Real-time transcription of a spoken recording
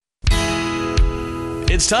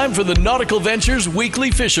It's time for the Nautical-Ventures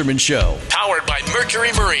Weekly Fisherman Show, powered by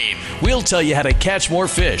Mercury Marine. We'll tell you how to catch more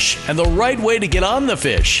fish and the right way to get on the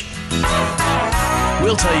fish.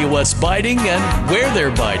 We'll tell you what's biting and where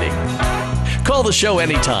they're biting. Call the show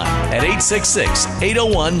anytime at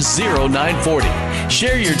 866-801-0940.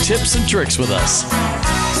 Share your tips and tricks with us.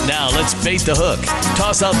 Now let's bait the hook,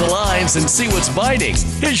 toss out the lines, and see what's biting.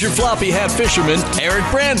 Here's your floppy hat fisherman, Eric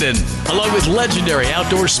Brandon, along with legendary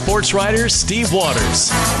outdoor sports writer Steve Waters.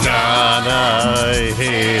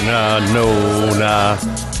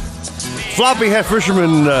 Floppy hat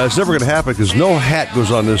fisherman is never going to happen because no hat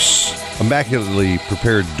goes on this immaculately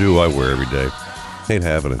prepared do I wear every day. Ain't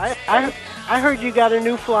having it. I heard you got a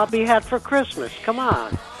new floppy hat for Christmas. Come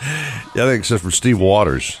on. Yeah, I think except for Steve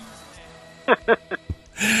Waters.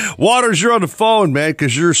 Waters, you're on the phone, man,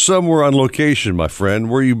 because you're somewhere on location, my friend.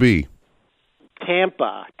 Where you be?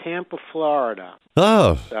 Tampa, Florida.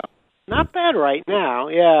 Oh. So, not bad right now.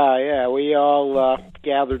 Yeah. We all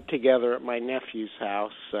gathered together at my nephew's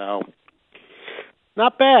house, so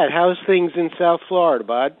not bad. How's things in South Florida,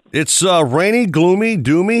 bud? It's rainy, gloomy,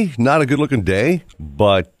 doomy. Not a good-looking day,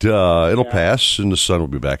 but it'll pass, and the sun will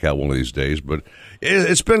be back out one of these days. But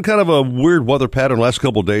it's been kind of a weird weather pattern. The last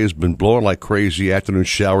couple of days been blowing like crazy. Afternoon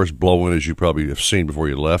showers blowing, as you probably have seen before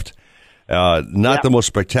you left. Not the most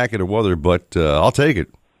spectacular weather, but I'll take it.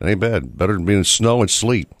 It ain't bad. Better than being in snow and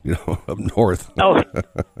sleet, up north. Oh,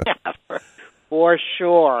 yeah, for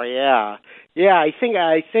sure, yeah. Yeah, I think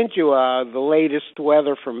I sent you the latest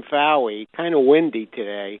weather from Fowey. Kind of windy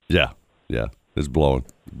today. Yeah, it's blowing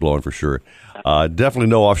for sure. Definitely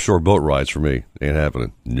no offshore boat rides for me. Ain't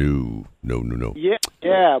happening. No.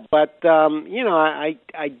 Yeah, but I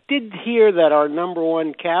did hear that our number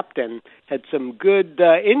one captain had some good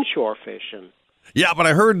inshore fishing. Yeah, but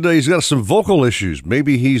I heard he's got some vocal issues.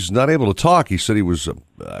 Maybe he's not able to talk. He said he was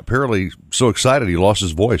apparently so excited he lost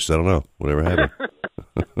his voice. I don't know. Whatever happened.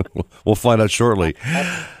 We'll find out shortly.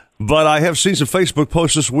 But I have seen some Facebook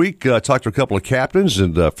posts this week. Talked to a couple of captains,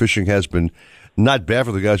 and fishing has been not bad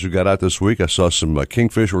for the guys who got out this week. I saw some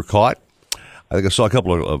kingfish were caught. I think I saw a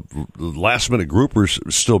couple of last-minute groupers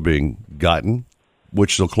still being gotten,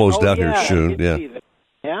 which they'll close down here soon. Yeah,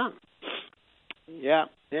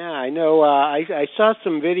 I know. I saw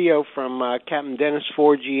some video from Captain Dennis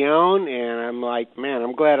Forgione, and I'm like, man,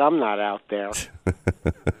 I'm glad I'm not out there.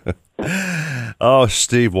 Oh,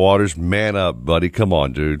 Steve Waters, man up, buddy. Come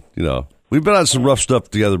on, dude. We've been on some rough stuff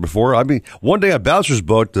together before. I mean, one day on Bouncer's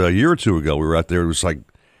boat a year or two ago, we were out there. It was like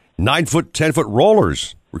 9-foot, 10-foot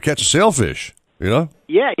rollers. We're catching sailfish, Yeah,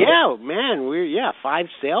 man. 5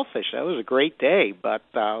 sailfish. That was a great day, but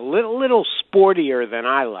a little sportier than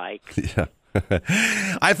I like. Yeah.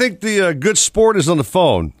 I think the good sport is on the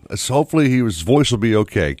phone. So hopefully his voice will be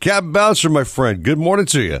okay. Captain Bouncer, my friend, good morning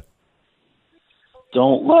to you.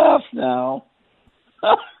 Don't laugh now.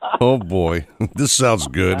 Oh, boy. This sounds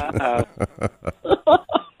good. I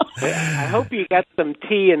hope you got some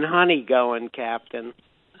tea and honey going, Captain.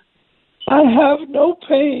 I have no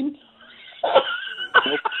pain.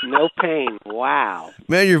 No pain. Wow.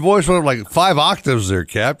 Man, your voice went up like 5 octaves there,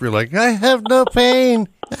 Cap. You're like, I have no pain.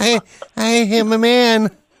 I am a man.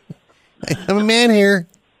 I'm a man here.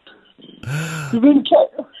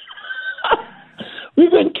 We've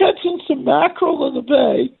been catching some mackerel in the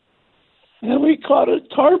bay, and we caught a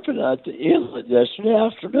tarpon at the inlet yesterday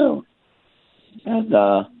afternoon. And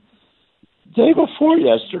day before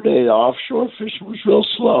yesterday, the offshore fishing was real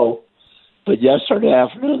slow. But yesterday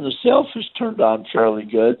afternoon, the sailfish turned on fairly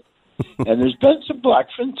good, and there's been some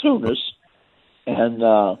blackfin tunas, and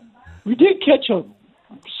we did catch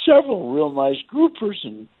several real nice groupers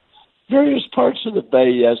in various parts of the bay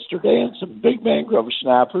yesterday, and some big mangrove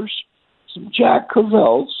snappers, some jack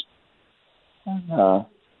crevalles, and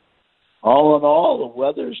all in all, the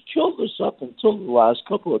weather's killed us up until the last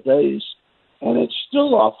couple of days, and it's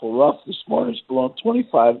still awful rough. This morning's blowing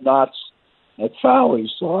 25 knots at Fowey,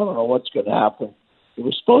 so I don't know what's going to happen. It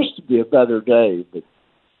was supposed to be a better day, but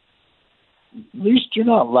at least you're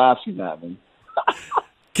not laughing at me.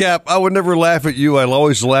 Cap, I would never laugh at you. I'll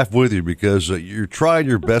always laugh with you because you're trying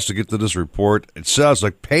your best to get to this report. It sounds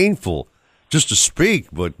like painful just to speak,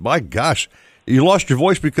 but my gosh, you lost your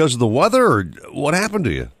voice because of the weather, or what happened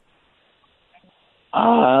to you?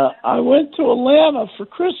 I went to Atlanta for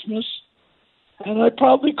Christmas, and I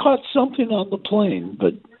probably caught something on the plane,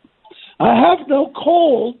 but I have no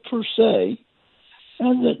cold per se,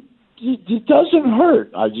 and it doesn't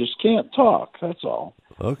hurt. I just can't talk. That's all.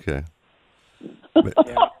 Okay.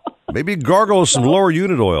 Maybe gargle some lower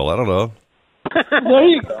unit oil. I don't know. There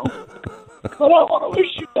you go. But I want to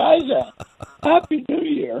wish you guys a Happy New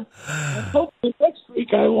Year. And hopefully next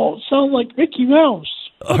week I won't sound like Mickey Mouse.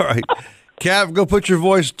 All right. Cap, go put your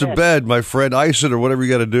voice to bed, my friend. Ice it or whatever you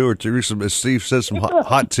got to do, or drink some, as Steve says, some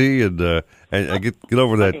hot tea and get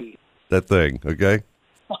over that thing, okay?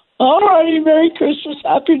 All righty. Merry Christmas,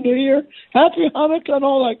 Happy New Year, Happy Hanukkah, and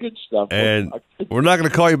all that good stuff. And we're not going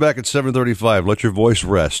to call you back at 7:35. Let your voice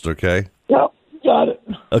rest, okay? Yep, got it.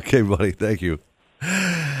 Okay, buddy. Thank you.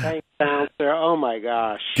 Thanks, Bouncer. Oh, my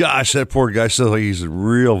gosh. Gosh, that poor guy sounds like he's in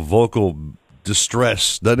real vocal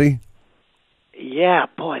distress, doesn't he? Yeah,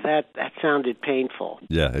 boy, that sounded painful.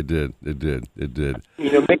 Yeah, it did.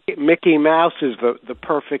 You know, Mickey Mouse is the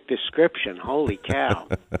perfect description. Holy cow.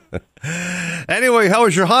 Anyway, how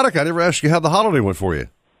was your Hanukkah? I never asked you how the holiday went for you.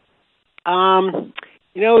 You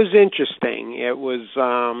know, it was interesting. It was,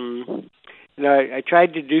 you know, I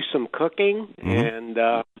tried to do some cooking, and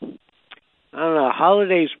I don't know,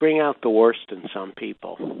 holidays bring out the worst in some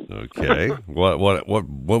people. Okay. What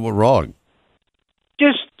went wrong?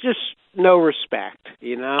 Just no respect,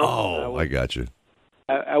 you know? Oh, I got you.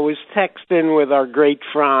 I was texting with our great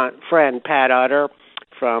friend, Pat Utter,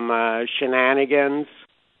 from Shenanigans,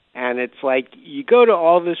 and it's like, you go to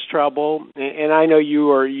all this trouble, and I know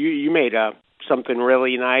you made something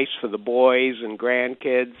really nice for the boys and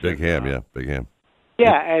grandkids. Big ham, yeah, big ham.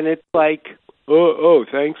 Yeah, and it's like, oh,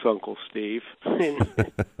 thanks, Uncle Steve.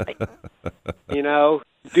 You know,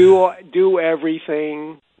 do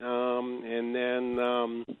everything, and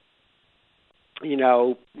then... you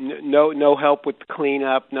know, no help with the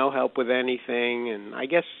cleanup, no help with anything, and I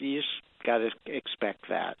guess you just got to expect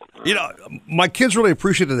that. You know, my kids really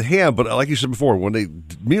appreciated the ham, but like you said before, when the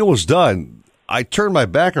meal was done, I turned my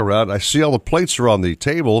back around, I see all the plates are on the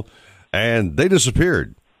table, and they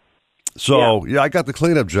disappeared. So, yeah I got the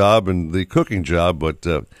cleanup job and the cooking job, but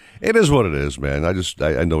it is what it is, man.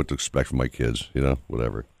 I know what to expect from my kids, you know,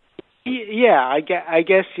 whatever. Yeah, I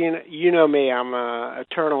guess you know me. I'm a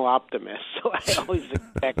eternal optimist, so I always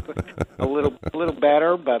expect a little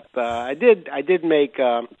better. But I did make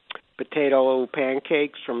potato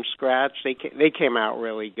pancakes from scratch. They came out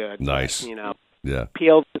really good. Nice. You know, yeah.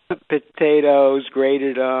 Peeled potatoes,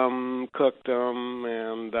 grated them, cooked them,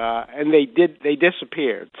 and they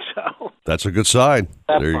disappeared. So that's a good sign.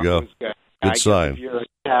 There you go. Good sign. If you're a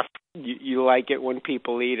chef, you like it when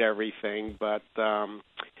people eat everything, but.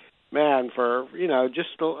 Man,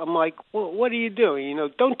 I'm like, well, what are you doing? You know,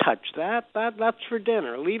 don't touch that. That's for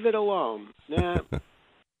dinner. Leave it alone. Nah,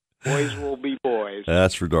 boys will be boys.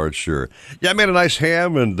 That's for darn sure. Yeah, I made a nice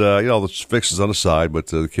ham and, the fixes on the side, but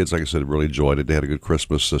the kids, like I said, really enjoyed it. They had a good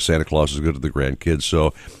Christmas. Santa Claus is good to the grandkids,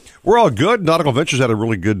 so we're all good. Nautical-Ventures had a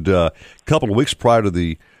really good couple of weeks prior to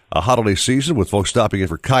the holiday season with folks stopping in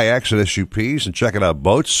for kayaks and SUPs and checking out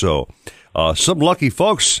boats, so some lucky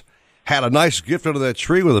folks had a nice gift under that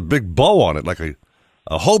tree with a big bow on it, like a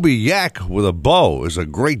Hobie yak with a bow is a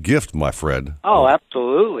great gift, my friend. Oh,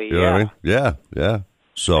 absolutely, you know what I mean? Yeah.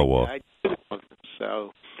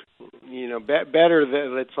 So, you know, better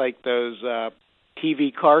that it's like those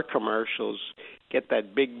TV car commercials. Get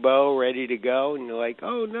that big bow ready to go, and you're like,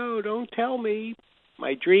 oh no, don't tell me,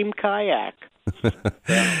 my dream kayak.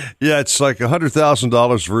 Yeah, it's like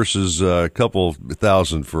 $100,000 versus a couple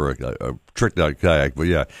thousand for a tricked out kayak. But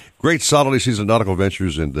yeah, great holiday season Nautical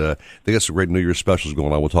Ventures, and they got some great New Year's specials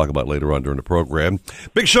going on. We'll talk about later on during the program.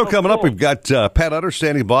 Big show coming up. We've got Pat Utter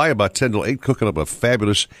standing by about 10 till 8, cooking up a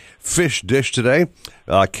fabulous fish dish today.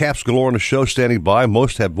 Caps galore on the show standing by.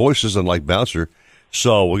 Most have voices, unlike Bouncer.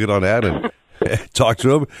 So we'll get on that and talk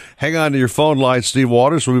to him. Hang on to your phone line, Steve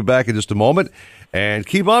Waters. We'll be back in just a moment. And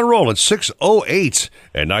keep on rolling. 6:08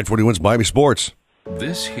 and 921's Miami Sports.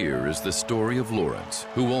 This here is the story of Lawrence,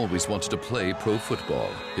 who always wanted to play pro football.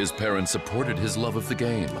 His parents supported his love of the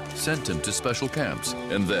game, sent him to special camps,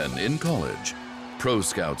 and then in college, pro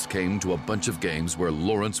scouts came to a bunch of games where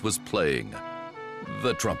Lawrence was playing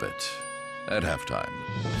the trumpet at halftime.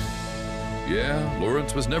 Yeah,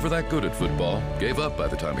 Lawrence was never that good at football, gave up by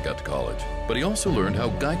the time he got to college. But he also learned how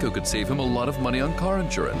Geico could save him a lot of money on car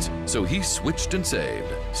insurance, so he switched and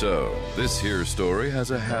saved. So, this here story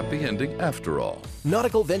has a happy ending after all.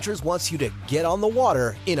 Nautical-Ventures wants you to get on the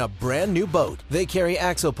water in a brand new boat. They carry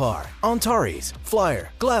Axopar, Antares, Flyer,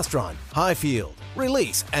 Glastron, Highfield,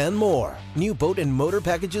 Release, and more. New boat and motor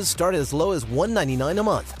packages start as low as $199 a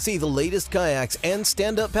month. See the latest kayaks and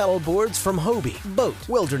stand-up paddle boards from Hobie, Boat,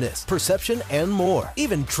 Wilderness, Perception, and more.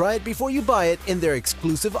 Even try it before you buy it in their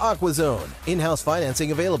exclusive Aqua Zone. In-house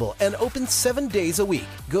financing available and open 7 days a week.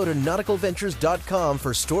 Go to nauticalventures.com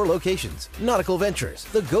for store locations. Nautical Ventures,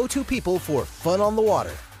 the go-to people for fun on the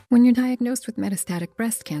water. When you're diagnosed with metastatic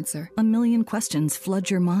breast cancer, a million questions flood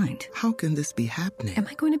your mind. How can this be happening? Am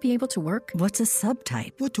I going to be able to work? What's a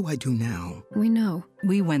subtype? What do I do now? We know.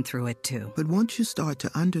 We went through it too. But once you start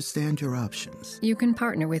to understand your options, You can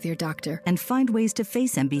partner with your doctor and find ways to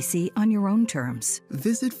face MBC on your own terms.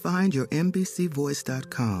 visit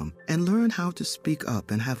findyourmbcvoice.com and learn how to speak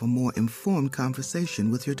up and have a more informed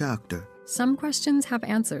conversation with your doctor. Some questions have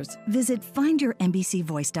answers. Visit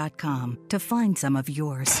findyourmbcvoice.com to find some of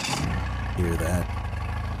yours. Hear that?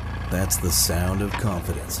 That's the sound of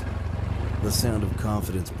confidence. The sound of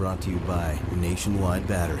confidence brought to you by Nationwide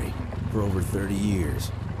Battery. For over 30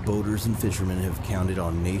 years, boaters and fishermen have counted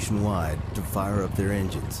on Nationwide to fire up their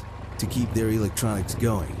engines, to keep their electronics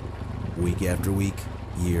going, week after week,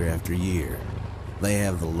 year after year. They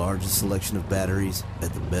have the largest selection of batteries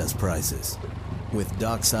at the best prices, with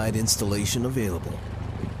dockside installation available.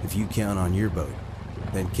 If you count on your boat,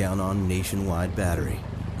 then count on Nationwide Battery.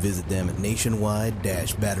 Visit them at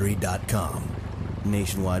nationwide-battery.com.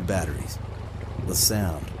 Nationwide Batteries, the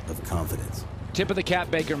sound of confidence. Tip of the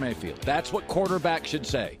cap, Baker Mayfield. That's what quarterback should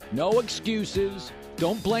say. No excuses.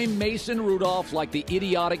 Don't blame Mason Rudolph like the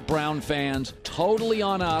idiotic Brown fans. Totally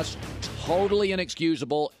on us. Totally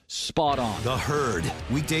inexcusable. Spot on. The Herd.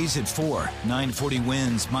 Weekdays at 4. 940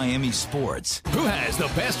 Wins Miami Sports. Who has the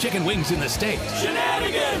best chicken wings in the state?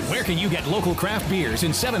 Shenanigans! Where can you get local craft beers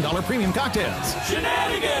and $7 premium cocktails?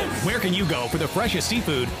 Shenanigans! Where can you go for the freshest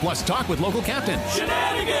seafood plus talk with local captains?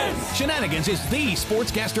 Shenanigans! Shenanigans is the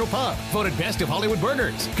sports gastro pub. Voted best of Hollywood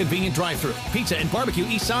burgers. Convenient drive-thru, pizza, and barbecue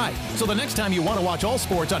east side. So the next time you want to watch all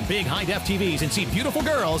sports on big high-def TVs and see beautiful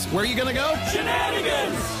girls, where are you going to go?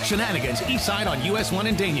 Shenanigans! Shenanigans east side on US 1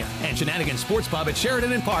 in Dania. And Shenanigans Sports Pub at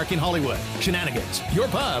Sheridan and Park in Hollywood. Shenanigans, your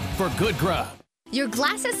pub for good grub. Your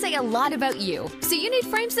glasses say a lot about you, so you need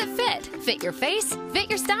frames that fit your face, fit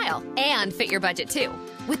your style, and fit your budget too.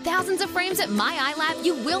 With thousands of frames at My Eye Lab,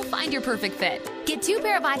 you will find your perfect fit. Get 2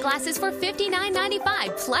 pair of eyeglasses for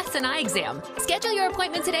 $59.95 plus an eye exam. Schedule your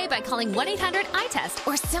appointment today by calling 1-800-EYE-TEST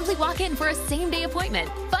or simply walk in for a same-day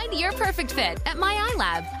appointment. Find your perfect fit at My Eye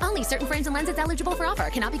Lab. Only certain frames and lenses eligible for offer.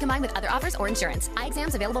 Cannot be combined with other offers or insurance. Eye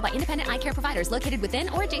exams available by independent eye care providers located within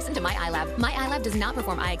or adjacent to My Eye Lab. My Eye Lab does not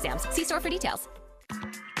perform eye exams. See store for details.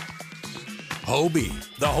 Hobie,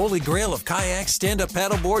 the holy grail of kayaks, stand-up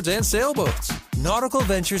paddleboards, and sailboats.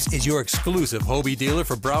 Nautical-Ventures is your exclusive Hobie dealer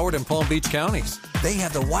for Broward and Palm Beach counties. They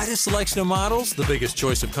have the widest selection of models, the biggest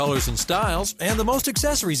choice of colors and styles, and the most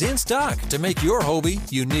accessories in stock to make your Hobie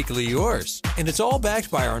uniquely yours. And it's all backed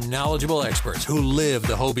by our knowledgeable experts who live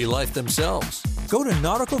the Hobie life themselves. Go to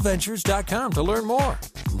Nautical-Ventures.com to learn more.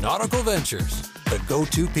 Nautical Ventures, the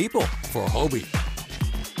go-to people for Hobie.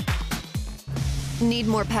 Need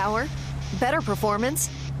more power? Better performance?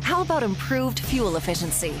 How about improved fuel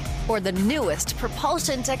efficiency? Or the newest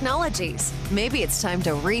propulsion technologies? Maybe it's time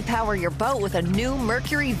to repower your boat with a new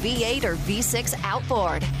Mercury V8 or V6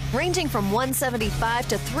 outboard. Ranging from 175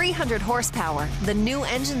 to 300 horsepower, the new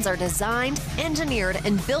engines are designed, engineered,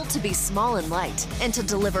 and built to be small and light, and to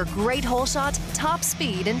deliver great hole shot, top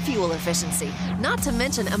speed, and fuel efficiency. Not to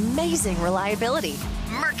mention amazing reliability.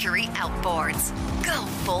 Mercury Outboards. Go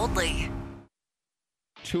boldly.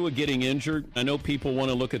 Tua getting injured. I know people want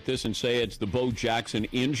to look at this and say it's the Bo Jackson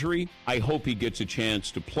injury. I hope he gets a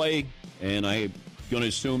chance to play, and I'm going to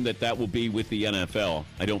assume that will be with the NFL.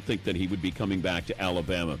 I don't think that he would be coming back to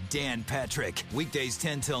Alabama. Dan Patrick, weekdays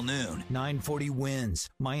 10 till noon. 940 Wins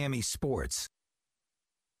Miami Sports.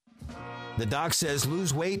 The doc says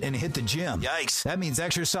lose weight and hit the gym. Yikes. That means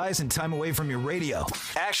exercise and time away from your radio.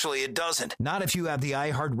 Actually, it doesn't. Not if you have the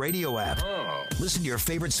iHeartRadio app. Oh. Listen to your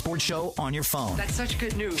favorite sports show on your phone. That's such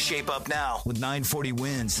good news. Shape up now with 940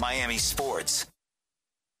 Wins Miami Sports.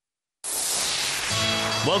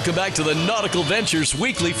 Welcome back to the Nautical-Ventures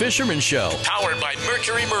Weekly Fisherman Show. Powered by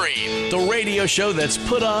Mercury Marine. The radio show that's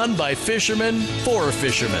put on by fishermen for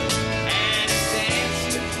fishermen.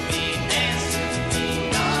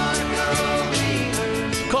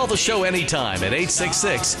 Call the show anytime at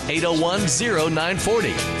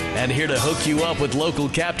 866-801-0940. And here to hook you up with local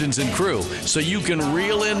captains and crew so you can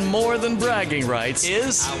reel in more than bragging rights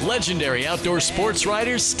is legendary outdoor sports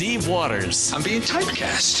writer Steve Waters. I'm being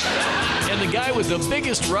typecast. And the guy with the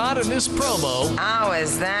biggest rod in this promo. Oh,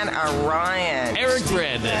 is that Orion? Eric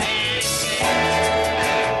Brandon.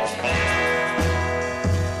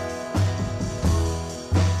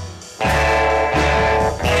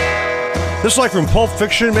 This like from Pulp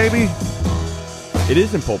Fiction, maybe? It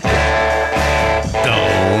is in Pulp Fiction.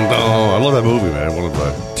 I love that movie, man. One of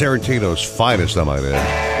Tarantino's finest, I might add.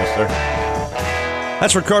 Yes, sir.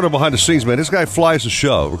 That's Ricardo behind the scenes, man. This guy flies the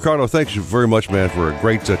show. Ricardo, thanks you very much, man, for a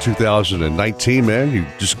great 2019, man. You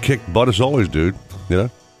just kicked butt as always, dude. You know?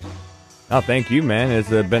 Oh, thank you, man. It's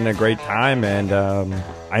been a great time, and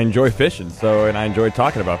I enjoy fishing, and I enjoy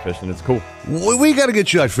talking about fishing. It's cool. We got to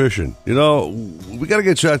get you out fishing. You know, we got to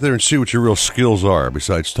get you out there and see what your real skills are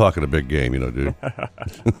besides talking a big game, you know, dude.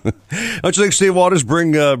 Don't you think Steve Waters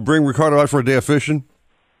bring Ricardo out for a day of fishing?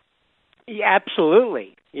 Yeah,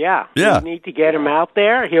 absolutely. Yeah. Yeah. You need to get him out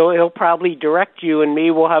there. He'll probably direct you, and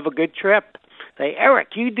me will have a good trip. Say,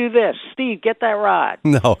 Eric, you do this. Steve, get that rod.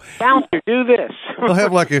 No. Bouncer, do this. He'll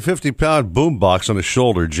have like a 50-pound boom box on his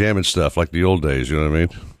shoulder jamming stuff like the old days, you know what I mean?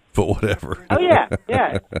 But whatever. Oh, yeah.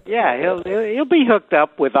 He'll be hooked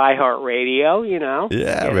up with iHeartRadio, you know.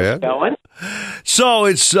 Yeah, man. Going. So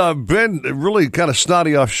it's been really kind of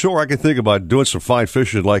snotty offshore. I can think about doing some fine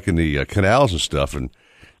fishing like in the canals and stuff, and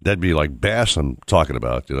that'd be like bass I'm talking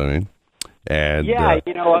about, you know what I mean? And yeah,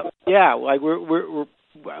 you know what? Yeah, like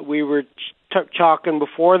we were talking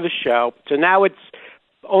before the show. So now it's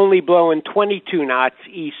only blowing 22 knots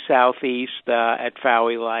east-southeast at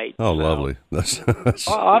Fowey Light. Oh, so. Lovely. That's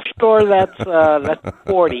offshore, that's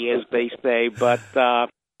 40, as they say. But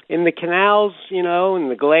in the canals, you know, in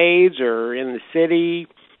the glades or in the city,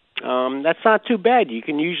 that's not too bad. You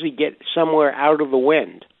can usually get somewhere out of the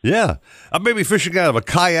wind. Yeah. Maybe fishing out of a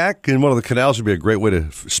kayak in one of the canals would be a great way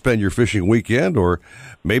to spend your fishing weekend, or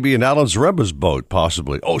maybe in Alan Zareba's boat,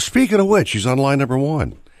 possibly. Oh, speaking of which, he's on line number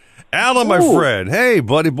one. Alan, my friend. Hey,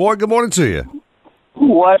 buddy boy, good morning to you.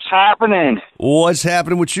 What's happening? What's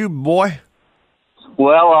happening with you, boy?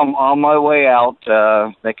 Well, I'm on my way out,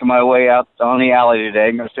 making my way out on the alley today.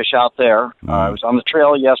 I'm going to fish out there. I was on the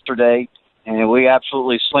trail yesterday, and we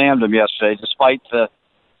absolutely slammed them yesterday, despite the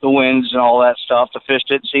winds and all that stuff. The fish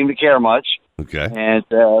didn't seem to care much. Okay. And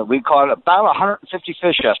we caught about 150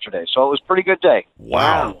 fish yesterday, so it was a pretty good day.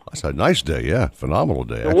 Wow. That's a nice day, yeah. Phenomenal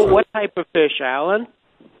day, actually. What type of fish, Alan?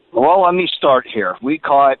 Well, let me start here. We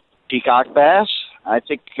caught peacock bass. I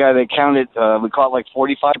think they counted, we caught like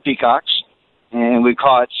 45 peacocks, and we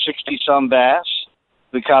caught 60-some bass.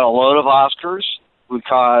 We caught a load of Oscars. We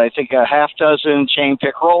caught, I think, a half dozen chain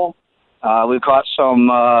pickerel. We caught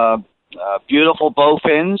some beautiful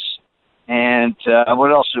bowfins. And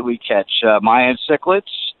what else did we catch? Mayan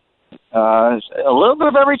cichlids. A little bit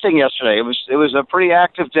of everything yesterday. It was a pretty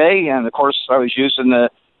active day, and of course I was using the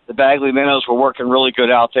Bagley minnows. Were working really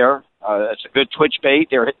good out there. It's a good twitch bait.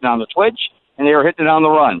 They were hitting on the twitch, and they were hitting it on the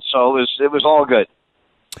run. So it was all good.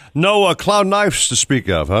 No clown knives to speak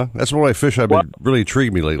of, huh? That's one of my fish I've been really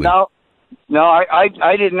intrigued me lately. No,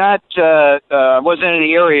 I did not. I wasn't in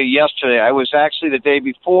the area yesterday. I was actually the day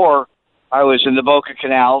before. I was in the Boca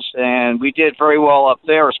Canals, and we did very well up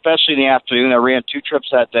there, especially in the afternoon. I ran 2 trips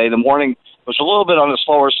that day. The morning was a little bit on the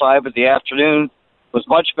slower side, but the afternoon was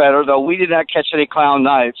much better, though we did not catch any clown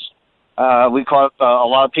knives. We caught a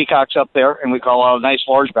lot of peacocks up there, and we caught a lot of nice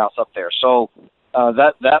largemouth up there. So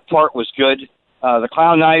that part was good. The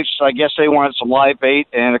clown knives, I guess they wanted some live bait,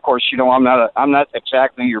 and of course, you know, I'm not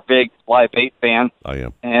exactly your big live bait fan. I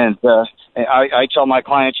am. And I tell my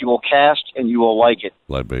clients, you will cast and you will like it.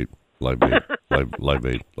 Live bait. Live bait,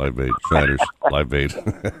 live bait, Shriners, live bait.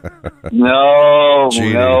 No.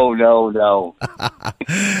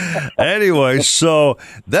 Anyway, so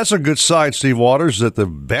that's a good sign, Steve Waters, that the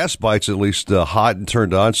bass bite's at least hot and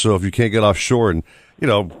turned on. So if you can't get offshore and, you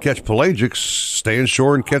know, catch pelagics, stay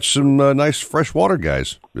inshore and catch some nice freshwater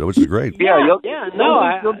guys, which is great. I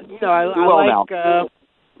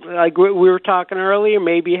like we were talking earlier,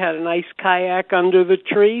 maybe you had a nice kayak under the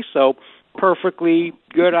tree, so perfectly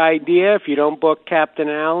good idea. If you don't book Captain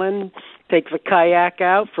Allen, take the kayak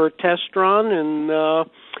out for a test run and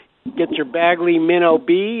get your Bagley Minnow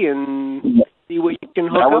B and see what you can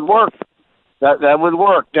hook up. That would work. That would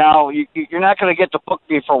work. Now, you're not going to get to book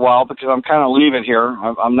me for a while because I'm kind of leaving here.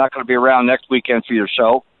 I'm not going to be around next weekend for your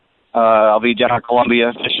show. I'll be down in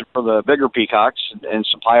Columbia fishing for the bigger peacocks and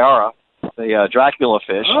some Pyara, the Dracula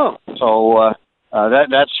fish. Oh. So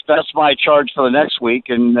that's my charge for the next week.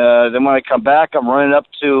 And then when I come back, I'm running up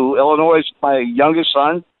to Illinois with my youngest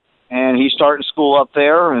son, and he's starting school up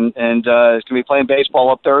there, and he's going to be playing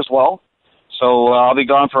baseball up there as well. So I'll be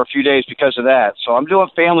gone for a few days because of that. So I'm doing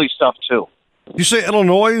family stuff, too. You say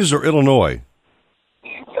Illinois or Illinois?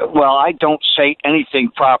 Well, I don't say anything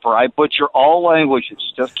proper. I butcher all languages.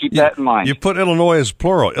 Just keep that in mind. You put Illinois as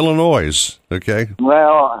plural. Illinois. Okay.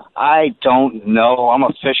 Well, I don't know. I'm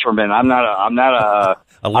a fisherman. I'm not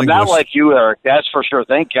like you, Eric. That's for sure.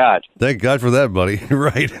 Thank God. Thank God for that, buddy.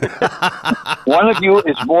 Right. One of you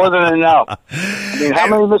is more than enough. I mean, how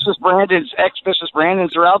many ex-Mrs.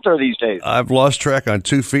 Brandons are out there these days? I've lost track on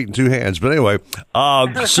 2 feet and 2 hands. But anyway,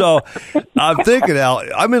 so I'm thinking, Al,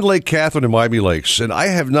 I'm in Lake Catherine and Miami Lakes, and I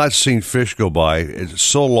have not seen fish go by. It's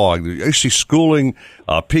so long. I see schooling,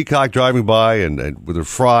 peacock driving by, and with a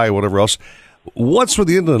fry, whatever else. What's with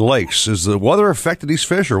the inland lakes? Is the weather affected these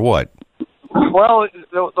fish or what? Well,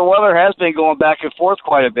 the weather has been going back and forth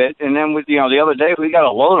quite a bit, and then with the other day we got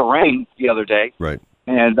a load of rain the other day, right?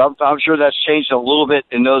 And I'm sure that's changed a little bit.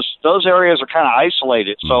 And those areas are kind of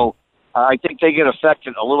isolated, so I think they get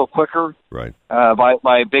affected a little quicker, right?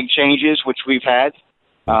 By big changes which we've had.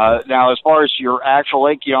 Now, as far as your actual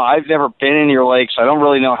lake, I've never been in your lakes. I don't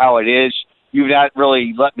really know how it is. You've not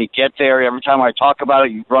really let me get there. Every time I talk about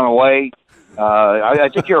it, you run away. I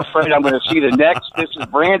think you're afraid I'm going to see the next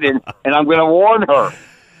Mrs. Brandon, and I'm going to warn her.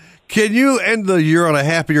 Can you end the year on a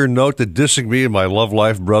happier note than dissing me in my love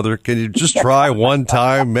life, brother? Can you just try one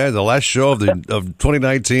time, man? The last show of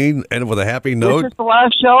 2019, end with a happy note. This is the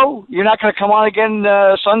last show? You're not going to come on again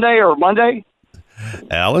Sunday or Monday?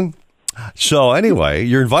 Alan? So anyway,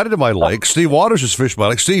 you're invited to my lake. Steve Waters has fished my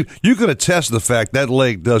lake. Steve, you can attest to the fact that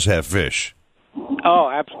lake does have fish. Oh,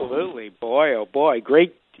 absolutely. Boy, oh boy.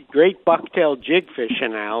 Great bucktail jig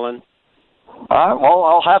fishing, Alan. Well,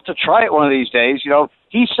 I'll have to try it one of these days.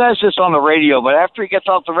 He says this on the radio, but after he gets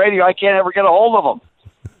off the radio, I can't ever get a hold of him.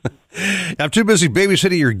 I'm too busy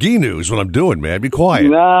babysitting your GNews. What I'm doing, man. Be quiet.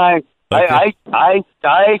 Nah, okay. I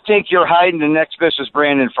think you're hiding the next Mrs.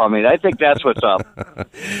 Brandon from me. I think that's what's up.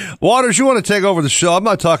 Waters, you want to take over the show? I'm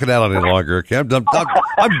not talking to Alan any longer. Okay, I'm done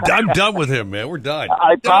with him, man. We're done.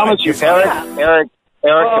 I promise you, Eric.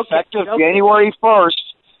 Effective January 1st.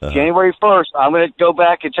 January 1st, I'm going to go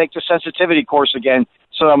back and take the sensitivity course again,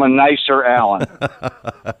 so I'm a nicer Alan.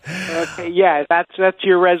 Okay, yeah, that's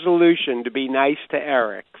your resolution, to be nice to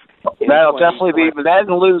Eric. That'll definitely be. That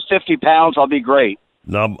and lose 50 pounds, I'll be great.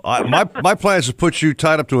 No, my plan is to put you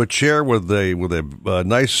tied up to a chair with a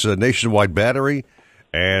nice nationwide battery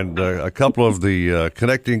and a couple of the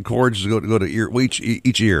connecting cords to go to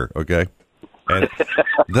each ear. Okay, and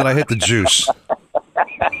then I hit the juice.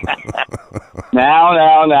 Now,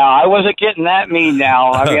 I wasn't getting that mean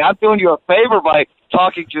now. I mean, I'm doing you a favor by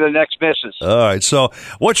talking to the next missus. All right, so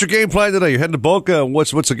what's your game plan today? You're heading to Boca?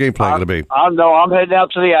 What's the game plan going to be? I'm heading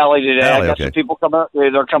out to the alley today. I got some people coming.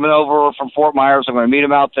 They're coming over from Fort Myers. I'm going to meet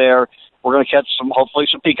them out there. We're going to catch hopefully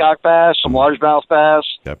some peacock bass, some largemouth bass.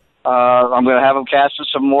 Yep. I'm going to have them casting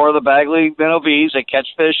some more of the Bagley minnow bees. They catch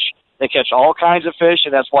fish. They catch all kinds of fish,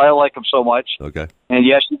 and that's why I like them so much. Okay. And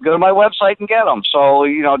yes, you can go to my website and get them. So,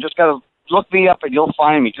 just got to look me up and you'll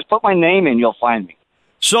find me. Just put my name in, you'll find me.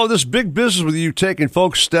 So this big business with you taking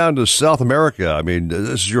folks down to South America, I mean,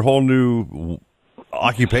 this is your whole new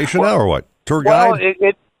occupation now or what? Tour guide?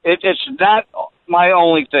 Well, it's not my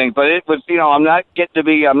only thing, but it was, I'm not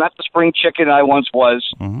the spring chicken I once was.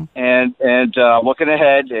 Mm-hmm. And looking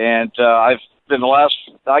ahead, and I've been the last,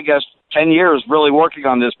 10 years really working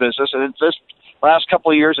on this business, and this last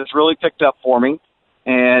couple of years it's really picked up for me.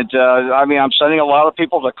 And I'm sending a lot of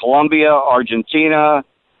people to Colombia, Argentina,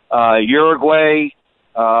 Uruguay,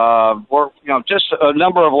 just a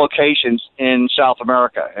number of locations in South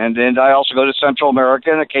America, and I also go to Central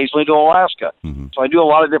America and occasionally to Alaska. Mm-hmm. So I do a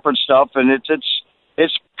lot of different stuff, and it's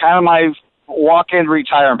kind of my walk-in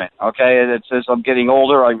retirement. Okay, and as I'm getting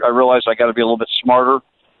older, I realize I got to be a little bit smarter,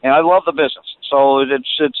 and I love the business, so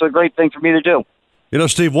it's a great thing for me to do.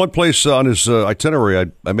 Steve, one place on his itinerary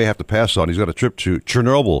I may have to pass on. He's got a trip to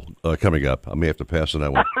Chernobyl coming up. I may have to pass on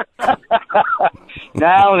that one.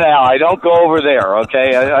 Now, I don't go over there,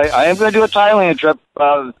 okay? I am going to do a Thailand trip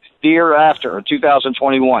the year after,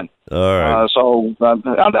 2021. All right. So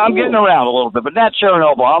I'm getting around a little bit, but not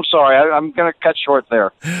Chernobyl. I'm sorry. I'm going to cut short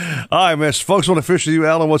there. All right, man. Folks want to fish with you,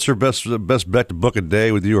 Alan. What's their best bet to book a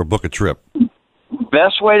day with you or book a trip?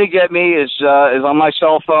 Best way to get me is on my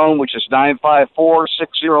cell phone, which is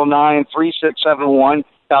 954-609-3671.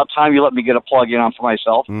 About time you let me get a plug-in on for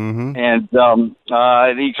myself. Mm-hmm. And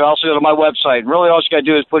you can also go to my website. Really, all you got to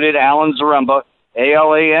do is put in Alan Zaremba,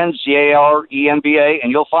 AlanZaremba,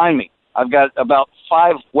 and you'll find me. I've got about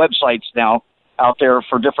 5 websites now out there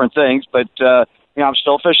for different things, but I'm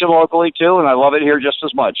still fishing locally, too, and I love it here just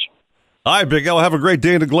as much. All right, Big Al, have a great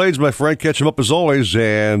day in the Glades, my friend. Catch him up as always,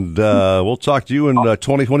 and we'll talk to you in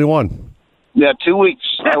 2021. Yeah, 2 weeks.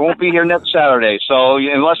 I won't be here next Saturday. So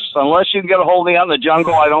unless you can get a hold of me out in the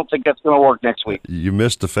jungle, I don't think that's going to work next week. You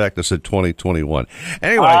missed the fact I said 2021.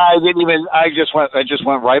 Anyway, I didn't even. I just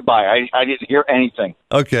went right by. I didn't hear anything.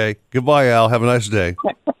 Okay. Goodbye, Al. Have a nice day.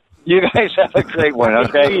 You guys have a great one.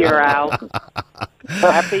 Okay. Happy New Year, Al.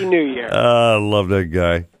 Happy New Year. I love that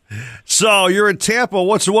guy. So you're in Tampa.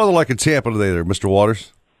 What's the weather like in Tampa today, there, Mr.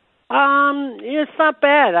 Waters? It's not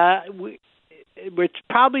bad. It's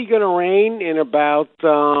probably going to rain in about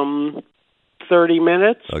 30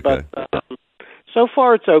 minutes. Okay. But so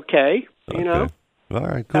far it's okay. You know. All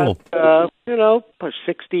right. Cool.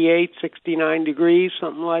 68, 69 degrees,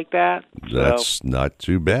 something like that. That's not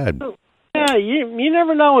too bad. Yeah, you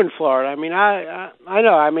never know in Florida. I mean, I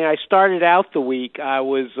know. I mean, I started out the week. I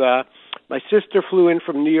was my sister flew in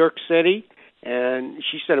from New York City, and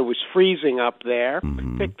she said it was freezing up there.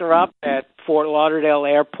 Mm-hmm. Picked her up at Fort Lauderdale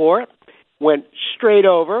Airport. Went straight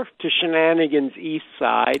over to Shenanigans East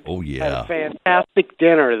Side. Oh, yeah. Had a fantastic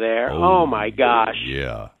dinner there. Oh my gosh.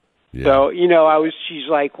 Yeah. So, she's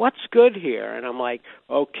like, what's good here? And I'm like,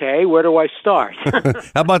 okay, where do I start?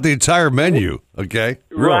 How about the entire menu? Okay.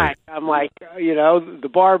 Really? Right. I'm like, the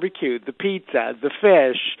barbecue, the pizza, the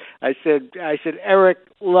fish. I said, Eric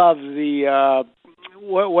loves the,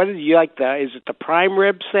 what did you like? Is it the prime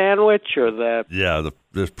rib sandwich or the? Yeah,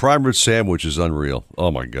 the prime rib sandwich is unreal.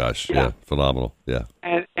 Oh my gosh, yeah, phenomenal. Yeah,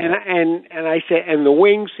 and I say, and the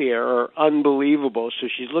wings here are unbelievable. So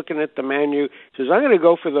she's looking at the menu. She says, I'm going to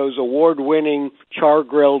go for those award-winning char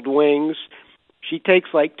grilled wings. She takes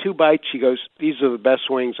like 2 bites. She goes, these are the best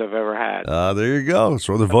wings I've ever had. There you go.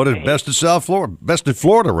 So they're voted best in best in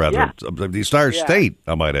Florida, rather, the entire state.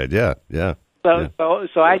 I might add. Yeah.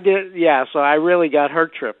 So I did, so I really got her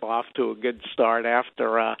trip off to a good start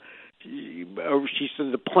after she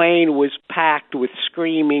said the plane was packed with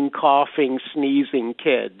screaming, coughing, sneezing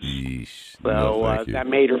kids. Yeesh. So that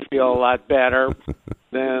made her feel a lot better.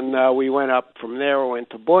 Then we went up from there. We went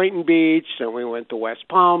to Boynton Beach, then we went to West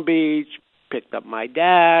Palm Beach, picked up my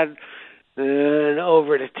dad, and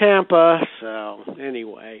over to Tampa. So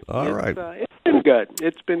anyway, all right. It's been good.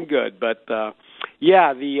 It's been good, but I'm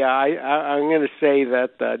going to say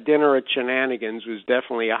that dinner at Shenanigans was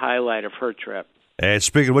definitely a highlight of her trip. And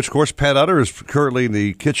speaking of which, of course, Pat Utter is currently in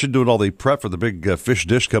the kitchen doing all the prep for the big fish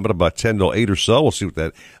dish coming up about 10 to 8 or so. We'll see what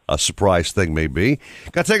that surprise thing may be.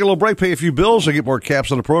 Got to take a little break, pay a few bills, and get more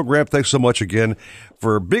caps on the program. Thanks so much again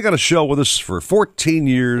for being on a show with us for 14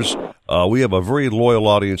 years. We have a very loyal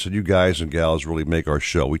audience, and you guys and gals really make our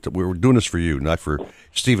show. We're doing this for you, not for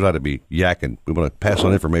Steve and I to be yakking. We want to pass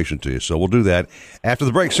on information to you, so we'll do that after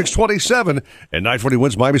the break. 6:27 and 940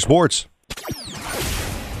 wins Miami Sports.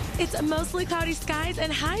 It's mostly cloudy skies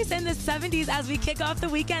and highs in the 70s as we kick off the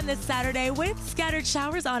weekend this Saturday with scattered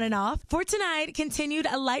showers on and off. For tonight, continued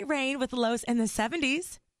light rain with lows in the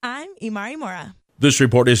 70s. I'm Imari Mora. This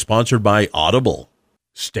report is sponsored by Audible.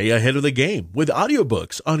 Stay ahead of the game with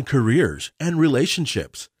audiobooks on careers and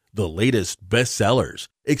relationships, the latest bestsellers,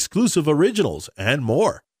 exclusive originals, and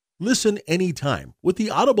more. Listen anytime with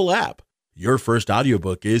the Audible app. Your first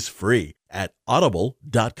audiobook is free at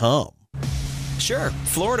audible.com. Sure,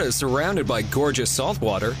 Florida is surrounded by gorgeous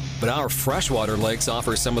saltwater, but our freshwater lakes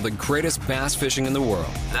offer some of the greatest bass fishing in the world.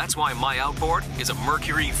 That's why my outboard is a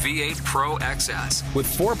Mercury V8 Pro XS. With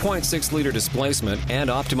 4.6-liter displacement and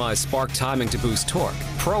optimized spark timing to boost torque,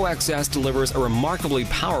 Pro XS delivers a remarkably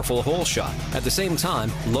powerful hole shot. At the same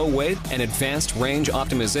time, low weight and advanced range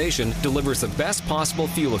optimization delivers the best possible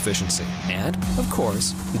fuel efficiency. And, of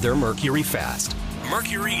course, they're Mercury fast.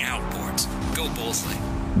 Mercury Outboards. Go boldly.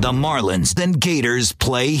 The Marlins, then Gators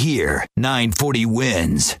play here. 940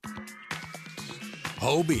 wins.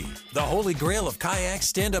 Hobie, the holy grail of kayaks,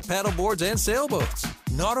 stand-up paddleboards, and sailboats.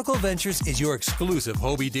 Nautical-Ventures is your exclusive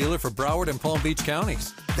Hobie dealer for Broward and Palm Beach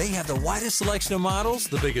counties. They have the widest selection of models,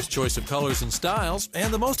 the biggest choice of colors and styles,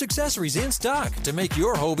 and the most accessories in stock to make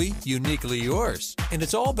your Hobie uniquely yours. And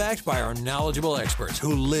it's all backed by our knowledgeable experts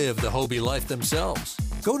who live the Hobie life themselves.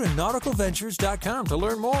 Go to Nautical-Ventures.com to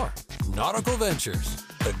learn more. Nautical Ventures,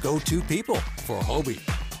 the go-to people for Hobie.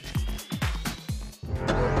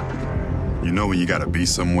 You know when you gotta be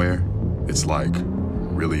somewhere, it's like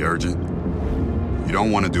really urgent. You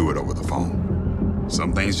don't want to do it over the phone.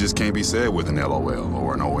 Some things just can't be said with an LOL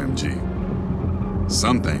or an OMG.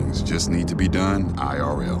 Some things just need to be done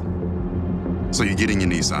IRL. So you get in your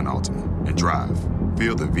Nissan Altima and drive.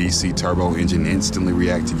 Feel the VC turbo engine instantly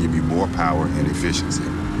react to give you more power and efficiency,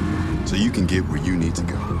 so you can get where you need to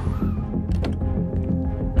go.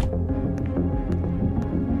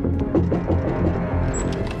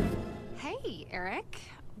 Hey, Eric.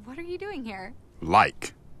 What are you doing here?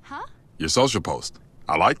 Like. Huh? Your social post.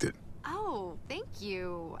 I liked it. Oh, Thank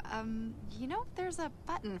you. There's a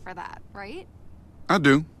button for that, right? I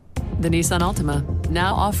do. The Nissan Altima,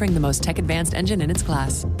 now offering the most tech-advanced engine in its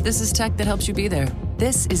class. This is tech that helps you be there.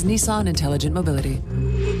 This is Nissan Intelligent Mobility.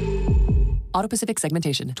 Auto-Pacific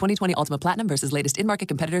segmentation. 2020 Altima Platinum versus latest in-market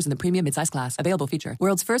competitors in the premium midsize class. Available feature.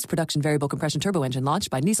 World's first production variable compression turbo engine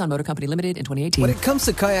launched by Nissan Motor Company Limited in 2018. When it comes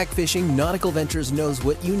to kayak fishing, Nautical Ventures knows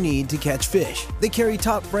what you need to catch fish. They carry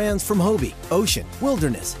top brands from Hobie, Ocean,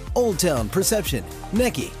 Wilderness, Old Town, Perception,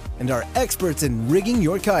 Necky, and are experts in rigging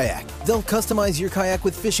your kayak. They'll customize your kayak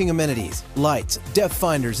with fishing amenities, lights, depth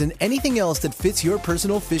finders, and anything else that fits your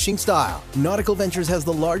personal fishing style. Nautical Ventures has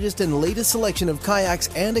the largest and latest selection of kayaks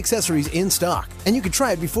and accessories in stock, and you can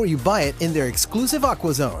try it before you buy it in their exclusive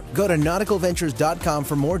Aqua Zone. Go to nauticalventures.com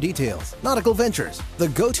for more details. Nautical Ventures, the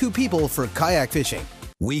go-to people for kayak fishing.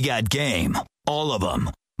 We got game. All of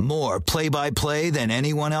them. More play-by-play than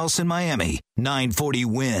anyone else in Miami. 940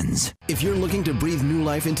 wins. If you're looking to breathe new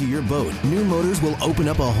life into your boat, new motors will open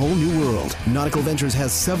up a whole new world. Nautical Ventures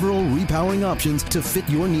has several repowering options to fit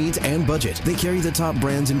your needs and budget. They carry the top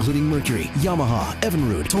brands including Mercury, Yamaha,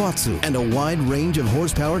 Evinrude, Tohatsu, and a wide range of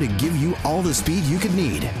horsepower to give you all the speed you could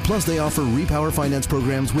need. Plus, they offer repower finance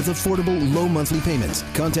programs with affordable, low monthly payments.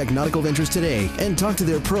 Contact Nautical Ventures today and talk to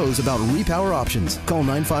their pros about repower options. Call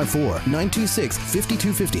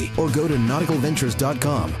 954-926-5250 or go to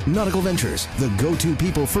nauticalventures.com. Nautical Ventures, the go-to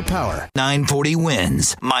people for power. 940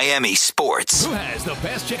 wins. Miami Sports. Who has the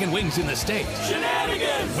best chicken wings in the state?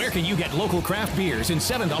 Shenanigans! Where can you get local craft beers and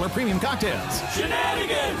 $7 premium cocktails?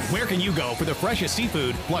 Shenanigans! Where can you go for the freshest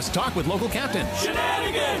seafood plus talk with local captains?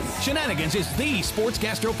 Shenanigans! Shenanigans is the sports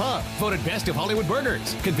gastro pub, voted best of Hollywood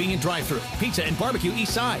burgers, convenient drive-thru, pizza and barbecue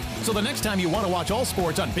east side. So the next time you want to watch all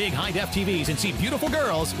sports on big high-def TVs and see beautiful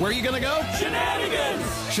girls, where are you going to go? Shenanigans!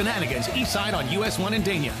 Shenanigans east side on US 1 in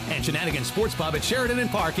Dania, and Shenanigans Sports Pub at Sheridan and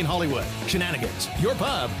Park in Hollywood. Shenanigans, your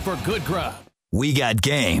pub for good grub. We got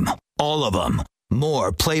game. All of them.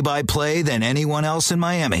 More play-by-play than anyone else in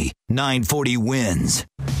Miami. 940 wins.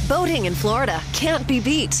 Boating in Florida can't be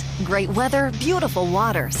beat. Great weather, beautiful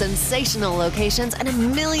water, sensational locations, and a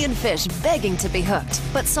million fish begging to be hooked.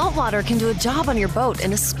 But saltwater can do a job on your boat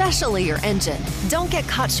and especially your engine. Don't get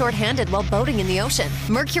caught short-handed while boating in the ocean.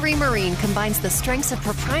 Mercury Marine combines the strengths of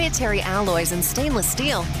proprietary alloys and stainless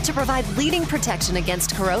steel to provide leading protection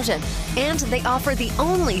against corrosion. And they offer the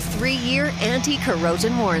only 3-year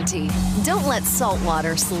anti-corrosion warranty. Don't let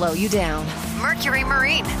saltwater slow you down. Mercury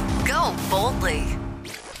Marine. Go boldly.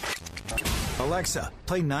 Alexa,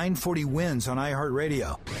 play 940 wins on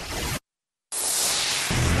iHeartRadio.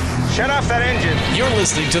 Shut off that engine. You're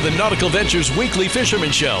listening to the Nautical Ventures Weekly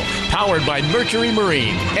Fisherman Show, powered by Mercury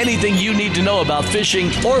Marine. Anything you need to know about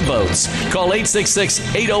fishing or boats, call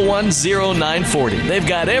 866-801-0940. They've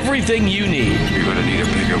got everything you need. You're going to need a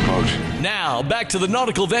bigger boat. Now, back to the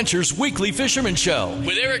Nautical Ventures Weekly Fisherman Show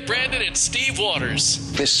with Eric Brandon and Steve Waters.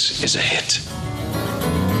 This is a hit.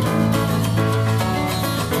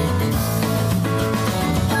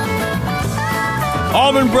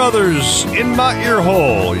 Allman Brothers, In My Ear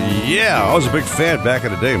Hole. Yeah, I was a big fan back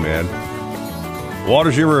in the day, man.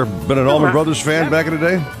 Waters, you ever been an Allman Brothers fan back in the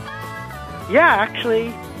day? Yeah,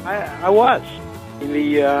 actually, I was.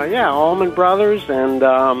 Allman Brothers and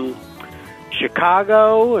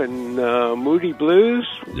Chicago and Moody Blues.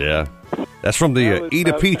 Yeah. That's from the Eat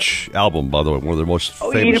a Peach album, by the way, one of their most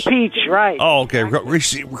famous. Eat a Peach, right. Oh, okay.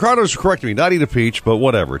 Ricardo's correcting me. Not Eat a Peach, but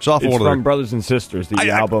whatever. It's off It's one of their... from Brothers and Sisters, the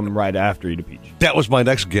album right after Eat a Peach. That was my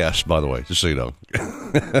next guess, by the way, just so you know.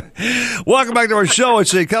 Welcome back to our show.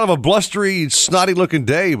 It's a kind of a blustery, snotty-looking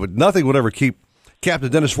day, but nothing would ever keep Captain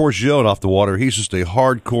Dennis Forgione off the water. He's just a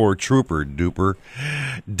hardcore trooper-duper.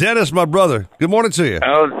 Dennis, my brother, good morning to you.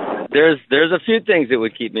 Oh, there's a few things that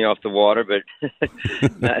would keep me off the water, but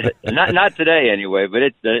not today anyway. But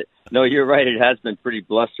it's no, you're right. It has been pretty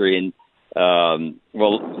blustery, and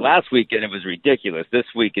last weekend it was ridiculous. This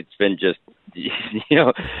week it's been just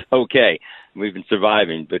okay. We've been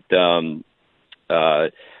surviving, but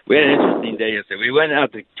we had an interesting day yesterday. We went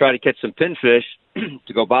out to try to catch some pinfish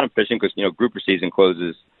to go bottom fishing because grouper season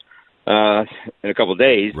closes in a couple of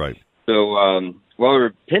days. Right. So while we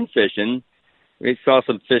were pin fishing, we saw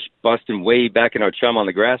some fish busting way back in our chum on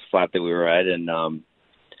the grass flat that we were at, and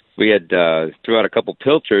we had threw out a couple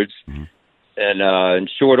pilchards, and in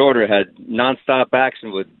short order had nonstop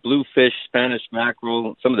action with bluefish, Spanish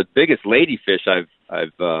mackerel, some of the biggest ladyfish I've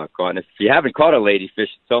caught. And if you haven't caught a ladyfish,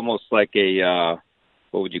 it's almost like a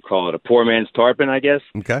what would you call it? A poor man's tarpon, I guess.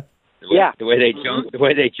 Okay. The way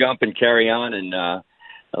they jump and carry on, and a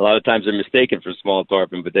lot of times they're mistaken for small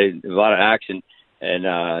tarpon, but they a lot of action. And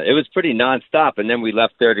it was pretty nonstop. And then we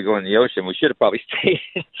left there to go in the ocean. We should have probably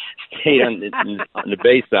stayed on the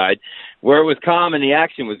bay side, where it was calm and the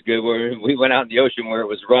action was good. Where we went out in the ocean where it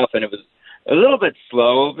was rough and it was a little bit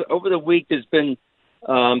slow. Over the week, there's been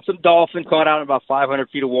some dolphin caught out in about 500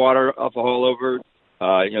 feet of water off a hole over.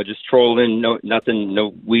 Just trolling,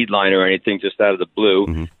 no weed line or anything, just out of the blue.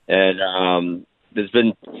 Mm-hmm. And there's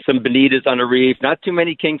been some bonitas on the reef. Not too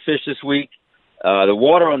many kingfish this week. The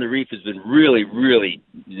water on the reef has been really, really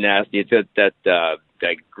nasty. It's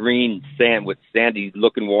that green sand with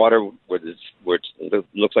sandy-looking water where it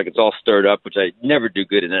looks like it's all stirred up, which I never do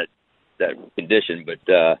good in that condition.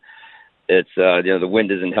 But it's the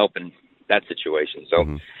wind isn't helping that situation.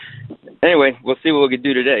 So anyway, we'll see what we can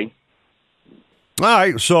do today. All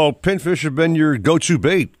right, so pinfish have been your go-to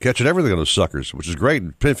bait, catching everything on those suckers, which is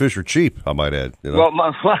great. Pinfish are cheap, I might add. You know?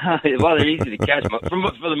 Well, they're easy to catch for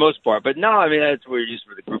the most part. But no, I mean that's what we're used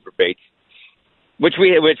for the grouper baits, which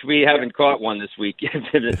we haven't caught one this week.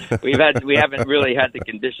 we haven't really had the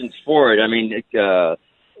conditions for it. I mean,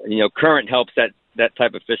 current helps that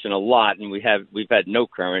type of fishing a lot, and we've had no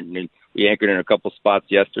current. I mean, we anchored in a couple spots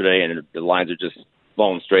yesterday, and the lines are just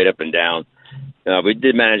blowing straight up and down. We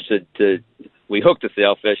did manage to we hooked a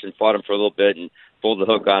sailfish and fought him for a little bit and pulled the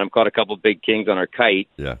hook on him, caught a couple big kings on our kite,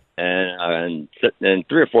 and 3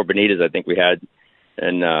 or 4 bonitas I think we had,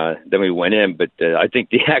 and then we went in. But I think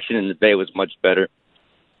the action in the bay was much better.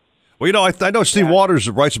 Well, I know Steve Waters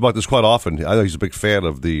writes about this quite often. I know he's a big fan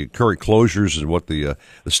of the current closures and what the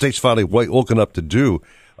state's finally woken up to do.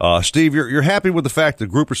 Steve, you're happy with the fact that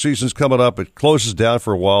grouper season's coming up. It closes down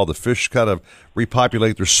for a while. The fish kind of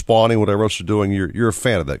repopulate. They're spawning, whatever else they're doing. You're a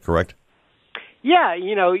fan of that, correct? Yeah,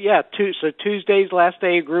 so Tuesday's last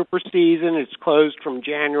day of grouper season. It's closed from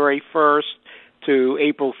January 1st to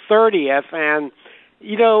April 30th. And,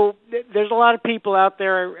 there's a lot of people out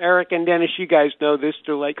there, Eric and Dennis, you guys know this,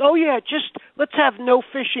 they're like, oh, yeah, just let's have no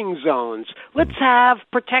fishing zones. Let's have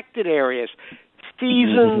protected areas.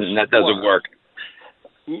 Seasons that doesn't work.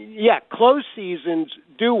 Yeah, closed seasons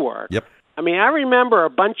do work. Yep. I mean, I remember a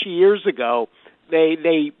bunch of years ago,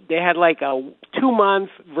 they had like a 2-month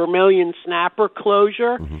vermilion snapper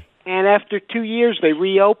closure, and after 2 years they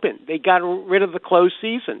reopened. They got rid of the closed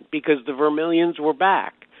season because the vermilions were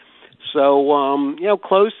back. So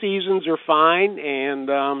closed seasons are fine, and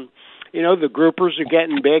the groupers are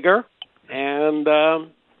getting bigger, and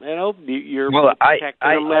you're protecting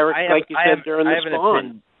them like you said during the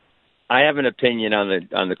spawn. I have an opinion on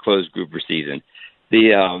the closed grouper season.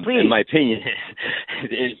 In my opinion,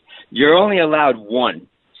 is you're only allowed one.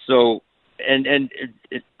 So, and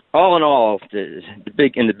all in all, the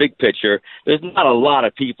big picture, there's not a lot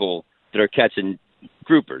of people that are catching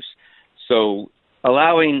groupers. So,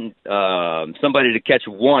 allowing somebody to catch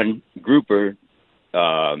one grouper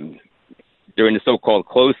during the so-called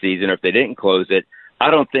closed season, or if they didn't close it,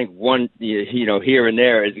 I don't think one here and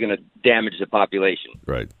there is going to damage the population.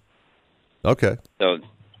 Right. Okay. So.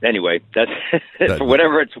 Anyway, that's for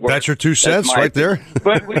whatever it's worth. That's your 2 cents right there.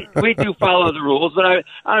 But we do follow the rules. But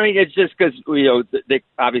I mean, it's just because they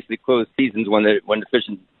obviously close seasons when the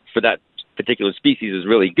fishing for that particular species is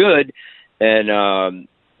really good, and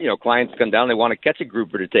clients come down, they want to catch a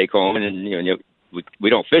grouper to take home, and we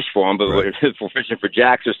don't fish for them, but if we're fishing for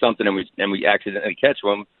jacks or something, and we accidentally catch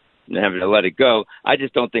one and having to let it go, I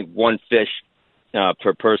just don't think one fish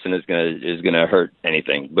per person is gonna hurt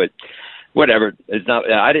anything, but. Whatever. It's not.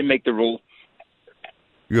 I didn't make the rule.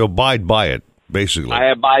 You abide by it, basically. I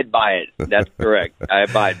abide by it. That's correct. I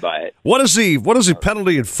abide by it. What is the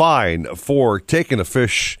penalty and fine for taking a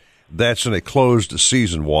fish that's in a closed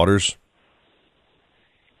season, Waters?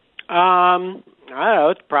 I don't know.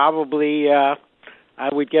 It's probably I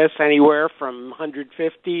would guess anywhere from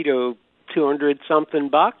 $150 to $200 something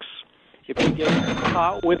bucks if you get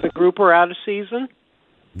caught with a grouper out of season.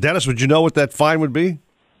 Dennis, would you know what that fine would be?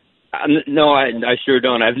 No, I sure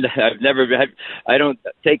don't. I've never. I don't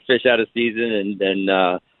take fish out of season,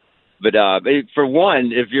 but for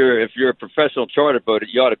one, if you're a professional charter boat,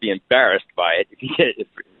 you ought to be embarrassed by it if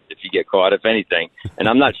you get caught, if anything. And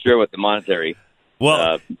I'm not sure what the monetary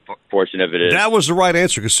portion of it is. That was the right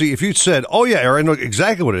answer. Because see, if you'd said, "Oh yeah, Aaron, look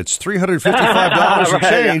exactly what it's $355 and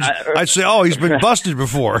change," I'd say, "Oh, he's been busted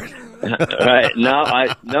before." Right?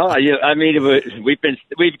 I mean,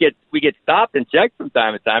 we get stopped and checked from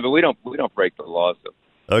time to time, but we don't break the law. So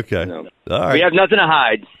okay, all right. We have nothing to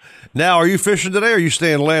hide. Now, are you fishing today, or are you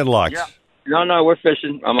staying landlocked? Yeah. No, we're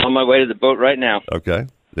fishing. I'm on my way to the boat right now. Okay.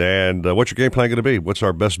 And what's your game plan going to be? What's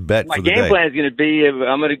our best bet for the day? My game plan is going to be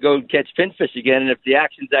I'm going to go catch pinfish again, and if the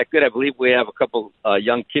action's that good, I believe we have a couple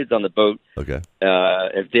young kids on the boat. Okay.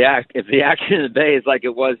 If the action in the bay is like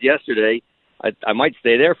it was yesterday, I might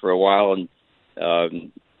stay there for a while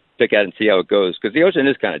and pick at it and see how it goes, because the ocean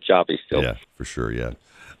is kind of choppy still. Yeah, for sure, yeah.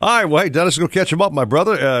 All right, well, hey, Dennis, go catch him up, my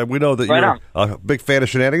brother. We know that you're a big fan of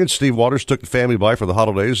Shenanigans. Steve Waters took the family by for the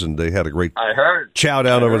holidays, and they had a great chow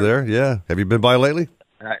down over there. Yeah. Have you been by lately?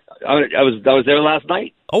 I was there last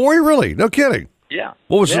night. Oh, were you really? No kidding. Yeah.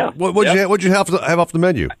 What was what'd you have off the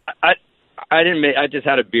menu? I didn't make. I just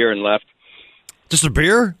had a beer and left. Just a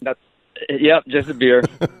beer? Yep, just a beer.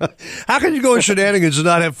 How can you go in Shenanigans and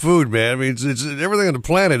not have food, man? I mean, it's everything on the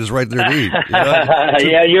planet is right there to eat. You know?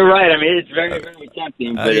 Yeah, you're right. I mean, it's very, very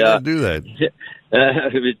tempting. How do you do that?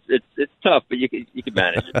 It's tough, but you can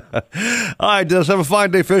manage it. All right, Dennis, have a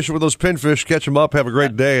fine day fishing with those pinfish. Catch them up. Have a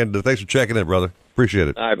great day, and thanks for checking in, brother. Appreciate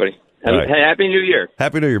it. All right, buddy. Hey, Happy New Year.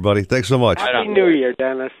 Happy New Year, buddy. Thanks so much. Happy New Year,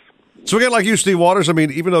 Dennis. So again, like you, Steve Waters, I mean,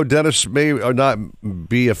 even though Dennis may or not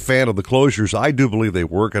be a fan of the closures, I do believe they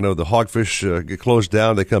work. I know the hogfish get closed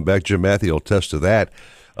down, they come back. Jim Matthew will attest to that.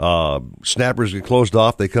 Snappers get closed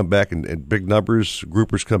off, they come back in big numbers.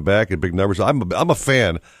 Groupers come back in big numbers. I'm a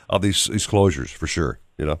fan of these closures for sure.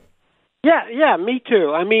 You know. Yeah, me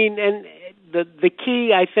too. I mean, and the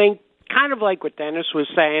key, I think, kind of like what Dennis was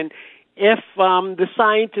saying, if the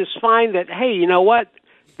scientists find that, hey, you know what,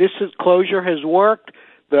 closure has worked.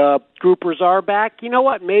 The groupers are back. You know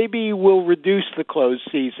what? Maybe we'll reduce the closed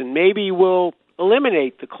season. Maybe we'll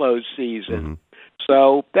eliminate the closed season. Mm-hmm.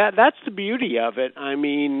 So that's the beauty of it. I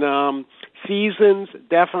mean, seasons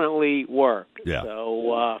definitely work. Yeah.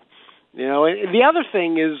 So, and the other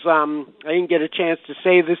thing is, I didn't get a chance to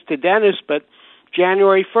say this to Dennis, but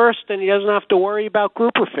January 1st, and he doesn't have to worry about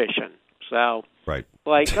grouper fishing. So, right.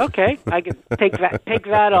 Like, okay, I can take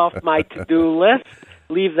that off my to-do list.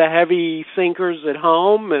 Leave the heavy sinkers at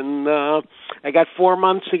home, and I got 4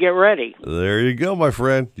 months to get ready. There you go, my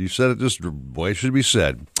friend. You said it just the way it should be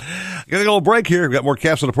said. Got a little break here. We've got more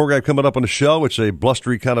casts on the program coming up on the show. It's a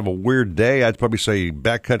blustery kind of a weird day. I'd probably say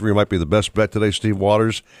backcountry might be the best bet today, Steve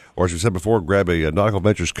Waters. Or as we said before, grab a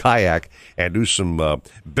Nautical-Ventures kayak and do some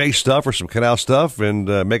bay stuff or some canal stuff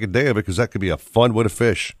and make a day of it, because that could be a fun way to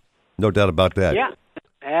fish. No doubt about that. Yeah.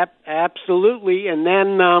 Absolutely. And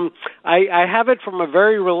then I have it from a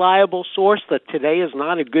very reliable source that today is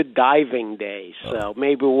not a good diving day. So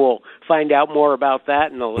maybe we'll find out more about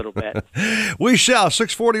that in a little bit. We shall.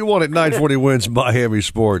 641 at 940 wins Miami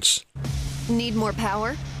Sports. Need more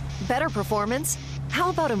power? Better performance? How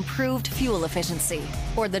about improved fuel efficiency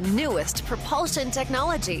or the newest propulsion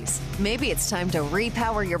technologies? Maybe it's time to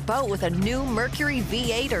repower your boat with a new Mercury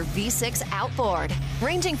V8 or V6 outboard.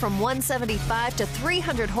 Ranging from 175 to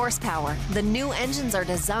 300 horsepower, the new engines are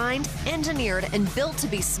designed, engineered, and built to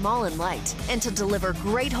be small and light and to deliver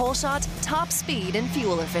great hole shot, top speed, and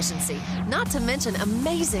fuel efficiency. Not to mention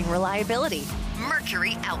amazing reliability.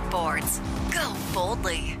 Mercury Outboards. Go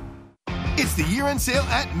boldly. It's the year-end sale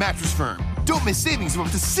at Mattress Firm. Don't miss savings of up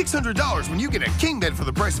to $600 when you get a king bed for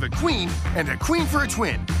the price of a queen and a queen for a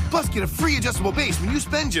twin. Plus, get a free adjustable base when you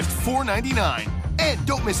spend just $4.99. And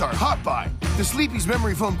don't miss our hot buy. The Sleepy's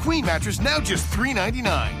Memory Foam Queen mattress now just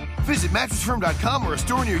 $3.99. Visit mattressfirm.com or a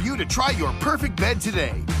store near you to try your perfect bed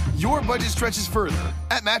today. Your budget stretches further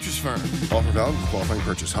at Mattress Firm. Offer valid with qualifying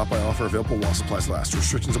purchase. Hot buy offer available while supplies last.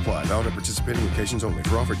 Restrictions apply. Valid at participating locations only.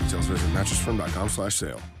 For offer details, visit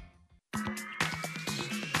mattressfirm.com/sale.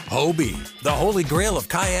 Hobie, the holy grail of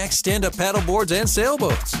kayaks, stand-up paddleboards, and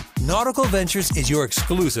sailboats. Nautical-Ventures is your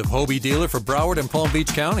exclusive Hobie dealer for Broward and Palm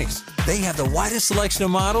Beach counties. They have the widest selection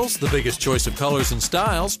of models, the biggest choice of colors and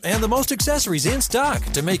styles, and the most accessories in stock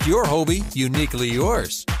to make your Hobie uniquely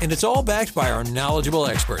yours. And it's all backed by our knowledgeable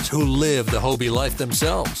experts who live the Hobie life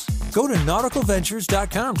themselves. Go to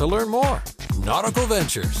Nautical-Ventures.com to learn more. Nautical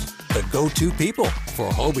Ventures, the go-to people for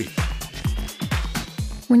Hobie.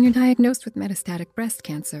 When you're diagnosed with metastatic breast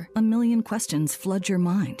cancer, 1 million questions flood your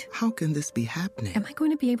mind. How can this be happening? Am I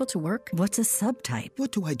going to be able to work? What's a subtype?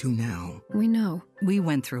 What do I do now? We know. We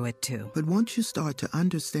went through it too. But once you start to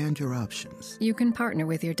understand your options, you can partner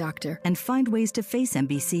with your doctor and find ways to face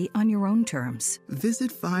MBC on your own terms.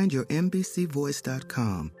 Visit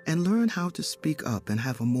findyourmbcvoice.com and learn how to speak up and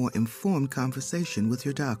have a more informed conversation with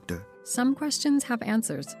your doctor. Some questions have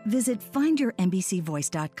answers. Visit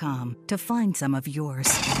findyourmbcvoice.com to find some of yours.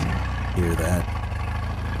 Hear that?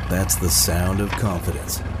 That's the sound of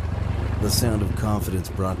confidence. The sound of confidence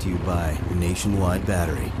brought to you by Nationwide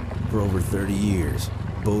Battery. For over 30 years,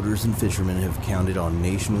 boaters and fishermen have counted on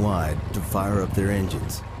Nationwide to fire up their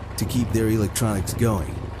engines, to keep their electronics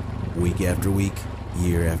going, week after week,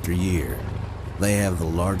 year after year. They have the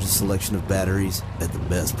largest selection of batteries at the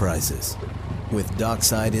best prices, with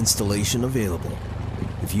dockside installation available.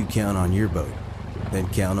 If you count on your boat, then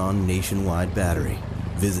count on Nationwide Battery.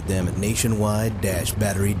 Visit them at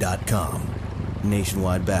nationwide-battery.com.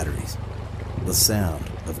 Nationwide Batteries, the sound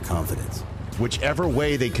of confidence. Whichever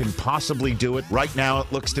way they can possibly do it. Right now,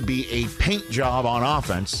 it looks to be a paint job on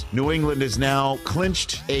offense. New England has now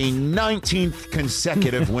clinched a 19th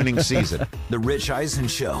consecutive winning season. The Rich Eisen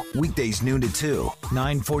Show, weekdays noon to 2,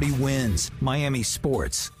 940 Wins, Miami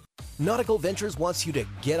Sports. Nautical-Ventures wants you to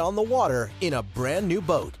get on the water in a brand new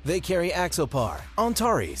boat. They carry Axopar,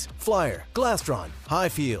 Antares, Flyer, Glastron,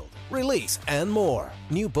 Highfield, Release, and more.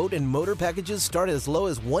 New boat and motor packages start as low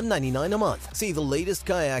as $199 a month. See the latest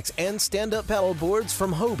kayaks and stand-up paddle boards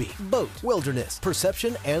from Hobie, Boat, Wilderness,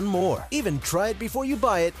 Perception, and more. Even try it before you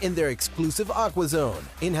buy it in their exclusive Aqua Zone.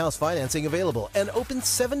 In-house financing available and open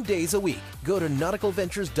 7 days a week. Go to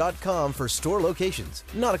Nautical-Ventures.com for store locations.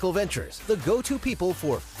 Nautical Ventures, the go-to people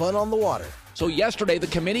for fun on the water. So yesterday, the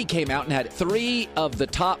committee came out and had 3 of the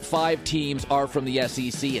top 5 teams are from the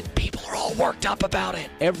SEC, and people are all worked up about it.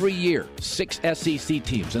 Every year, 6 SEC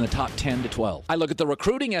teams in the top 10 to 12. I look at the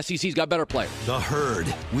recruiting, SEC's got better players. The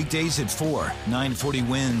Herd, weekdays at 4, 940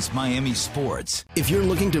 Wins, Miami Sports. If you're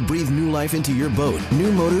looking to breathe new life into your boat,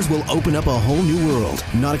 new motors will open up a whole new world.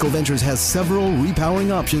 Nautical Ventures has several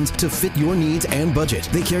repowering options to fit your needs and budget.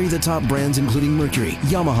 They carry the top brands including Mercury,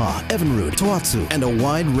 Yamaha, Evinrude, Tohatsu, and a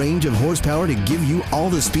wide range of horsepower to give you all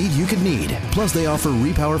the speed you could need. Plus, they offer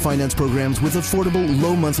repower finance programs with affordable,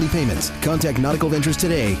 low monthly payments. Contact Nautical Ventures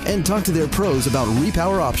today and talk to their pros about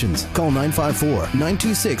repower options. Call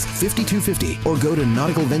 954-926-5250 or go to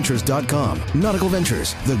nauticalventures.com. Nautical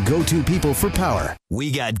Ventures, the go-to people for power. We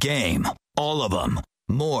got game. All of them.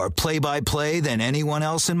 More play-by-play than anyone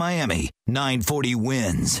else in Miami. 940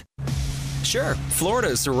 Wins. Sure, Florida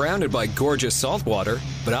is surrounded by gorgeous saltwater,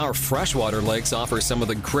 but our freshwater lakes offer some of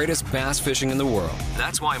the greatest bass fishing in the world.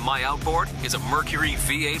 That's why my outboard is a Mercury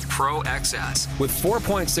V8 Pro XS. With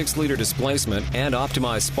 4.6-liter displacement and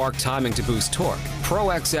optimized spark timing to boost torque, Pro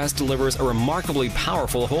XS delivers a remarkably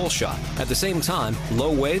powerful hole shot. At the same time,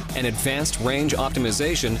 low weight and advanced range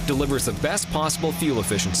optimization delivers the best possible fuel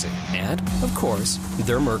efficiency. And, of course,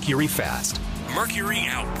 they're Mercury fast. Mercury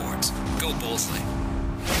outboards. Go Bullsley.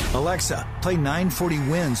 Alexa, play 940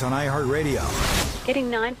 Wins on iHeartRadio.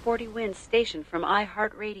 Getting 940 Wins station from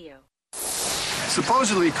iHeartRadio.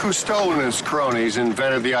 Supposedly, Cousteau and his cronies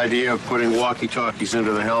invented the idea of putting walkie-talkies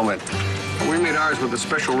into the helmet. We made ours with a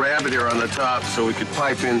special rabbit ear on the top so we could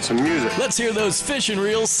pipe in some music. Let's hear those fish and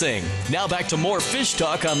reels sing. Now back to more fish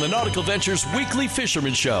talk on the Nautical Ventures Weekly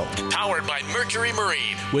Fisherman Show. Powered by Mercury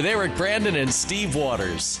Marine with Eric Brandon and Steve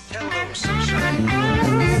Waters. Hello, sunshine.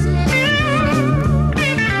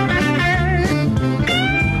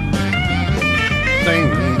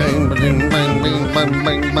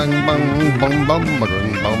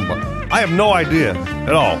 I have no idea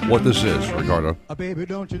at all what this is, Ricardo.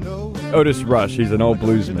 Otis Rush. He's an old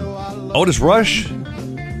bluesman. Otis Rush?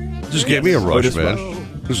 Just gave me a rush, Otis man. Rush.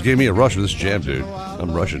 Just gave me a rush with this jam, dude.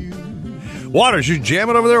 I'm rushing. Waters, you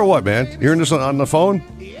jamming over there or what, man? Hearing this on the phone?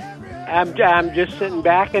 I'm just sitting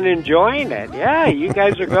back and enjoying it. Yeah, you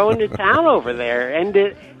guys are going to town over there. And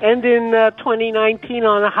in 2019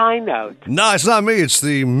 on a high note. No, it's not me. It's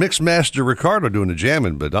the mix master Ricardo doing the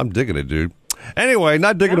jamming, but I'm digging it, dude. Anyway,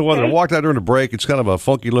 not digging the weather. I walked out during the break. It's kind of a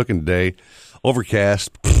funky-looking day.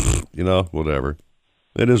 Overcast, whatever.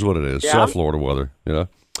 It is what it is. Yeah. South Florida weather,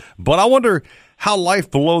 But I wonder how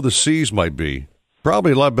life below the seas might be.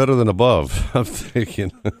 Probably a lot better than above, I'm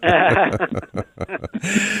thinking.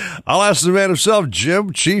 I'll ask the man himself,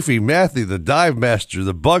 Jim Chiefy, Matthew, the dive master,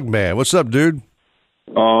 the bug man. What's up, dude?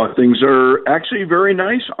 Things are actually very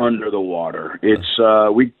nice under the water. It's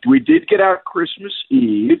we did get out Christmas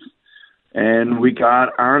Eve, and we got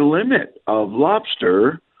our limit of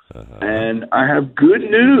lobster. And I have good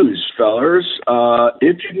news, fellas.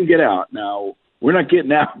 If you can get out now, we're not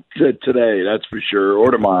getting out today, that's for sure,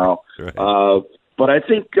 or tomorrow. Right. But I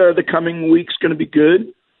think the coming week's going to be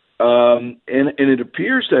good, and it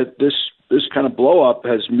appears that this kind of blow up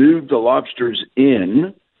has moved the lobsters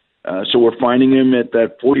in. So we're finding them at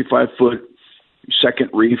that 45-foot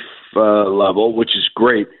second reef level, which is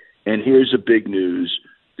great. And here's the big news: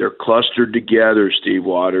 they're clustered together. Steve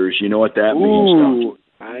Waters, you know what that means? Ooh,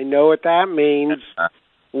 I know what that means.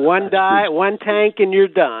 One tank, and you're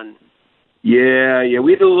done. Yeah.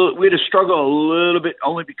 We had to struggle a little bit,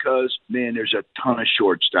 only because, man, there's a ton of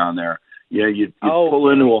shorts down there. Yeah, you'd pull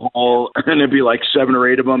into a hole, and there'd be like 7 or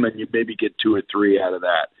 8 of them, and you'd maybe get 2 or 3 out of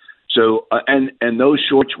that. So, and those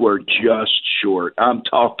shorts were just short. I'm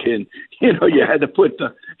talking, you had to put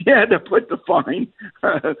the fine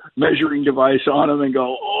measuring device on them and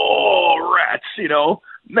go, oh, rats,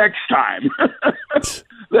 next time.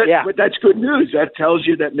 But that's good news. That tells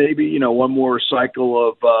you that maybe, one more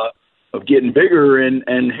cycle of getting bigger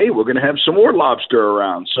and hey, we're going to have some more lobster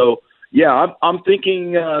around. So, yeah, I'm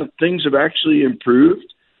thinking things have actually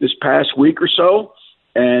improved this past week or so,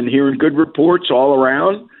 and hearing good reports all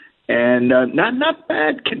around, and not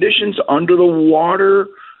bad conditions under the water.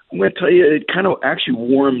 I'm going to tell you, it kind of actually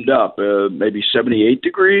warmed up, maybe 78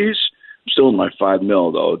 degrees. I'm still in my 5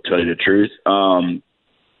 mil, though, to tell you the truth.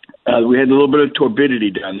 We had a little bit of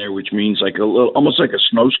turbidity down there, which means like almost like a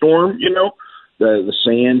snowstorm, The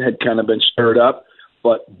sand had kind of been stirred up,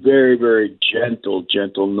 but very, very gentle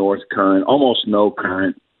north current, almost no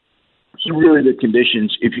current. So really the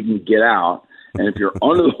conditions, if you can get out, and if you're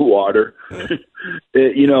under the water,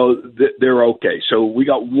 they're okay. So we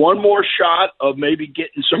got one more shot of maybe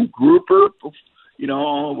getting some grouper. We're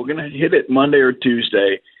going to hit it Monday or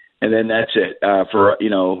Tuesday, and then that's it.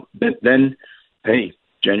 Then, hey,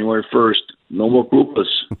 January 1st, no more groupers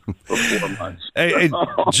for 4 months. Hey,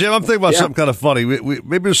 Jim, I'm thinking about something kind of funny.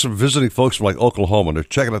 Maybe there's some visiting folks from like Oklahoma, and they're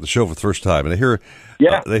checking out the show for the first time, and they hear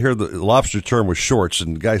the lobster term with shorts,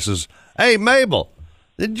 and the guy says, "Hey, Mabel,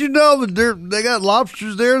 did you know that they got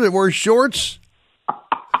lobsters there that wear shorts?"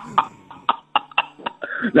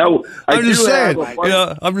 No, I'm just saying.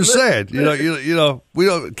 I'm just saying.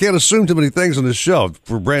 We can't assume too many things on this show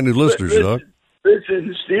for brand new listeners.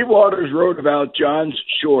 Listen, Steve Waters wrote about John's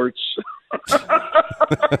shorts.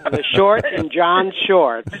 The short and John's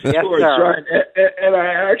shorts. Yes, shorts, sir. Right. And I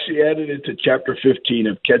actually added it to Chapter 15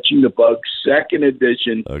 of Catching the Bug, second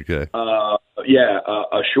edition. Okay.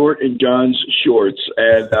 A short in John's shorts,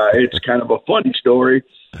 and it's kind of a funny story.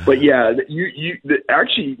 But yeah, you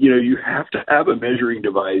have to have a measuring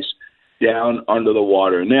device down under the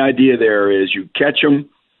water, and the idea there is you catch them,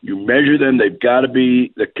 you measure them. They've got to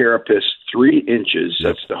be the carapace 3 inches.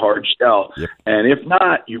 That's the hard shell, and if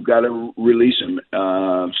not, you've got to release them.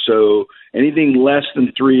 So anything less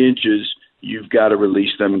than 3 inches, you've got to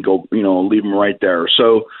release them and go, leave them right there.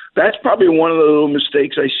 So that's probably one of the little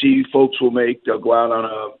mistakes I see folks will make. They'll go out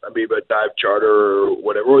on maybe a dive charter or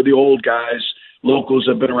whatever, or the old guys. Locals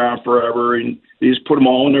have been around forever, and they just put them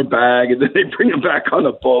all in their bag, and then they bring them back on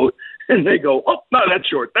the boat, and they go, "Oh, no, that's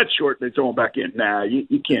short," and they throw them back in. Nah,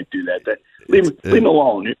 you can't do that. Leave them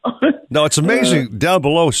alone. No, it's amazing. Down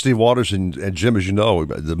below, Steve Waters and Jim, as you know,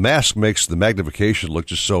 the mask makes the magnification look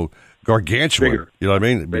just so gargantuan. Bigger. You know what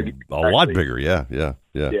I mean? A lot bigger, yeah. Yeah,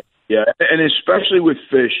 and especially with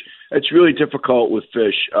fish, it's really difficult with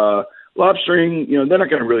fish. Lobstering, they're not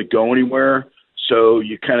going to really go anywhere. So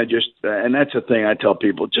you kind of just, and that's the thing I tell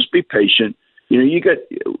people, just be patient.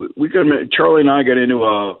 Charlie and I got into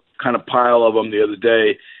a kind of pile of them the other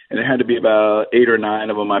day, and it had to be about 8 or 9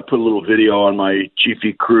 of them. I put a little video on my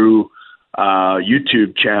Chiefy Crew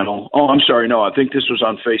YouTube channel. Oh, I'm sorry, no, I think this was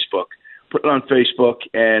on Facebook. Put it on Facebook,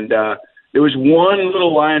 and there was one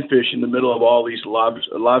little lionfish in the middle of all these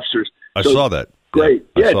lobsters. I saw that. Great.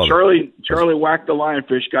 Yeah, Charlie whacked the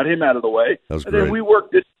lionfish, got him out of the way. That was and great. Then we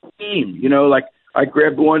worked this team, like I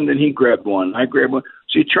grabbed one, then he grabbed one. I grabbed one.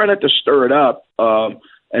 So you try not to stir it up.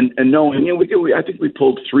 And knowing, I think we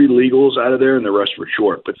pulled 3 legals out of there, and the rest were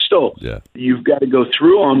short. But still, you've got to go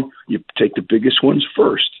through them. You take the biggest ones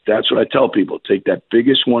first. That's what I tell people. Take that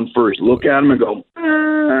biggest one first. Look at them and go,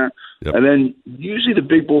 and then usually the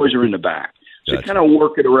big boys are in the back. So you kind of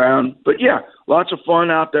work it around. But, yeah, lots of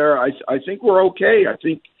fun out there. I think we're okay. I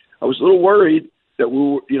think I was a little worried that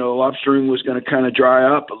lobstering was going to kind of dry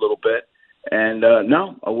up a little bit. And,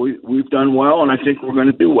 no, we've done well, and I think we're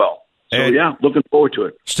going to do well. So, looking forward to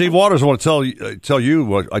it. Steve Waters, I want to tell you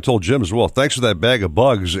what I told Jim as well. Thanks for that bag of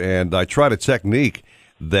bugs. And I tried a technique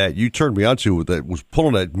that you turned me onto that was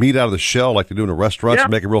pulling that meat out of the shell like they do in a restaurant to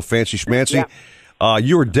make it real fancy schmancy.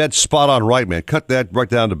 You were dead spot on right, man. Cut that right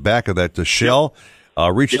down the back of that shell,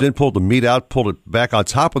 reached in, pulled the meat out, pulled it back on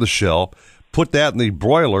top of the shell, put that in the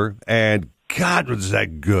broiler, and God, was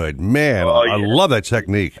that good. Man, I love that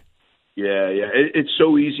technique. Yeah. It's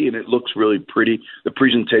so easy, and it looks really pretty. The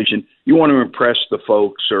presentation, you want to impress the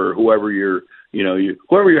folks or whoever you're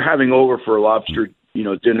having over for a lobster,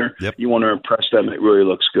 dinner. You want to impress them. It really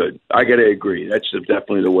looks good. I got to agree. That's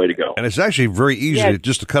definitely the way to go. And it's actually very easy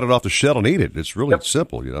just to cut it off the shell and eat it. It's really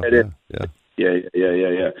simple, It is.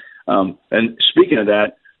 Yeah. And speaking of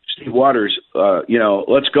that, Steve Waters,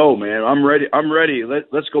 let's go, man. I'm ready.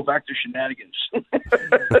 Let's go back to shenanigans.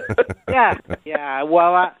 Yeah.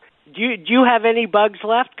 Well, do you have any bugs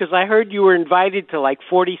left? Because I heard you were invited to like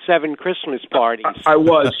 47 Christmas parties. I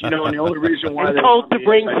was, and the only reason why and told to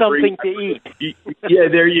bring something to eat. Yeah,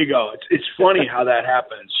 there you go. It's funny how that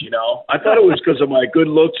happens. I thought it was because of my good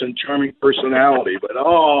looks and charming personality, but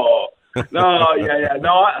No, yeah.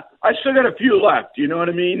 No, I still got a few left. You know what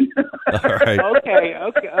I mean? All right.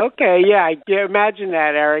 Okay. Yeah, I can imagine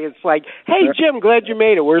that, Eric. It's like, hey, Jim, glad you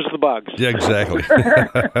made it. Where's the bugs? Yeah, exactly.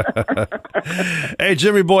 Hey,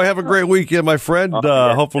 Jimmy boy, have a great weekend, my friend.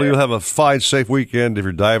 Hopefully you'll have a fine, safe weekend. If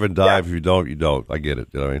you're diving, dive. If you don't, you don't. I get it.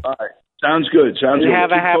 You know what I mean? All right. Sounds good.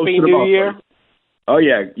 Have a happy New Year. Oh,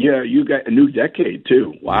 yeah. You got a new decade,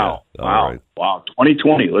 too. Wow. Yeah. All right. Wow.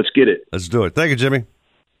 2020. Let's get it. Let's do it. Thank you, Jimmy.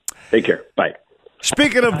 Take care. Bye.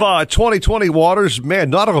 Speaking of 2020 waters,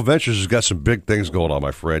 man, Nautical-Ventures has got some big things going on,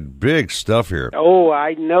 my friend. Big stuff here. Oh,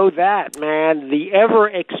 I know that, man. The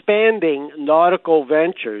ever-expanding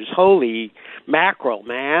Nautical-Ventures. Holy mackerel,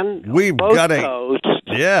 man. We've Both got coasts.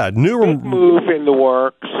 new big move in the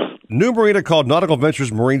works. New marina called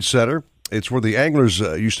Nautical-Ventures Marine Center. It's where the anglers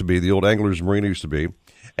used to be, the old anglers marina used to be.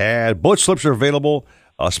 And boat slips are available,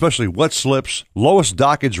 especially wet slips, lowest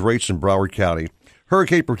dockage rates in Broward County.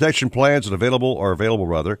 Hurricane protection plans are available,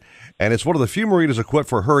 and it's one of the few marinas equipped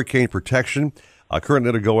for hurricane protection. Currently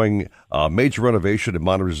undergoing major renovation and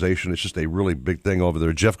modernization. It's just a really big thing over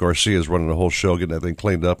there. Jeff Garcia is running the whole show, getting that thing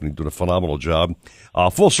cleaned up, and he's doing a phenomenal job.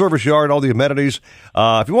 Full service yard, all the amenities.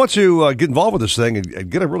 If you want to get involved with this thing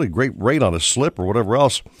and get a really great rate on a slip or whatever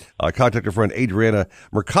else, contact your friend Adriana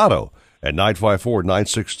Mercado at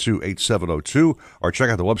 954-962-8702, or check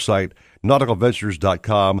out the website,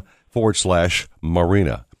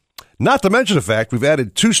 nauticalventures.com/marina. Not to mention the fact we've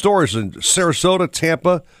added 2 stores in Sarasota,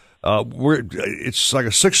 Tampa. It's like a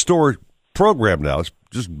 6-store program now. It's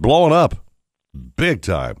just blowing up big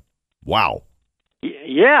time. Wow.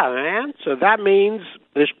 Yeah, man. So that means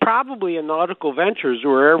there's probably a Nautical-Ventures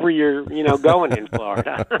wherever you're, going in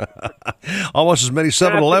Florida. Almost as many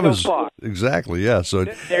 7-Elevens. Exactly, yeah. So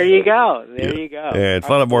there you go. You go. And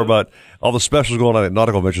find out more about all the specials going on at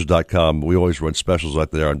nauticalventures.com. We always run specials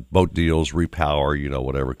out there on boat deals, repower,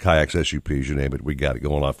 whatever, kayaks, SUPs, you name it. We got it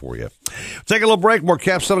going on for you. Take a little break. More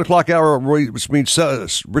Cap 7 o'clock hour, which means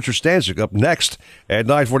Richard Stanczyk up next at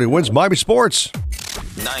 940 Wins Miami Sports.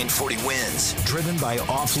 940 Wins, driven by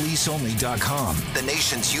offleaseonly.com, the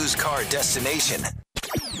nation's used car destination.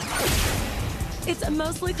 It's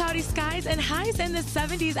mostly cloudy skies and highs in the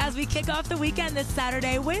 70s as we kick off the weekend this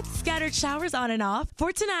Saturday with scattered showers on and off.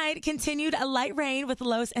 For tonight, continued light rain with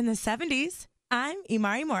lows in the 70s. I'm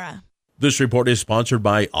Imari Mora. This report is sponsored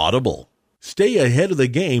by Audible. Stay ahead of the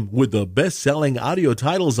game with the best-selling audio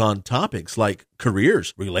titles on topics like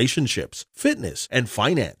careers, relationships, fitness, and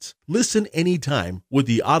finance. Listen anytime with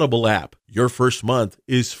the Audible app. Your first month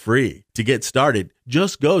is free. To get started,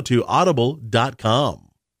 just go to audible.com.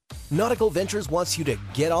 Nautical-Ventures wants you to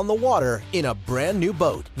get on the water in a brand new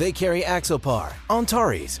boat. They carry Axopar,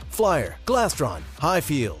 Antares, Flyer, Glastron,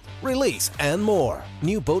 Highfield, Release, and more.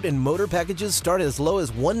 New boat and motor packages start as low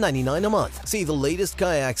as $199 a month. See the latest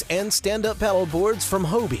kayaks and stand-up paddle boards from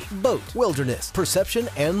Hobie, Boat, Wilderness, Perception,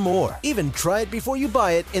 and more. Even try it before you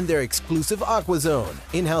buy it in their exclusive Aqua Zone.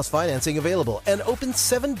 In-house financing available and open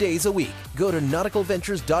 7 days a week. Go to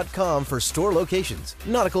nauticalventures.com for store locations.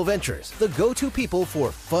 Nautical Ventures, the go-to people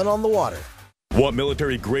for fun on the water. Want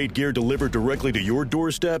military-grade gear delivered directly to your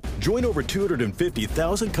doorstep? Join over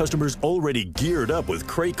 250,000 customers already geared up with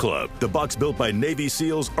Crate Club, the box built by Navy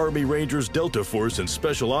SEALs, Army Rangers, Delta Force, and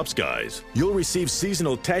Special Ops guys. You'll receive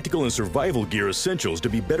seasonal tactical and survival gear essentials to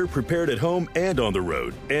be better prepared at home and on the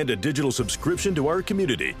road, and a digital subscription to our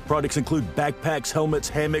community. Products include backpacks, helmets,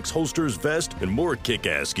 hammocks, holsters, vests, and more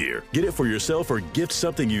kick-ass gear. Get it for yourself or gift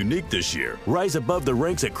something unique this year. Rise above the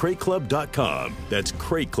ranks at CrateClub.com. That's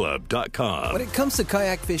CrateClub.com. When it comes to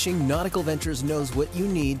kayak fishing, Nautical Ventures knows what you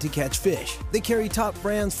need to catch fish. They carry top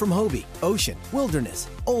brands from Hobie, Ocean, Wilderness,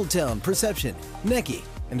 Old Town, Perception, Necky,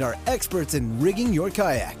 and are experts in rigging your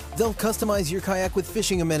kayak. They'll customize your kayak with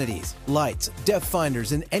fishing amenities, lights, depth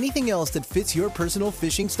finders, and anything else that fits your personal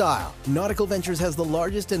fishing style. Nautical Ventures has the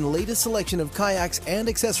largest and latest selection of kayaks and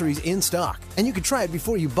accessories in stock, and you can try it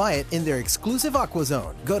before you buy it in their exclusive Aqua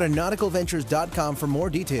Zone. Go to nauticalventures.com for more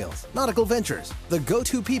details. Nautical Ventures, the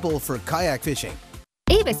go-to people for kayak fishing.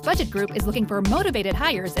 Avis Budget Group is looking for motivated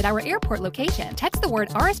hires at our airport location. Text the word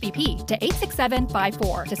RSVP to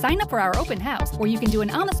 86754 to sign up for our open house, where you can do an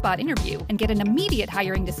on-the-spot interview and get an immediate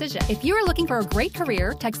hiring decision. If you are looking for a great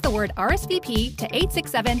career, text the word RSVP to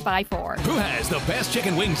 86754. Who has the best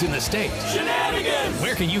chicken wings in the state? Shenanigans!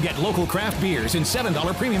 Where can you get local craft beers and $7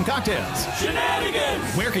 premium cocktails? Shenanigans!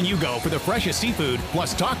 Where can you go for the freshest seafood,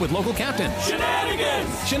 plus talk with local captains?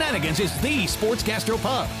 Shenanigans! Shenanigans is the sports gastro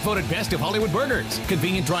pub, voted best of Hollywood burgers. Convenient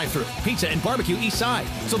convenient drive-thru, pizza and barbecue east side.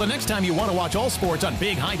 So the next time you want to watch all sports on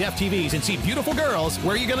big high-def TVs and see beautiful girls,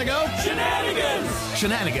 where are you going to go? Shenanigans!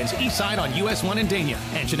 Shenanigans east side on US 1 in Dania,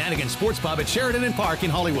 and Shenanigans Sports Pub at Sheridan and Park in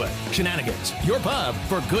Hollywood. Shenanigans, your pub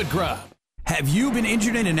for good grub. Have you been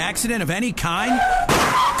injured in an accident of any kind?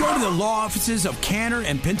 Go to the law offices of Canner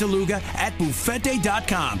and Pintaluga at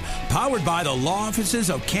Buffette.com, powered by the law offices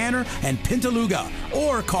of Canner and Pintaluga,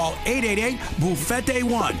 or call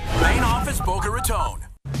 888-BUFFETTE-1, main office, Boca Raton.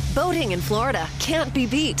 Boating in Florida can't be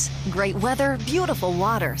beat. Great weather, beautiful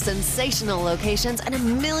water, sensational locations, and a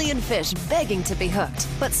million fish begging to be hooked.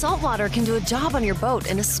 But saltwater can do a job on your boat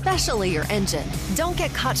and especially your engine. Don't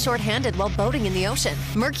get caught short-handed while boating in the ocean.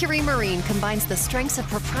 Mercury Marine combines the strengths of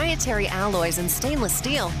proprietary alloys and stainless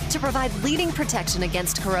steel to provide leading protection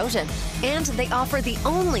against corrosion. And they offer the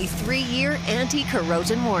only 3-year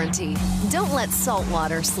anti-corrosion warranty. Don't let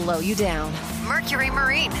saltwater slow you down. Mercury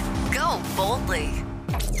Marine. Go boldly.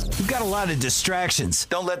 You've got a lot of distractions.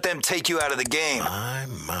 Don't let them take you out of the game. My.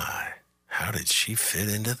 How did she fit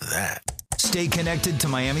into that? Stay connected to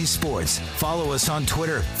Miami sports. Follow us on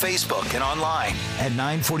Twitter, Facebook, and online at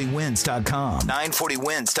 940wins.com.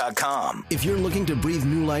 940wins.com. If you're looking to breathe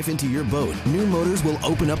new life into your boat, new motors will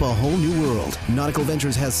open up a whole new world.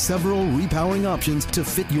 Nautical-Ventures has several repowering options to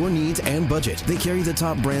fit your needs and budget. They carry the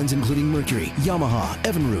top brands including Mercury, Yamaha,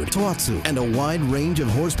 Evinrude, Tohatsu, and a wide range of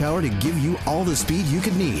horsepower to give you all the speed you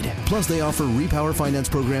could need. Plus, they offer repower finance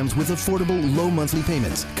programs with affordable, low monthly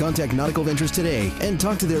payments. Contact Nautical-Ventures today and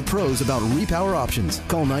talk to their pros about repower options.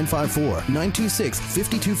 Call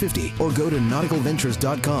 954-926-5250 or go to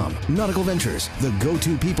nauticalventures.com. Nautical Ventures, the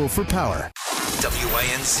go-to people for power.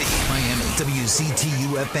 WINC Miami,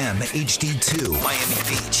 WCTU-FM HD2 Miami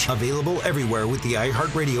Beach. Available everywhere with the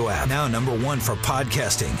iHeartRadio app. Now number 1 for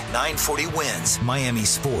podcasting. 940 Wins, Miami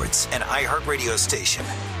Sports, and iHeartRadio station.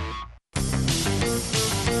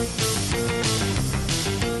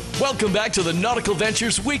 Welcome back to the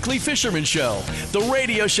Nautical-Ventures Weekly Fisherman Show, the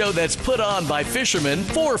radio show that's put on by fishermen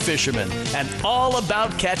for fishermen and all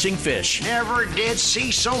about catching fish. Never did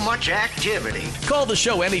see so much activity. Call the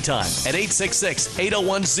show anytime at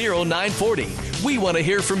 866-801-0940. We want to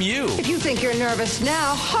hear from you. If you think you're nervous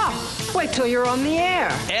now, wait till you're on the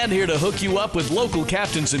air. And here to hook you up with local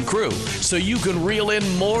captains and crew so you can reel in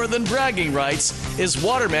more than bragging rights is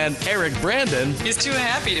waterman Eric Brandon. He's too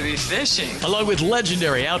happy to be fishing. Along with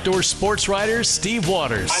legendary outdoor sports writer Steve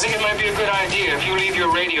Waters. I think it might be a good idea if you leave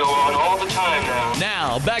your radio on all the time now.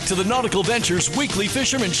 Now, back to the Nautical-Ventures Weekly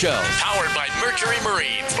Fisherman Show, powered by Mercury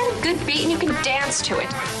Marine. It's got a good beat and you can dance to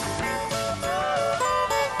it.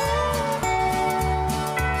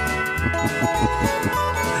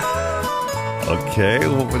 Okay,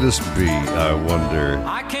 what would this be, I wonder?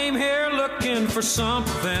 I came here looking for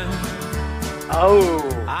something. Oh.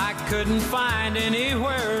 I couldn't find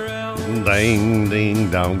anywhere else. Ding, ding,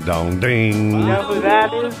 dong, dong, ding. You know who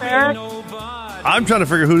that is, Eric? I'm trying to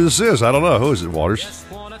figure who this is. I don't know. Who is it, Waters? He's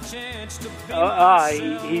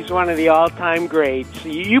one of the all-time greats.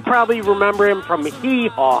 You probably remember him from Hee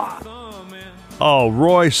Haw. Oh,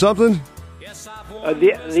 Roy something?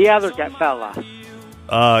 The other fella.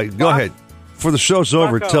 Go ahead. For the show's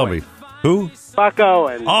over, tell me. Who? Buck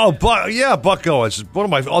Owens. Oh, Buck Owens. One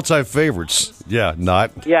of my all-time favorites. Yeah,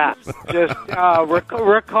 not. Yeah, just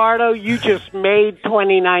Ricardo, you just made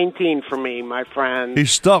 2019 for me, my friend. He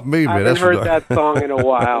stumped me, man. I haven't heard that song in a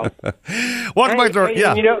while. Welcome back to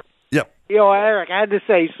yeah. Eric, I had to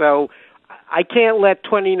say so. I can't let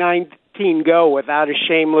 2019 go without a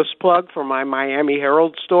shameless plug for my Miami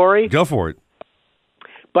Herald story. Go for it.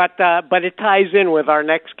 But it ties in with our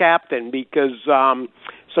next captain because some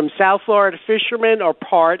South Florida fishermen are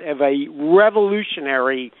part of a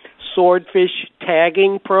revolutionary swordfish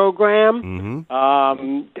tagging program.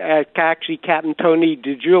 Actually, Captain Tony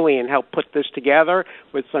DeJulian helped put this together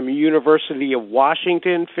with some University of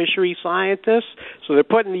Washington fishery scientists. So they're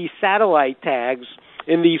putting these satellite tags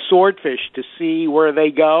in these swordfish to see where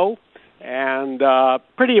they go, and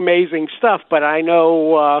pretty amazing stuff. But I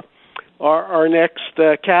know our next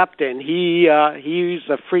captain, he's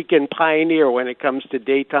a freaking pioneer when it comes to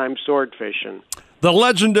daytime sword fishing. The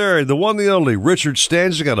legendary, the one, the only, Richard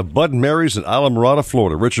Stanzik out of Bud and Mary's in Isla Mirada,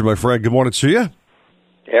 Florida. Richard, my friend, good morning to you.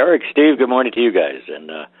 Eric, Steve, good morning to you guys,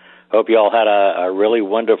 and hope you all had a really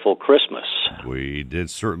wonderful Christmas. We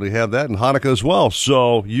did certainly have that, and Hanukkah as well.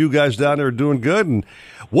 So you guys down there are doing good, and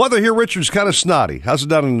weather here, Richard's kind of snotty. How's it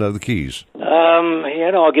down in the Keys?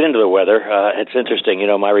 I'll get into the weather. It's interesting.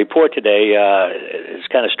 My report today is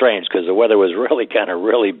kind of strange because the weather was really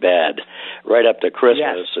bad right up to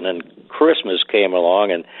Christmas, and then Christmas came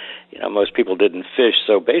along, and most people didn't fish.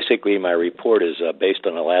 So basically, my report is based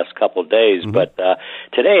on the last couple of days. But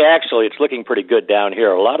Today, actually, it's looking pretty good down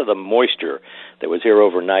here. A lot of the moisture that was here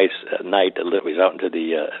overnight, that was out into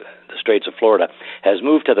the Straits of Florida, has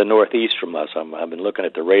moved to the northeast from us. I've been looking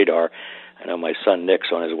at the radar. I know my son Nick's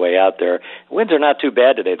on his way out there. Winds are not too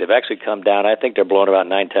bad today. They've actually come down. I think they're blowing about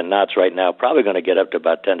 9-10 knots right now. Probably going to get up to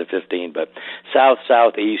about 10 to 15. But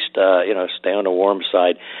southeast, stay on the warm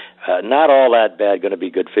side. Not all that bad. Going to be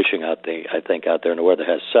good fishing out there, I think, out there, and the weather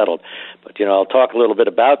has settled. But, I'll talk a little bit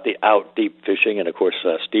about the out deep fishing. And, of course,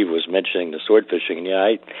 Steve was mentioning the sword fishing. And,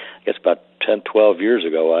 I guess about 10, 12 years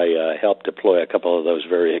ago, I helped deploy a couple of those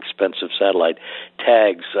very expensive satellite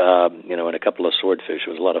tags, and a couple of swordfish. It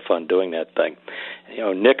was a lot of fun doing that thing.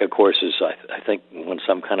 Nick, of course, is, I think, won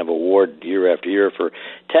some kind of award year after year for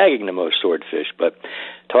tagging the most swordfish. But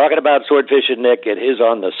talking about swordfish and Nick, it is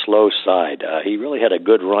on the slow side. He really had a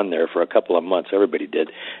good run there for a couple of months. Everybody did.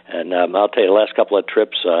 And I'll tell you, the last couple of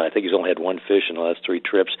trips, I think he's only had one fish in the last 3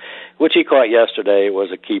 trips, which he caught yesterday. It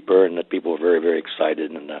was a keeper, and the people were very, very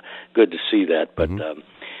excited, and good to see that. But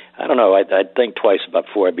I don't know. I'd think twice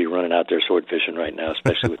before I'd be running out there sword fishing right now,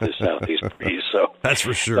 especially with this southeast breeze. So that's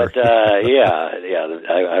for sure. But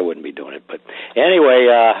I wouldn't be doing it. But anyway,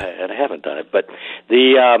 and I haven't done it. But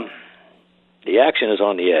the action is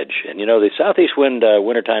on the edge, and the southeast wind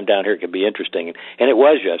wintertime down here can be interesting, and it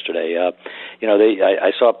was yesterday.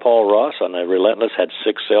 I saw Paul Ross on the Relentless had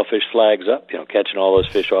 6 sailfish flags up, catching all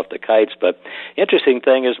those fish off the kites. But interesting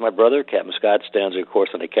thing is, my brother Captain Scott stands, of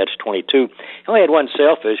course, on the catch 22. He only had 1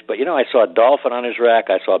 sailfish, but I saw a dolphin on his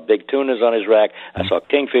rack, I saw big tunas on his rack, I saw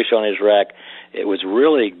kingfish on his rack. It was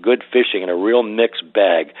really good fishing in a real mixed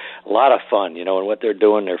bag. A lot of fun, and what they're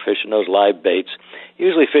doing, they're fishing those live baits.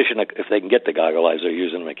 Usually fishing, if they can get the goggle eyes, they're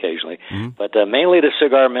using them occasionally. But mainly the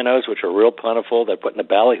cigar minnows, which are real plentiful. They're putting the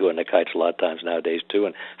ballyhoo in the kites a lot of times nowadays, too,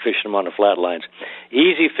 and fishing them on the flat lines.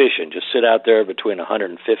 Easy fishing. Just sit out there between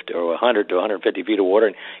 150 or 100 to 150 feet of water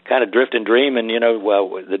and kind of drift and dream, and,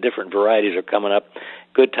 the different varieties are coming up.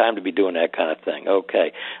 Good time to be doing that kind of thing.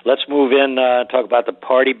 Okay, let's move in and talk about the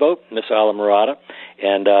party boat, Miss Alamorada.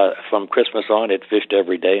 And from Christmas on, it fished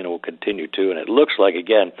every day, and it will continue to. And it looks like,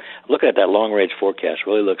 again, looking at that long-range forecast,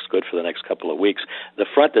 really looks good for the next couple of weeks. The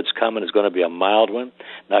front that's coming is going to be a mild one.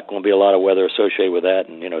 Not going to be a lot of weather associated with that,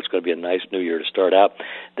 and, it's going to be a nice new year to start out.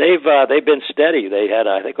 They've been steady. They had,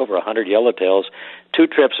 I think, over 100 yellowtails, 2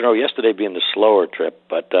 trips in a row, yesterday being the slower trip.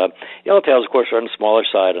 But yellowtails, of course, are on the smaller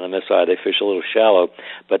side. On the mid side, they fish a little shallow.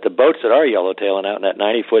 But the boats that are yellowtailing out in that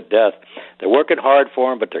 90-foot depth, they're working hard for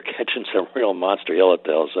them, but they're catching some real monster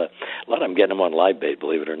yellowtails. A lot of them getting them on live bait,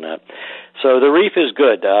 believe it or not. So the reef is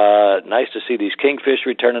good. Nice to see these kingfish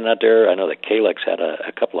returning out there. I know that Kalex had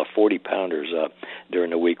a couple of 40-pounders during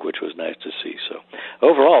the week, which was nice to see. So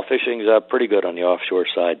overall, fishing's pretty good on the offshore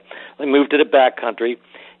side. We moved to the backcountry.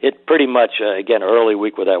 It pretty much, again, early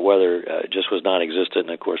week with that weather just was non-existent. And,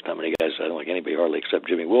 of course, not many guys, I don't think anybody hardly except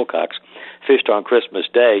Jimmy Wilcox, fished on Christmas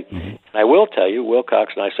Day. And I will tell you,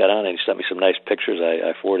 Wilcox and I sat down and he sent me some nice pictures.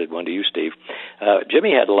 I forwarded one to you, Steve.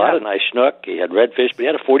 Jimmy had a lot of nice snook. He had redfish, but he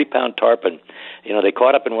had a 40-pound tarpon. They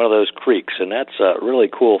caught up in one of those creeks, and that's really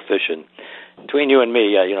cool fishing. Between you and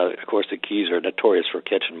me, of course, the Keys are notorious for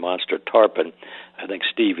catching monster tarpon. I think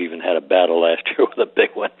Steve even had a battle last year with a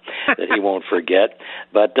big one that he won't forget.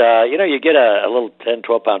 But, you get a little 10,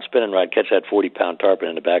 12-pound spinning rod, catch that 40-pound tarpon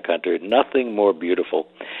in the backcountry. Nothing more beautiful.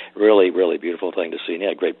 Really, really beautiful thing to see. And he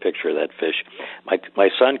had a great picture of that fish. My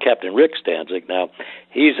son, Captain Rick Stanzik, now,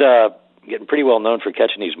 he's getting pretty well known for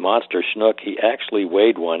catching these monster snook. He actually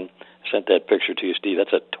weighed one. Sent that picture to you, Steve.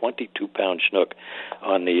 That's a 22-pound snook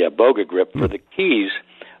on the boga grip for the Keys.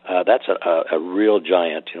 That's a real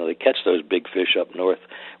giant. They catch those big fish up north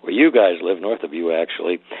where you guys live, north of you,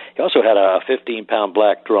 actually. He also had a 15-pound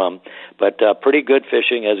black drum, but pretty good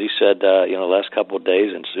fishing, as he said, the last couple of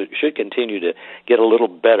days, and should continue to get a little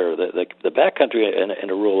better. The backcountry in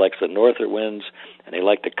a rule likes the norther winds, and they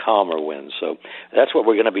like the calmer winds. So that's what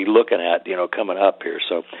we're going to be looking at, coming up here.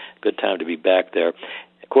 So good time to be back there.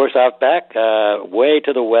 Of course, out back, way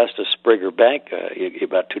to the west of Sprigger Bank,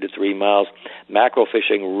 about 2 to 3 miles. Mackerel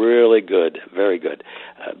fishing, really good, very good.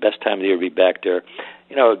 Best time of the year to be back there.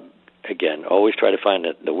 Again, always try to find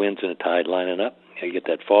the winds and the tide lining up. You get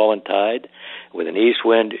that falling tide. With an east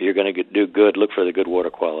wind, you're going to do good. Look for the good water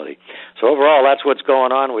quality. So overall, that's what's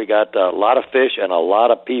going on. We got a lot of fish and a lot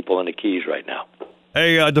of people in the Keys right now.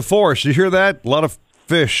 Hey, DeForest, you hear that? A lot of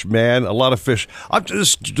fish, man, a lot of fish.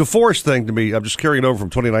 This DeForest thing to me, I'm just carrying over from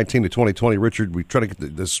 2019 to 2020. Richard, we try to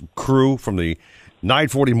get this crew from the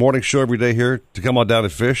 940 morning show every day here to come on down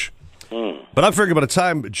and fish. But I'm figuring by the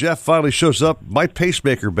time Jeff finally shows up, my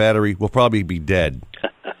pacemaker battery will probably be dead.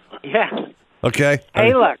 Yeah. Okay.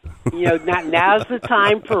 Hey, look, now's the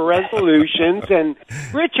time for resolutions. And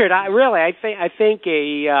Richard, I think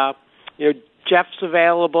Jeff's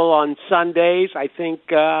available on Sundays. I think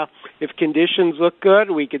if conditions look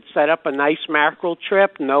good, we could set up a nice mackerel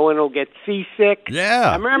trip. No one will get seasick.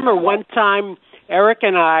 Yeah. I remember one time Eric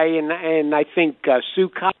and I and I think Sue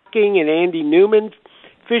Cocking and Andy Newman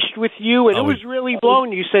fished with you, and it was really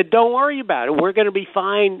blown. You said, "Don't worry about it. We're going to be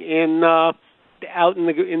fine out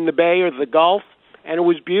in the bay or the Gulf." And it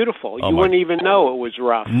was beautiful. You wouldn't even know it was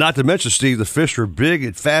rough. Not to mention, Steve, the fish were big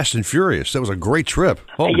and fast and furious. That was a great trip.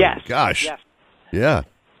 Oh, my gosh. Yes. Yeah.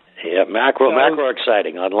 Yeah, mackerel are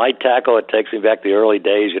exciting. On light tackle, it takes me back to the early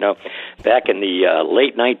days. Back in the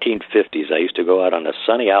late 1950s, I used to go out on the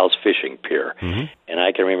Sunny Isles fishing pier. Mm-hmm. And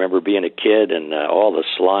I can remember being a kid and all the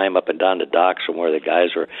slime up and down the docks from where the guys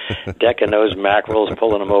were decking those mackerels,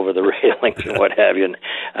 pulling them over the railings and what have you. And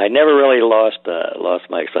I never really lost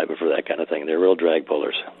my excitement for that kind of thing. They're real drag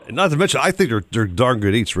pullers. Not to mention, I think they're darn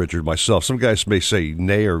good eats, Richard, myself. Some guys may say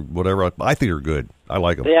nay or whatever. I think they're good. I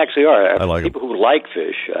like them. They actually are. I like people who like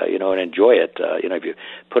fish, and enjoy it. If you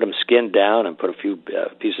put them skinned down and put a few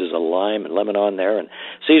pieces of lime and lemon on there and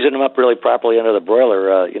season them up really properly under the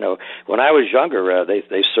broiler. When I was younger,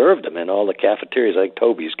 they served them in all the cafeterias. I think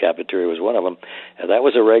Toby's cafeteria was one of them. That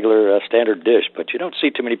was a regular standard dish, but you don't see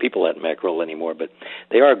too many people at mackerel anymore. But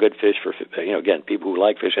they are good fish for again, people who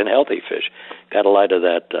like fish and healthy fish. Got a lot of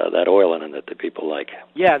that oil in them that the people like.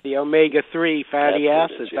 Yeah, the omega-3 fatty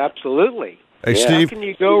acids, absolutely. Hey, Steve. How can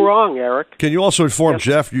you go wrong, Eric? Can you also inform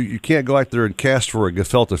Jeff you can't go out there and cast for a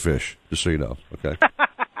gefilte fish, just so you know, okay?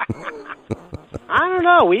 I don't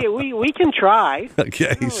know. We can try.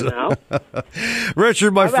 Okay.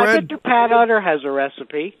 Richard, my friend. I bet Pat Utter has a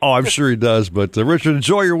recipe. Oh, I'm sure he does. But, Richard,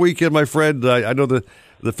 enjoy your weekend, my friend. I know the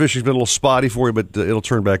fishing's been a little spotty for you, but it'll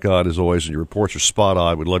turn back on as always, and your reports are spot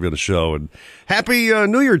on. We'd love you on the show. And Happy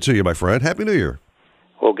New Year to you, my friend. Happy New Year.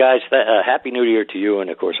 Well, guys, Happy New Year to you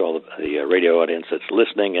and, of course, all the radio audience that's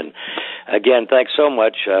listening. And, again, thanks so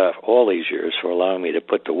much all these years for allowing me to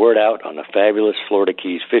put the word out on the fabulous Florida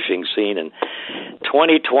Keys fishing scene. And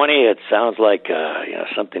 2020, it sounds like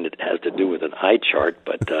something that has to do with an eye chart,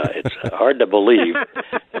 but it's hard to believe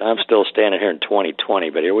that I'm still standing here in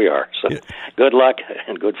 2020, but here we are. So good luck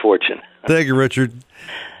and good fortune. Thank you, Richard.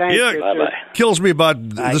 Thank you. Bye-bye. Kills me about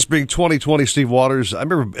this being 2020, Steve Waters. I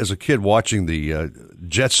remember as a kid watching the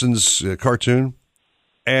Jetsons cartoon,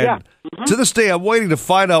 and to this day, I'm waiting to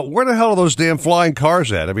find out where the hell are those damn flying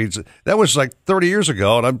cars at. I mean, that was like 30 years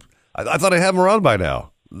ago, and I thought I'd have them around by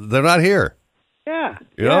now. They're not here. Yeah,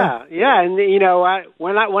 you know? yeah. And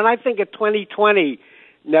when I think of 2020,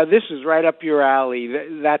 now this is right up your alley.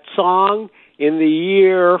 That song in the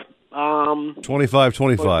year 25.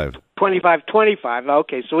 25.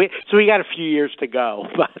 Okay, so we got a few years to go,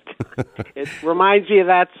 but it reminds me of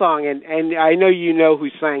that song, and I know you know who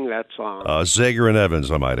sang that song. Zager and Evans,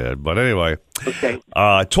 I might add. But anyway, okay.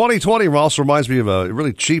 2020 also reminds me of a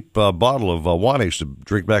really cheap bottle of wine I used to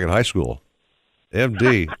drink back in high school.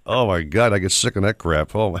 MD. Oh my God, I get sick of that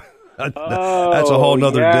crap. Oh my. That's a whole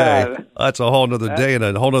nother day. That's a whole nother day and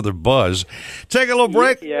a whole nother buzz. Take a little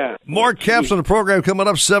break. Yeah. More caps on the program coming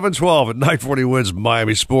up 7:12 at 940 Wins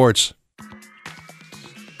Miami Sports.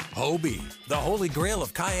 Hobie, the holy grail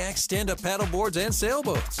of kayaks, stand-up paddleboards, and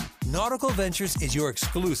sailboats. Nautical-Ventures is your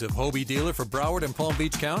exclusive Hobie dealer for Broward and Palm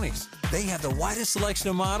Beach counties. They have the widest selection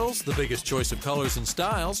of models, the biggest choice of colors and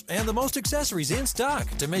styles, and the most accessories in stock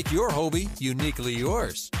to make your Hobie uniquely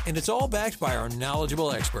yours. And it's all backed by our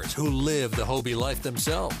knowledgeable experts who live the Hobie life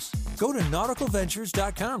themselves. Go to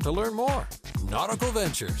Nautical-Ventures.com to learn more. Nautical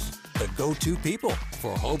Ventures, the go-to people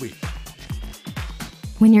for Hobie.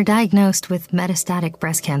 When you're diagnosed with metastatic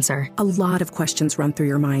breast cancer, a lot of questions run through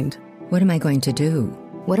your mind. What am I going to do?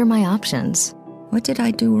 What are my options? What did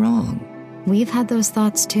I do wrong? We've had those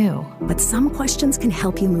thoughts too. But some questions can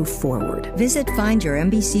help you move forward. Visit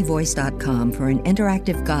findyourmbcvoice.com for an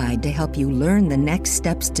interactive guide to help you learn the next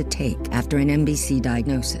steps to take after an MBC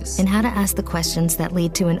diagnosis. And how to ask the questions that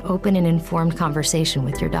lead to an open and informed conversation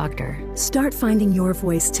with your doctor. Start finding your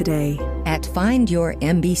voice today at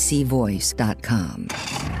findyourmbcvoice.com.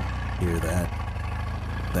 Hear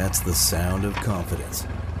that? That's the sound of confidence.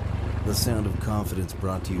 The sound of confidence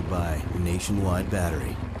brought to you by Nationwide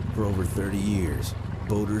Battery. For over 30 years,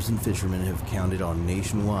 boaters and fishermen have counted on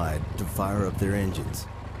Nationwide to fire up their engines,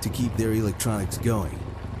 to keep their electronics going,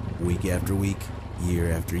 week after week,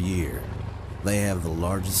 year after year. They have the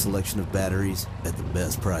largest selection of batteries at the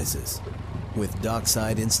best prices, with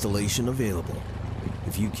dockside installation available.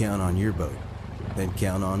 If you count on your boat, then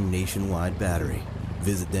count on Nationwide Battery.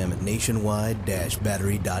 Visit them at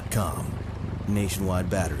nationwide-battery.com. Nationwide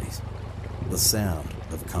Batteries. the sound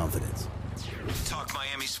of confidence. Talk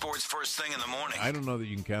Miami sports first thing in the morning. I don't know that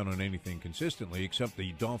you can count on anything consistently except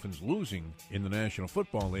the Dolphins losing in the National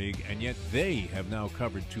Football League, and yet they have now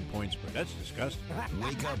covered 2 points per. That's disgusting.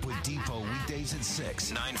 Wake up with Depot weekdays at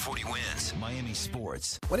 6. 940 wins. Miami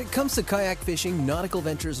sports. When it comes to kayak fishing,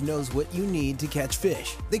 Nautical-Ventures knows what you need to catch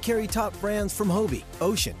fish. They carry top brands from Hobie,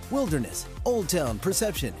 Ocean, Wilderness, Old Town,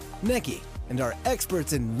 Perception, Necky, and are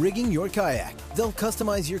experts in rigging your kayak. They'll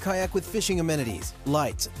customize your kayak with fishing amenities,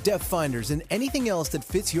 lights, depth finders, and anything else that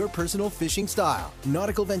fits your personal fishing style.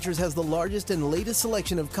 Nautical-Ventures has the largest and latest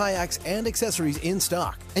selection of kayaks and accessories in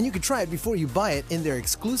stock, and you can try it before you buy it in their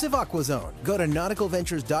exclusive Aqua Zone. Go to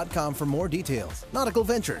nauticalventures.com for more details. Nautical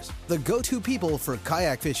Ventures, the go-to people for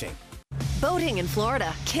kayak fishing. Boating in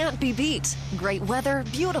Florida can't be beat. Great weather,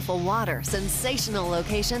 beautiful water, sensational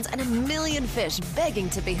locations, and a million fish begging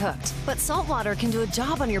to be hooked. But saltwater can do a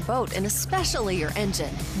job on your boat and especially your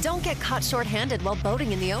engine. Don't get caught short-handed while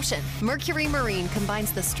boating in the ocean. Mercury Marine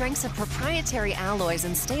combines the strengths of proprietary alloys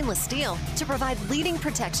and stainless steel to provide leading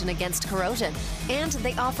protection against corrosion. And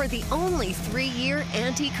they offer the only 3-year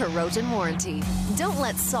anti-corrosion warranty. Don't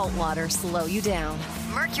let saltwater slow you down.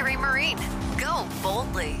 Mercury Marine. Go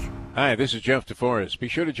boldly. Hi, this is Jeff DeForest. Be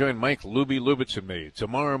sure to join Mike Luby Lubitz and me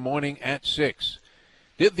tomorrow morning at 6.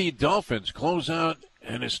 Did the Dolphins close out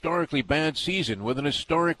an historically bad season with an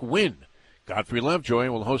historic win? Godfrey Lovejoy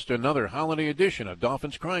will host another holiday edition of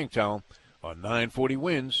Dolphins Crying Towel on 940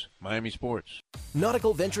 Wins, Miami Sports.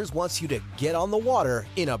 Nautical Ventures wants you to get on the water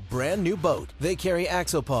in a brand new boat. They carry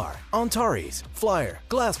Axopar, Antares, Flyer,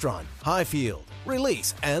 Glastron, Highfield,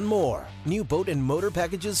 Release, and more. New boat and motor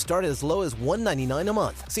packages start as low as $199 a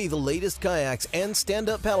month. See the latest kayaks and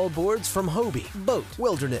stand-up paddle boards from Hobie, Boat,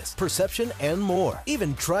 Wilderness, Perception, and more.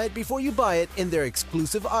 Even try it before you buy it in their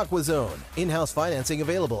exclusive Aqua Zone. In-house financing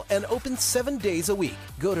available and open 7 days a week.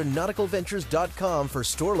 Go to nauticalventures.com for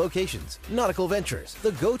store locations. Nautical Ventures,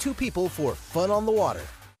 the go-to people for fun on the water.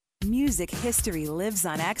 Music history lives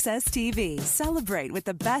on Access TV. Celebrate with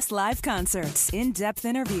the best live concerts, in-depth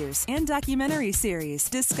interviews, and documentary series.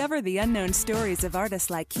 Discover the unknown stories of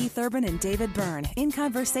artists like Keith Urban and David Byrne. In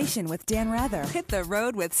conversation with Dan Rather. Hit the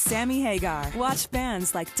road with Sammy Hagar. Watch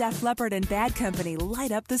bands like Def Leppard and Bad Company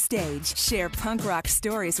light up the stage. Share punk rock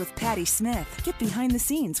stories with Patti Smith. Get behind the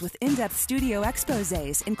scenes with in-depth studio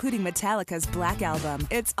exposés, including Metallica's Black Album.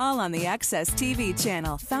 It's all on the Access TV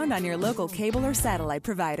channel, found on your local cable or satellite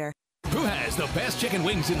provider. Who has the best chicken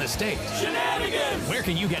wings in the state? Shenanigans! Where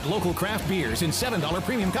can you get local craft beers and $7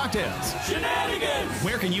 premium cocktails? Shenanigans!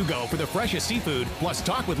 Where can you go for the freshest seafood, plus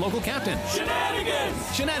talk with local captains?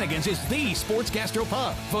 Shenanigans! Shenanigans is the sports gastro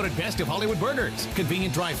pub, voted best of Hollywood burgers,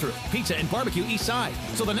 convenient drive-thru, pizza and barbecue east side.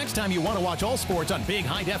 So the next time you want to watch all sports on big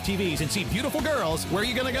high-def TVs and see beautiful girls, where are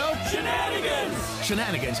you going to go? Shenanigans!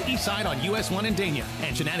 Shenanigans east side on US 1 in Dania,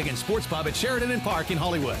 and Shenanigans Sports Pub at Sheridan and Park in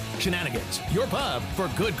Hollywood. Shenanigans, your pub for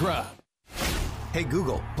good grub. Hey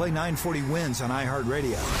Google, play 940 Wins on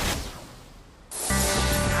iHeartRadio.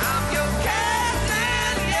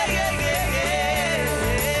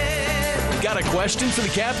 Got a question for the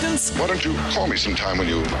captains? Why don't you call me sometime when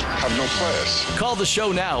you have no class? Call the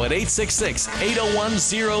show now at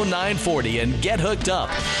 866-801-0940 and get hooked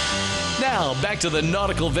up. Now, back to the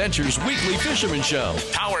Nautical Ventures Weekly Fisherman Show,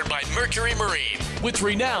 powered by Mercury Marine, with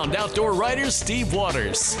renowned outdoor writer Steve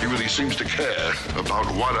Waters. He really seems to care about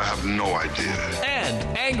what I have no idea. And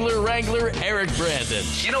angler wrangler Eric Brandon.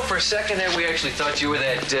 You know, for a second there, we actually thought you were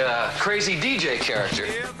that crazy DJ character.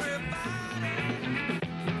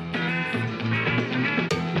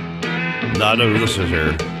 I know who this is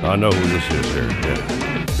here.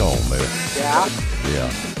 Yeah. Go on, baby.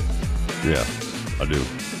 Yeah, I do.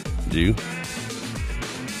 Do you?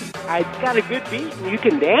 It's got a good beat, and you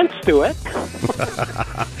can dance to it.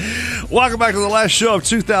 Welcome back to the last show of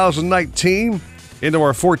 2019, into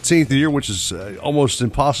our 14th year, which is almost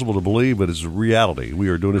impossible to believe, but it's a reality. We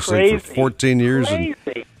are doing this thing for 14 years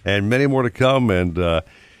and many more to come, and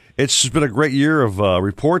it's just been a great year of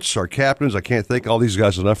reports. Our captains, I can't thank all these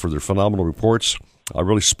guys enough for their phenomenal reports.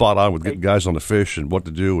 Really spot on with getting guys on the fish and what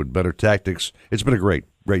to do and better tactics. It's been a great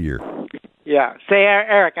year. Yeah. Say,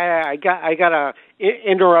 Eric, I gotta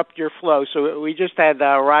interrupt your flow. So we just had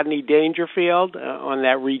Rodney Dangerfield on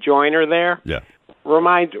that rejoiner there. Yeah.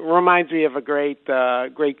 Reminds me of a great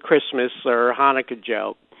Christmas or Hanukkah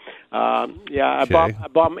joke. Yeah. Okay. I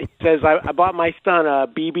bought my son a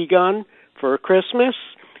BB gun for Christmas.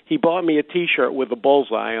 He bought me a T-shirt with a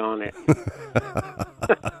bullseye on it.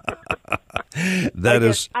 I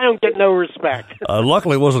don't get no respect.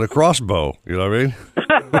 Luckily, it wasn't a crossbow. You know what I mean?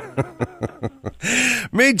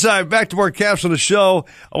 Meantime, back to more caps on the show.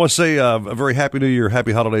 I want to say a very happy New Year,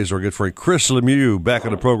 happy holidays to our good friend Chris Lemieux back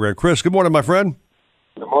on the program. Chris, good morning, my friend.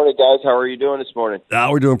 Good morning, guys. How are you doing this morning?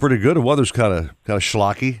 We're doing pretty good. The weather's kind of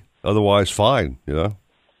schlocky, otherwise fine. Yeah,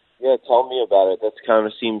 tell me about it. That kind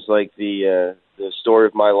of seems like the story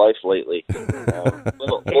of my life lately.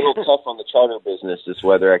 Little tough on the charter business this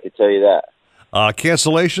weather, I could tell you that.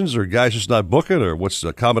 Cancellations, or guys just not booking, or what's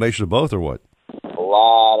a combination of both, or what? A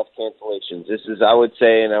lot of cancellations. This is, I would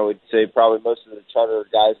say probably most of the charter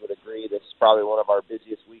guys would agree, this is probably one of our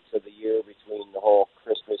busiest weeks of the year between the whole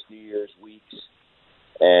Christmas, New Year's weeks,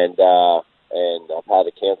 and I've had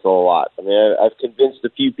to cancel a lot. I mean, I've convinced a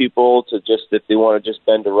few people to just, if they want to just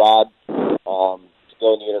bend a rod, to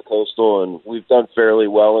go in the Intercoastal, and we've done fairly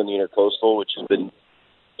well in the Intercoastal, which has been,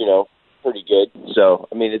 pretty good. So,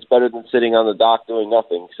 I mean, it's better than sitting on the dock doing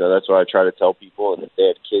nothing. So that's what I try to tell people. And if they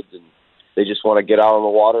have kids and they just want to get out on the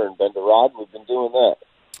water and bend a rod, we've been doing that.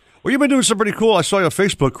 Well, you've been doing something pretty cool. I saw you on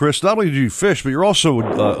Facebook, Chris. Not only do you fish, but you're also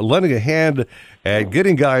lending a hand at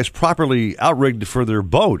getting guys properly outrigged for their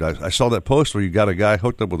boat. I saw that post where you got a guy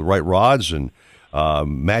hooked up with the right rods and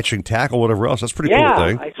matching tackle, whatever else. That's a pretty cool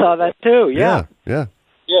thing. Yeah, I saw that too. Yeah.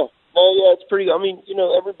 No, it's pretty. I mean,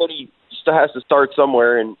 everybody still has to start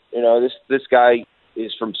somewhere, and this guy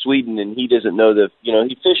is from Sweden, and he doesn't know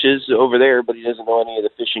he fishes over there, but he doesn't know any of the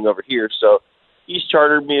fishing over here. So he's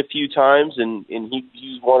chartered me a few times, and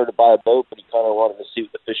he wanted to buy a boat, but he kind of wanted to see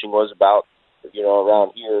what the fishing was about,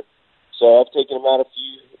 around here. So I've taken him out a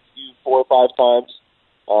few 4 or 5 times,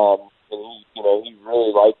 and he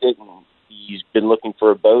really liked it, and he's been looking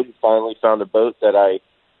for a boat. He finally found a boat that I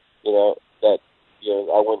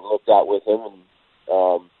went and looked at with him,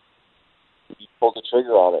 and he pulled the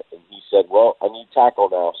trigger on it, and he said, well, I need tackle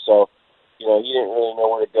now. So, he didn't really know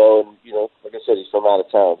where to go, and, like I said, he's from out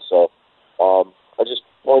of town. So I just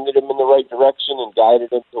pointed him in the right direction and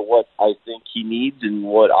guided him to what I think he needs and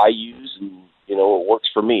what I use, and, what works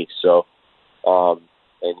for me. So, and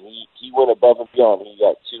he went above and beyond. He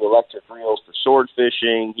got 2 electric reels for sword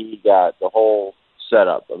fishing. He got the whole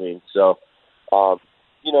setup. I mean, so,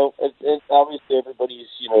 and obviously everybody's,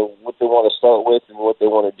 what they want to start with and what they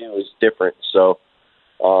want to do is different. So,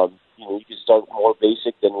 you can start more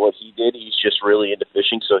basic than what he did. He's just really into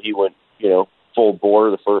fishing, so he went, full bore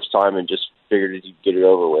the first time and just figured he'd get it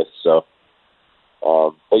over with. So,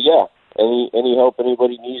 but yeah, any help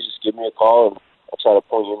anybody needs, just give me a call and I'll try to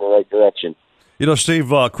point you in the right direction.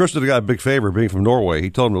 Steve, Chris did a guy a big favor being from Norway. He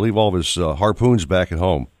told him to leave all of his harpoons back at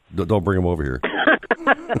home. Don't bring them over here.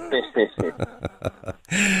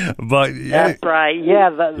 But that's right. We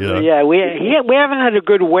haven't had a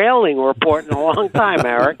good whaling report in a long time,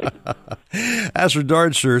 Eric. That's for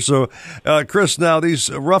darn sure. So, Chris, now these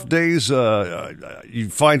rough days, you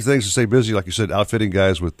find things to stay busy, like you said, outfitting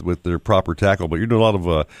guys with their proper tackle. But you're doing a lot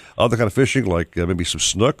of other kind of fishing, like maybe some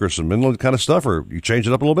snook or some inland kind of stuff, or you change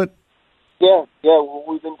it up a little bit. Yeah. What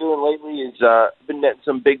we've been doing lately is been netting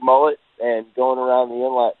some big mullet and going around the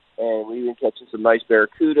inlet. And we've been catching some nice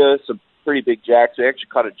barracuda, some pretty big jacks. We actually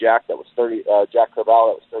caught a jack that was Jack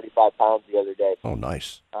Crevalle that was 35 pounds the other day. Oh,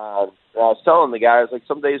 nice. And I was telling the guys, like,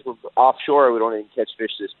 some days we're offshore, we don't even catch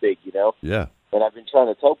fish this big, Yeah. And I've been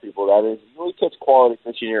trying to tell people that is, you only catch quality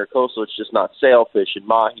fish in your coastal. It's just not sailfish and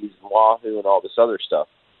mahis and wahoo and all this other stuff.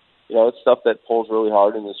 It's stuff that pulls really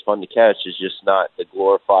hard and is fun to catch. It's just not the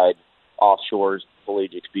glorified offshore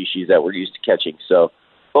pelagic species that we're used to catching. So.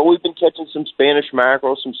 But we've been catching some Spanish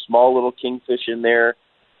mackerel, some small little kingfish in there.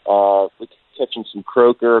 We're catching some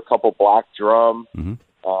croaker, a couple black drum,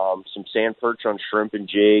 some sand perch on shrimp and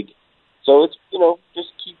jig. So it's,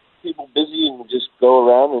 just keep people busy and just go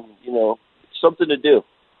around and, it's something to do.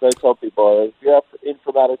 So I tell people, if you're in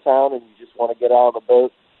from out of town and you just want to get out on the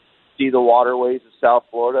boat, see the waterways of South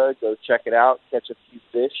Florida, go check it out, catch a few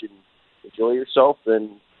fish and enjoy yourself.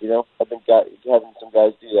 And, I've been having some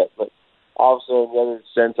guys do that. But also, in the other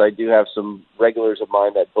sense, I do have some regulars of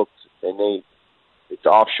mine that booked, and it's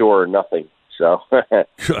offshore or nothing. So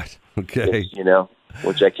good, okay,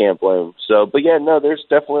 which I can't blame. So, but yeah, no, there's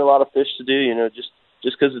definitely a lot of fish to do. Just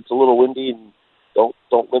because it's a little windy, and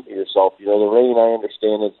don't limit yourself. The rain, I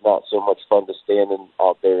understand it's not so much fun to stand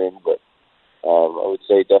out there in, but I would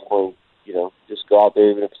say definitely, just go out there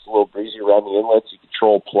even if it's a little breezy around the inlets. You can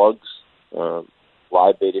troll plugs.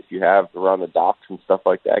 Live bait if you have around the docks and stuff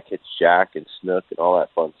like that, catch jack and snook and all that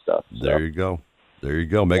fun stuff. There you go.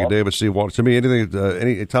 Megan Davis, Steve Walker. To me,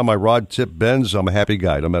 anytime my rod tip bends, I'm a happy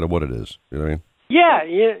guy, no matter what it is. You know what I mean? Yeah,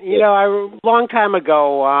 a long time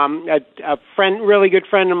ago, a really good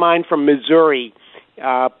friend of mine from Missouri,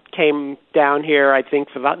 came down here, I think,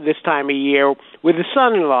 for this time of year with his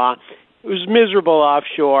son-in-law. It was miserable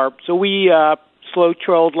offshore, so we slow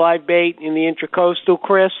trolled live bait in the Intracoastal,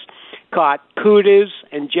 Chris. Caught kudas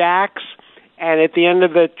and jacks. And at the end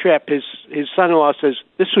of the trip, his son-in-law says,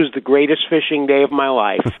 "This was the greatest fishing day of my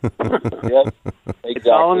life." Yep, exactly. It's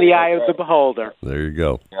all in the eye of the beholder. There you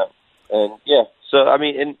go. Yeah, and so I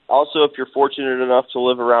mean, and also if you're fortunate enough to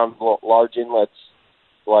live around large inlets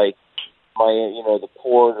like the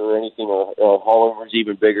port or anything, or Haulover's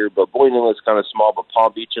even bigger, but Boynton Inlet's kind of small, but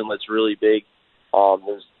Palm Beach Inlet's really big.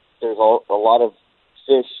 There's a lot of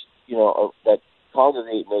fish, that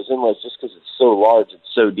congregate in those inlets just because it's so large,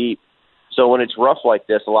 it's so deep. So when it's rough like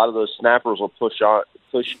this, a lot of those snappers will push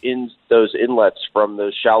in those inlets from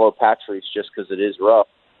those shallow patcheries just because it is rough,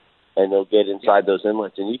 and they'll get inside those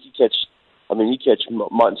inlets. And you can catch, you catch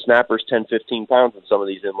mutton snappers 10, 15 pounds in some of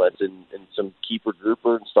these inlets, and some keeper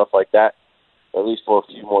grouper and stuff like that, at least for a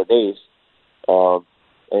few more days,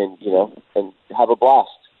 and have a blast.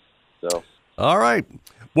 So. All right.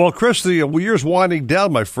 Well, Chris, the year's winding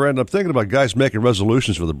down, my friend. I'm thinking about guys making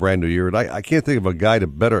resolutions for the brand new year, and I can't think of a guy to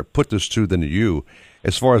better put this to than you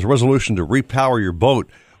as far as a resolution to repower your boat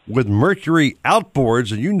with Mercury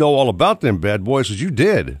outboards, and you know all about them bad boys, as you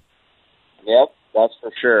did. Yep, that's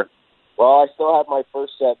for sure. Well, I still have my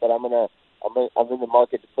first set, but I'm in the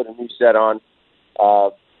market to put a new set on.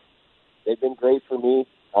 They've been great for me.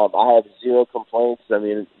 I have zero complaints. I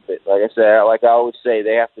mean, like I always say,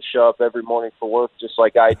 they have to show up every morning for work just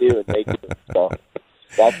like I do, and they do. So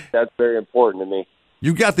that's very important to me.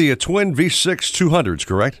 You got the twin V6 200s,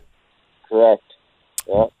 correct? Correct.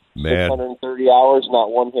 Yeah. Man. 630 hours,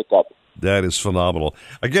 not one hiccup. That is phenomenal.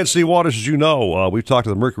 Again, Steve Waters, as you know, we've talked to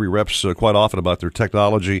the Mercury reps quite often about their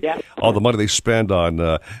technology, all the money they spend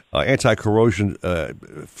on anti-corrosion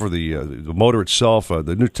for the motor itself,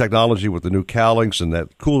 the new technology with the new cowlings and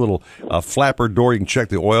that cool little flapper door. You can check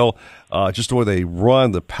the oil, just the way they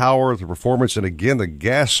run, the power, the performance, and again, the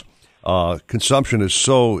gas consumption is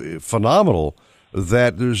so phenomenal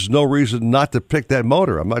that there's no reason not to pick that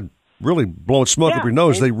motor. I'm not really blowing smoke up your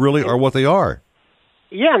nose. They really are what they are.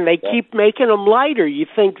 Yeah, and they keep making them lighter. You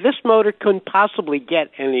think this motor couldn't possibly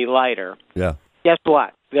get any lighter. Yeah. Guess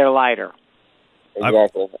what? They're lighter.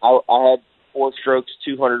 Exactly. I had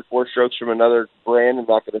 200 four-strokes from another brand, I'm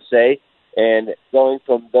not going to say, and going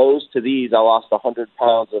from those to these, I lost 100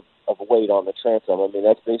 pounds of weight on the transom. I mean,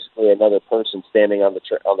 that's basically another person standing on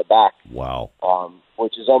the back. Wow.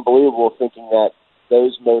 Which is unbelievable, thinking that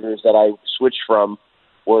those motors that I switched from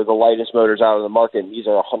were the lightest motors out of the market, and these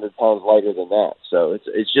are 100 pounds lighter than that. So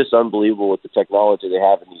it's just unbelievable with the technology they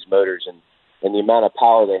have in these motors and the amount of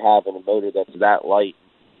power they have in a motor that's that light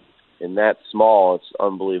and that small. It's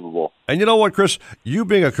unbelievable. And you know what, Chris? You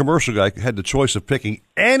being a commercial guy had the choice of picking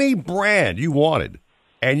any brand you wanted,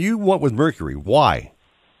 and you went with Mercury. Why?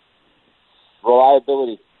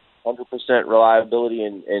 Reliability, 100% reliability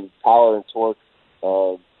and power and torque.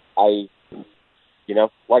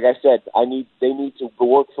 Like I said, they need to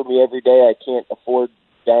work for me every day. I can't afford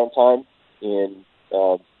downtime, and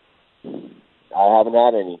I haven't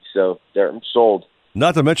had any, so I'm sold.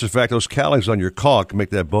 Not to mention the fact those cowlings on your caulk can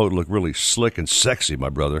make that boat look really slick and sexy, my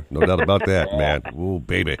brother. No doubt about that, man. Ooh,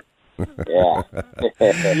 baby. Yeah.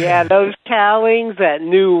 Yeah, those cowlings, that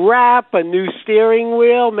new wrap, a new steering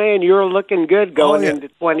wheel, man, you're looking good going into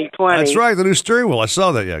 2020. That's right, the new steering wheel. I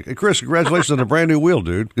saw that, yeah. Hey, Chris, congratulations on the brand new wheel,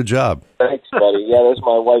 dude. Good job. Thanks, buddy. Yeah, that's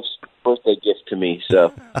my wife's birthday gift to me,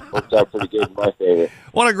 so worked out pretty good in my favor.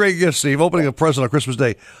 What a great gift, Steve. Opening a present on Christmas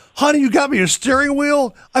Day. Honey, you got me a steering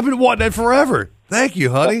wheel? I've been wanting that forever. Thank you,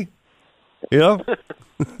 honey. Yeah?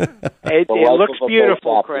 It looks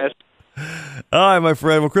beautiful, Chris. All right, my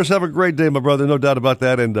friend. Well, Chris, have a great day, my brother. No doubt about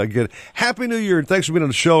that. And again, Happy New Year. And thanks for being on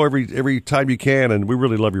the show every time you can. And we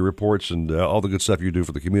really love your reports and all the good stuff you do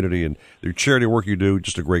for the community and your charity work you do.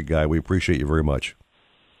 Just a great guy. We appreciate you very much.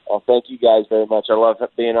 Well, thank you guys very much. I love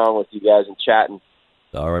being on with you guys and chatting.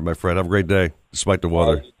 All right, my friend. Have a great day, despite the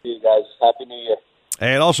weather. You too, guys. Happy New Year.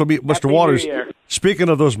 And also, Mr. Waters, speaking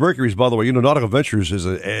of those Mercuries, by the way, Nautical-Ventures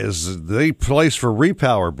is the place for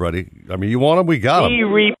repower, buddy. I mean, you want them, we got them.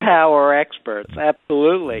 The repower experts,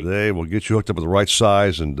 absolutely. They will get you hooked up with the right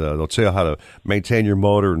size, and they'll tell you how to maintain your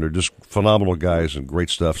motor, and they're just phenomenal guys and great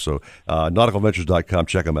stuff. So, Nautical-Ventures.com,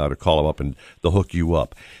 check them out or call them up, and they'll hook you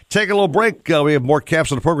up. Take a little break. We have more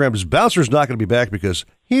caps on the program. Bouncer's not going to be back because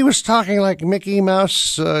he was talking like Mickey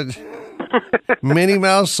Mouse... Minnie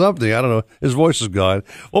Mouse something. I don't know. His voice is gone.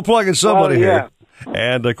 We'll plug in somebody here.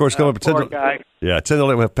 And, of course, coming up at 10 to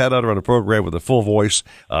 11, we have Pat Utter on the program with a full voice,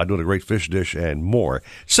 doing a great fish dish and more.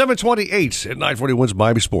 7:28 at 9:40 wins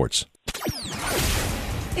Miami Sports.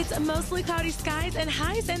 It's mostly cloudy skies and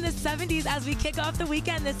highs in the 70s as we kick off the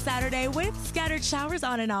weekend this Saturday with scattered showers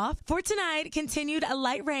on and off. For tonight, continued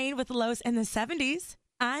light rain with lows in the 70s.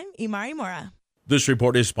 I'm Imari Mora. This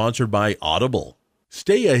report is sponsored by Audible.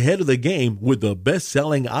 Stay ahead of the game with the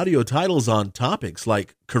best-selling audio titles on topics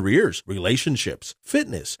like careers, relationships,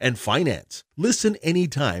 fitness, and finance. Listen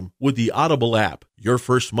anytime with the Audible app. Your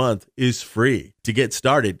first month is free. To get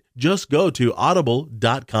started, just go to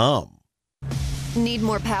audible.com. Need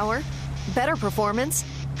more power? Better performance?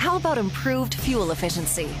 How about improved fuel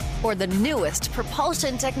efficiency? Or the newest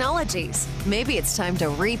propulsion technologies? Maybe it's time to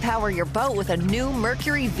repower your boat with a new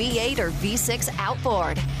Mercury V8 or V6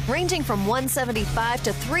 outboard. Ranging from 175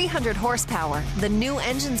 to 300 horsepower, the new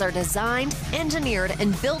engines are designed, engineered,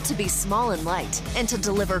 and built to be small and light, and to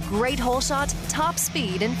deliver great hole shot, top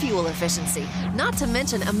speed, and fuel efficiency. Not to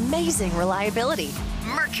mention amazing reliability.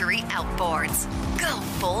 Mercury Outboards. Go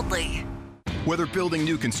boldly. Whether building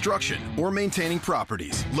new construction or maintaining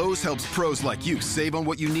properties, Lowe's helps pros like you save on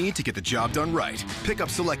what you need to get the job done right. Pick up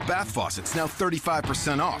select bath faucets now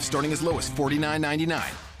 35% off, starting as low as $49.99.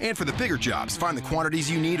 And for the bigger jobs, find the quantities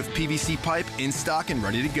you need of PVC pipe in stock and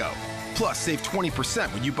ready to go. Plus, save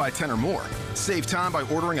 20% when you buy 10 or more. Save time by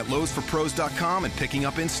ordering at lowesforpros.com and picking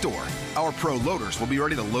up in store. Our pro loaders will be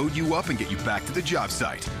ready to load you up and get you back to the job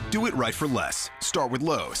site. Do it right for less. Start with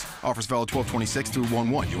Lowe's. Offers valid 12/26 through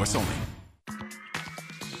 1/1, U.S. only.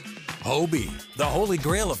 Hobie, the holy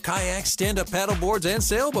grail of kayaks, stand-up paddleboards, and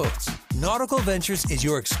sailboats. Nautical-Ventures is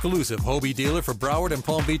your exclusive Hobie dealer for Broward and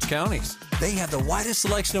Palm Beach counties. They have the widest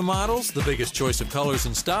selection of models, the biggest choice of colors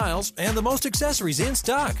and styles, and the most accessories in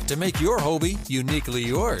stock to make your Hobie uniquely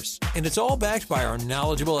yours. And it's all backed by our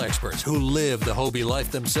knowledgeable experts who live the Hobie life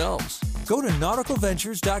themselves. Go to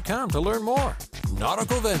Nautical-Ventures.com to learn more.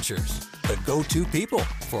 Nautical Ventures, the go-to people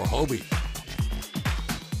for Hobie.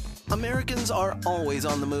 Americans are always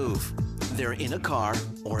on the move. They're in a car,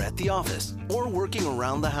 or at the office, or working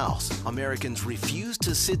around the house. Americans refuse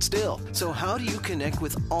to sit still. So how do you connect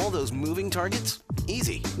with all those moving targets?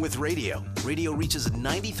 Easy, with radio. Radio reaches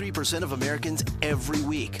 93% of Americans every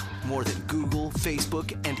week. More than Google,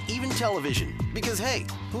 Facebook, and even television. Because hey,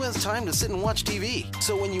 who has time to sit and watch TV?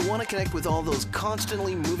 So when you want to connect with all those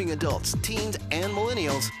constantly moving adults, teens, and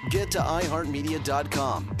millennials, get to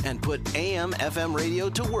iHeartMedia.com and put AM/FM radio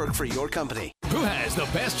to work for your company. Who has the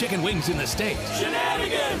best chicken wings in the state?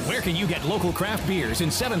 Shenanigans! Where can you get local craft beers and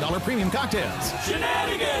 $7 premium cocktails?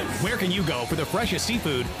 Shenanigans! Where can you go for the freshest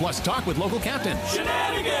seafood plus talk with local captains?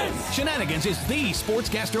 Shenanigans! Shenanigans is the sports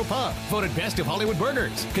gastro pub, voted best of Hollywood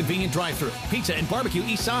burgers, convenient drive-thru, pizza and barbecue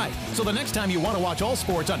east side. So the next time you want to watch all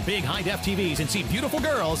sports on big high-def TVs and see beautiful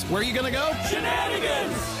girls, where are you going to go?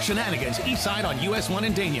 Shenanigans! Shenanigans east side on US 1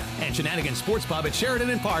 in Dania, and Shenanigans Sports Pub at Sheridan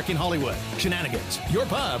and Park in Hollywood. Shenanigans, your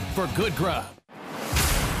pub for good grub.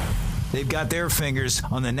 They've got their fingers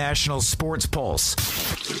on the national sports pulse.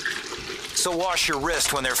 So wash your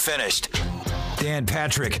wrist when they're finished. Dan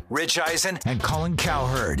Patrick, Rich Eisen, and Colin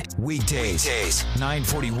Cowherd. Weekdays,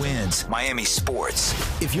 940 Wins, Miami Sports.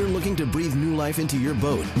 If you're looking to breathe new life into your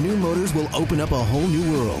boat, new motors will open up a whole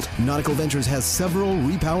new world. Nautical-Ventures has several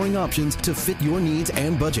repowering options to fit your needs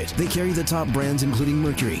and budget. They carry the top brands including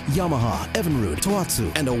Mercury, Yamaha, Evinrude,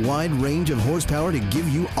 Tohatsu, and a wide range of horsepower to give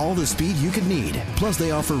you all the speed you could need. Plus, they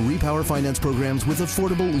offer repower finance programs with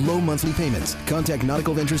affordable, low monthly payments. Contact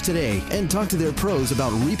Nautical-Ventures today and talk to their pros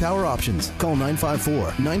about repower options. Call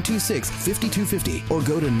 954-926-5250 or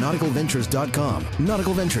go to nauticalventures.com.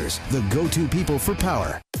 Nautical Ventures, the go-to people for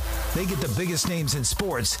power. They get the biggest names in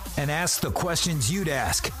sports and ask the questions you'd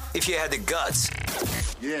ask if you had the guts.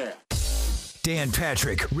 Yeah. Dan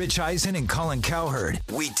Patrick, Rich Eisen, and Colin Cowherd.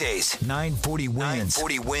 Weekdays, 940 Wins.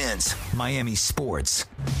 940 Wins, Miami Sports.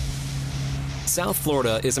 South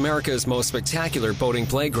Florida is America's most spectacular boating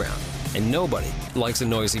playground, and nobody likes a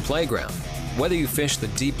noisy playground. Whether you fish the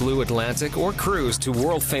deep blue Atlantic or cruise to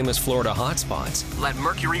world-famous Florida hotspots, let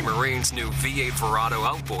Mercury Marine's new V8 Verado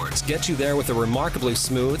outboards get you there with a remarkably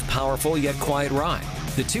smooth, powerful, yet quiet ride.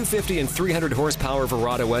 The 250 and 300 horsepower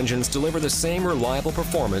Verado engines deliver the same reliable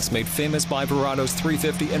performance made famous by Verado's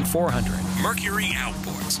 350 and 400. Mercury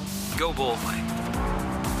Outboards. Go boldly.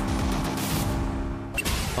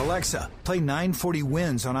 Alexa, play 940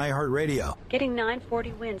 Wins on iHeartRadio. Getting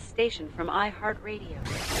 940 Wins station from iHeartRadio.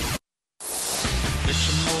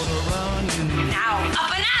 Now,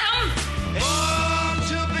 up and at 'em! Born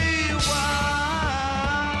to be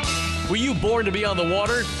wild, Were you born to be on the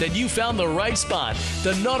water? Then you found the right spot.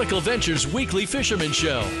 The Nautical-Ventures Weekly Fisherman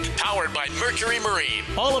Show. Powered by Mercury Marine.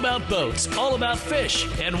 All about boats, all about fish,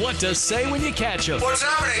 and what to say when you catch them. What's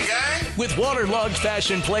happening, gang? With waterlogged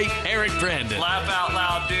fashion plate, Eric Brandon. Laugh out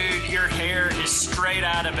loud, dude. Your hair is straight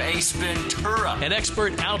out of Ace Ventura. And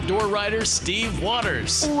expert outdoor rider, Steve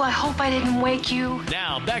Waters. Ooh, I hope I didn't wake you.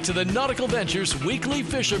 Now, back to the Nautical-Ventures Weekly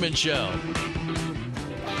Fisherman Show.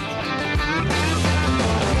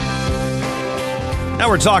 Now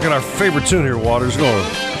we're talking our favorite tune here, Waters. Going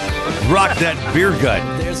to rock that beer gut.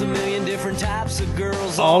 There's a million different types of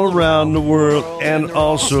girls all around the world and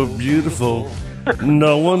also beautiful.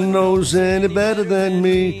 No one knows any better than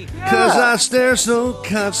me, 'cause I stare so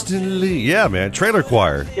constantly. Yeah, man, Trailer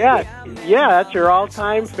Choir. Yeah, that's your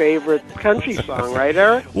all-time favorite country song, right,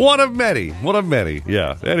 Eric? One of many.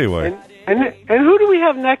 Yeah, anyway. And who do we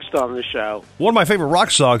have next on the show? One of my favorite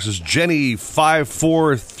rock songs is Jenny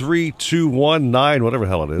 543219, whatever the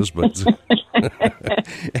hell it is. But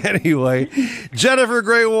anyway, Jennifer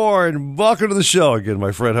Gray Warren, welcome to the show again,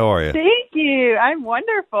 my friend. How are you? Thank you. I'm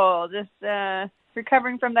wonderful. Just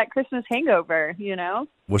recovering from that Christmas hangover,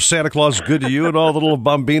 Was Santa Claus good to you and all the little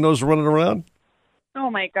bambinos running around?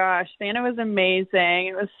 Oh, my gosh. Santa was amazing.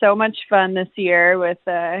 It was so much fun this year with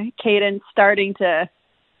Caden starting to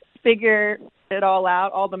figure it all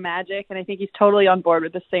out, all the magic, and I think he's totally on board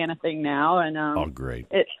with the Santa thing now. And oh, great!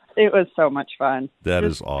 It was so much fun. That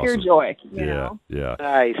is awesome. Pure joy. You yeah, know? yeah.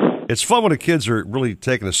 Nice. It's fun when the kids are really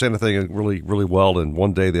taking the Santa thing really, really well, and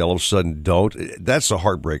one day they all of a sudden don't. That's a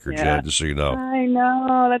heartbreaker, Yeah. Jen. Just so you know. I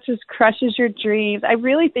know, that just crushes your dreams. I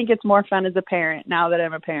really think it's more fun as a parent now that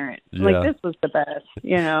I'm a parent. Yeah. Like, this was the best.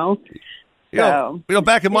 You know,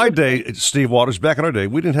 back in my day, Steve Waters, back in our day,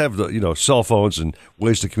 we didn't have the, cell phones and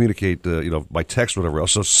ways to communicate, by text, or whatever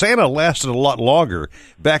else. So Santa lasted a lot longer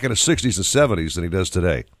back in the 60s and 70s than he does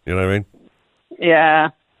today. You know what I mean? Yeah.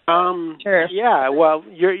 Sure. Yeah. Well,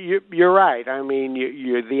 you're right. I mean,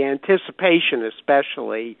 you're the anticipation,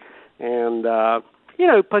 especially, and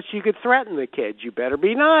plus you could threaten the kids. You better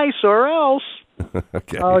be nice, or else.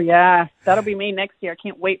 Okay. Oh, yeah. That'll be me next year. I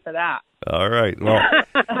can't wait for that. All right. Well,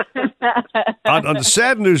 on the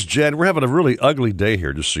sad news, Jen, we're having a really ugly day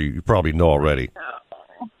here, just so you probably know already.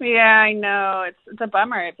 Yeah, I know. It's a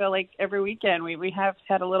bummer. I feel like every weekend we have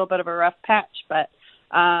had a little bit of a rough patch, but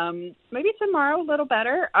maybe tomorrow a little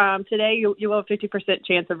better. Today you will have a 50%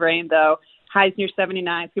 chance of rain, though. Highs near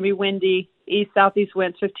 79. It's going to be windy. East-southeast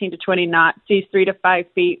winds 15 to 20 knots. Seas 3 to 5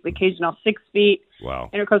 feet. Occasional 6 feet.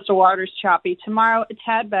 Wow. Intercoastal waters choppy. Tomorrow a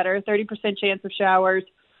tad better. 30% chance of showers.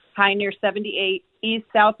 High near 78.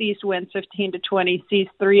 East-southeast winds 15 to 20. Seas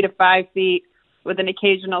 3 to 5 feet with an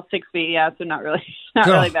occasional 6 feet. Yeah, so not really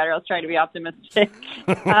better. Let's try to be optimistic.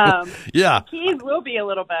 Yeah. Keys will be a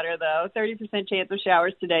little better, though. 30% chance of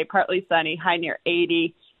showers today. Partly sunny. High near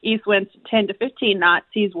 80. East winds 10 to 15 knots.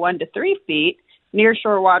 Seas 1 to 3 feet. Near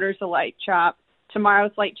shore waters a light chop. Tomorrow,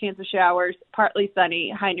 slight chance of showers. Partly sunny.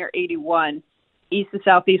 High near 81. East to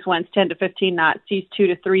southeast winds 10 to 15 knots. Seas 2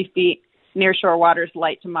 to 3 feet. Near shore waters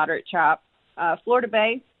light to moderate chop. Florida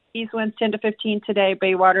Bay, east winds 10 to 15 today.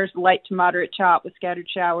 Bay waters light to moderate chop with scattered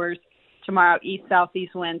showers. Tomorrow, east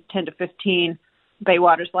southeast winds 10 to 15. Bay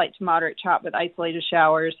waters light to moderate chop with isolated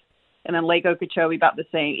showers. And then Lake Okeechobee about the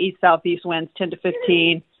same. East southeast winds 10 to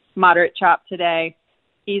 15. Moderate chop today.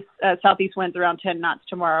 East southeast winds around 10 knots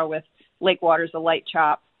tomorrow with lake waters a light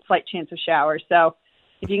chop. Slight chance of showers. So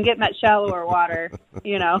if you can get in that shallower water,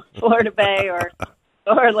 Florida Bay or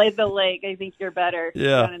the lake, I think you're better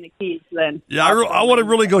down in the Keys then. Yeah, I want to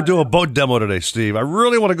really go do a boat demo today, Steve. I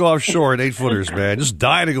really want to go offshore at 8-footers, man. Just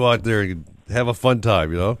dying to go out there and have a fun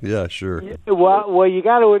time, Yeah, sure. Well, you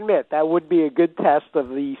got to admit, that would be a good test of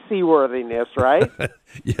the seaworthiness, right? That's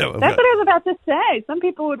what I was about to say. Some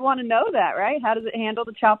people would want to know that, right? How does it handle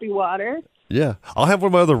the choppy water? Yeah. I'll have one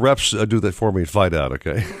of my other reps do that for me and find out,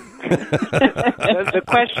 okay? The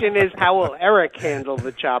question is, how will Eric handle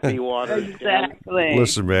the choppy water? Exactly.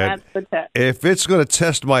 Listen, man, if it's going to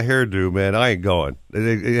test my hairdo, man, I ain't going. It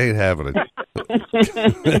ain't having it.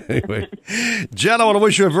 Anyway, Jen, I want to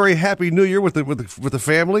wish you a very happy New Year with the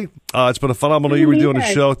family. It's been a phenomenal year with doing the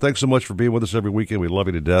show. Thanks so much for being with us every weekend. We love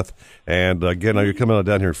you to death. And again, now you're coming on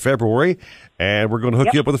down here in February, and we're going to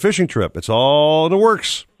hook you up with a fishing trip. It's all in the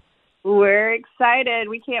works. We're excited.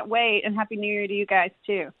 We can't wait. And Happy New Year to you guys,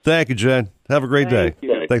 too. Thank you, Jen. Have a great day.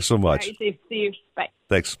 Thanks so much. All right, see you. Bye.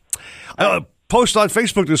 Thanks. Post on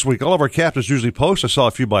Facebook this week. All of our captains usually post. I saw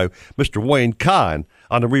a few by Mr. Wayne Kahn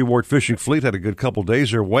on the Reward Fishing Fleet. Had a good couple days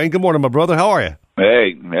here. Wayne, good morning, my brother. How are you?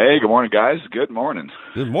 Hey, good morning, guys. Good morning.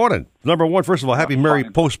 Good morning. Number one, first of all,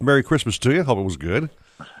 Merry Christmas to you. Hope it was good.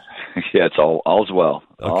 Yeah, it's all's well.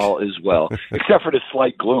 Okay. All is well, except for the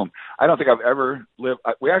slight gloom. I don't think I've ever lived.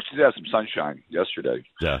 We actually did have some sunshine yesterday.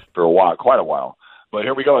 Yeah. For a while, quite a while. But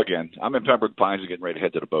here we go again. I'm in Pembroke Pines and getting ready to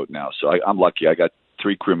head to the boat now. So I'm lucky. I got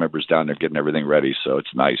 3 crew members down there getting everything ready. So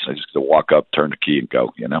it's nice. I just get to walk up, turn the key, and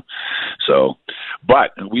go. So,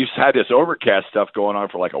 but we've had this overcast stuff going on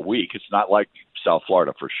for like a week. It's not like South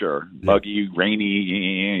Florida for sure. Muggy,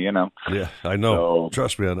 rainy, Yeah, I know. So,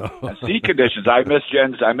 trust me, I know. Sea conditions. I missed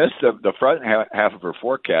the front half of her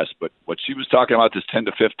forecast, but what she was talking about, this 10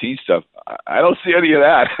 to 15 stuff, I don't see any of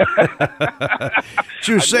that.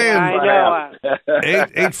 She was saying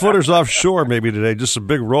 8-footers offshore maybe today, just some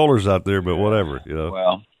big rollers out there, but whatever,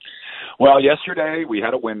 Well, yesterday we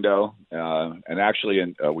had a window, and actually,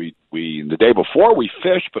 we the day before we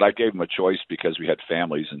fished, but I gave them a choice because we had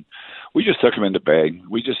families, and we just took them in the bay.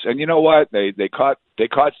 And you know what? They caught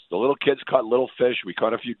the little kids caught little fish. We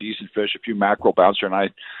caught a few decent fish, a few mackerel. Bouncer and I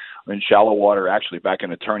were in shallow water, actually back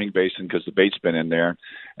in the turning basin because the bait's been in there,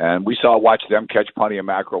 and we watched them catch plenty of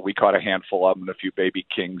mackerel. We caught a handful of them and a few baby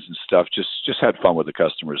kings and stuff. Just had fun with the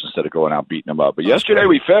customers instead of going out beating them up. But yesterday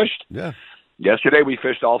we fished. Yeah. Yesterday we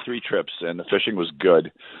fished all 3 trips, and the fishing was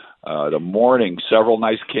good. The morning, several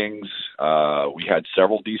nice kings. We had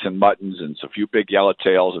several decent muttons and a few big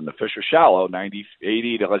yellowtails, and the fish are shallow, 90,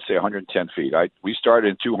 80 to, let's say, 110 feet. We started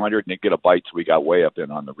in 200 and didn't get a bite, so we got way up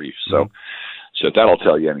in on the reef. So that'll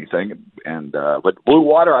tell you anything. And but blue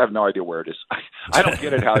water, I have no idea where it is. I don't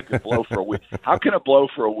get it how it can blow for a week. How can it blow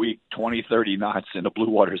for a week 20, 30 knots and the blue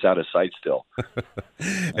water's out of sight still?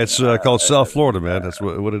 It's called South Florida, man. That's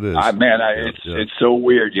what it is. It's so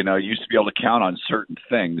weird. You used to be able to count on certain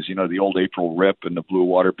things. The old April rip and the blue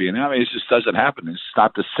water being. It just doesn't happen. It's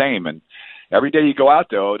not the same. And every day you go out,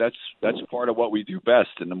 though, that's part of what we do best.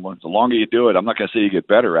 And the longer you do it, I'm not going to say you get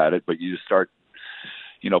better at it, but you just start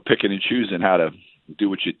picking and choosing how to do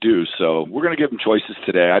what you do. So we're going to give them choices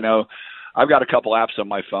today. I know I've got a couple apps on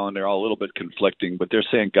my phone. They're all a little bit conflicting, but they're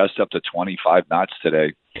saying gust up to 25 knots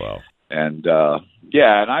today. Wow. And,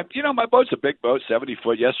 and my boat's a big boat, 70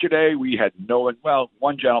 foot. Yesterday we had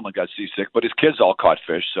one gentleman got seasick, but his kids all caught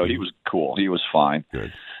fish. So he was cool. He was fine.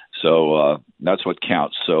 Good. So that's what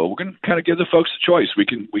counts. So we're going to kind of give the folks a choice. We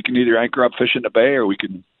can either anchor up, fish in the bay, or we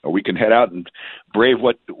can head out and brave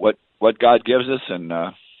what God gives us and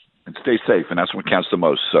stay safe, and that's what counts the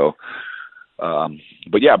most. So,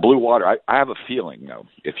 but yeah, blue water. I have a feeling, though,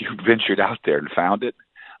 if you ventured out there and found it,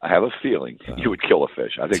 I have a feeling you would kill a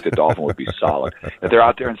fish. I think the dolphin would be solid. If they're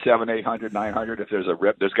out there in 700, 800, 900, if there's a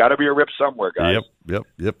rip, there's got to be a rip somewhere, guys. Yep.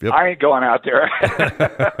 I ain't going out there.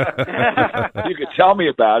 You can tell me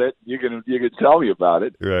about it. You can tell me about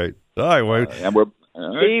it. Right. All right, Wayne. And we're.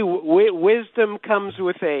 See, wisdom comes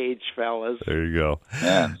with age, fellas. There you go.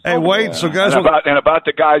 Yeah. Hey, Wayne, so guys... And about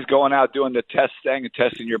the guys going out doing the testing and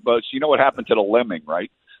testing your boats, you know what happened to the lemming, right?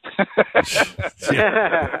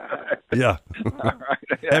 Yeah. Right.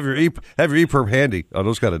 Have your EPIRB handy on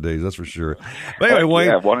those kind of days, that's for sure. But anyway, Wayne...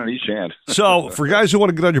 Yeah, one in each hand. So, for guys who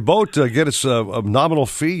want to get on your boat, get us a nominal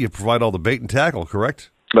fee. You provide all the bait and tackle, correct?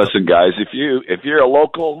 Listen, guys, if you're a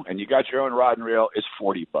local and you got your own rod and reel, it's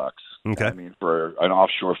 $40. Okay. For an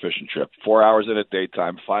offshore fishing trip, 4 hours in the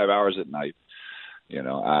daytime, 5 hours at night.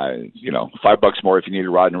 $5 more if you need a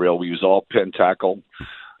rod and reel. We use all pin tackle,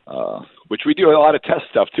 which we do a lot of test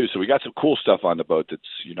stuff too. So we got some cool stuff on the boat that's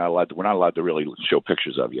we're not allowed to really show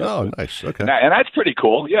pictures of yet. Oh, nice. Okay. And that's pretty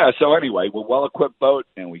cool. Yeah. So anyway, we're a well-equipped boat,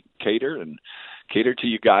 and we cater to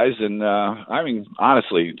you guys. And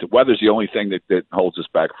honestly, the weather's the only thing that holds us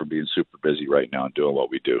back from being super busy right now and doing what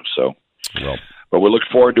we do. So. Well. But we look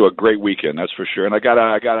forward to a great weekend, that's for sure. And I got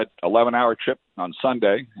a 11-hour trip on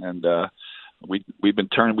Sunday, and we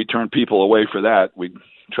turn people away for that. We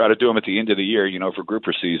try to do them at the end of the year, for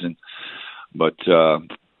grouper season. But the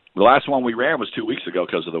last one we ran was 2 weeks ago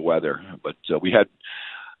because of the weather. But we had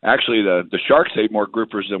actually the sharks ate more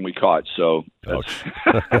groupers than we caught. So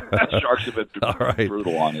sharks have been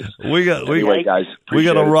brutal on us. Anyway, guys, we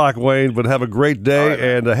got to rock, Wayne. But have a great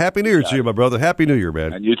day, and Happy New Year to you, my brother. Happy New Year,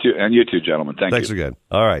 man. And you too, gentlemen. Thanks again.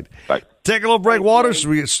 All right. Bye. Take a little break, Waters.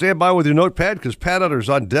 We stand by with your notepad because Pat Utter's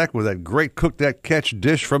on deck with that great cook that catch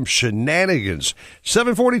dish from Shenanigans.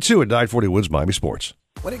 742 at 940 Wins Miami Sports.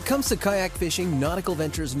 When it comes to kayak fishing,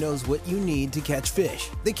 Nautical-Ventures knows what you need to catch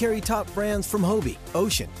fish. They carry top brands from Hobie,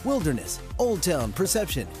 Ocean, Wilderness, Old Town,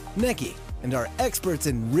 Perception, Necky, and are experts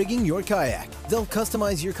in rigging your kayak. They'll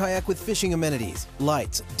customize your kayak with fishing amenities,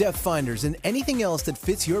 lights, depth finders, and anything else that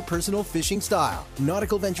fits your personal fishing style.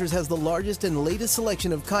 Nautical-Ventures has the largest and latest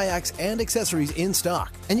selection of kayaks and accessories in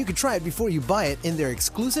stock, and you can try it before you buy it in their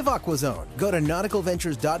exclusive Aqua Zone. Go to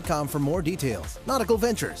nauticalventures.com for more details. Nautical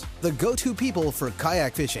Ventures, the go-to people for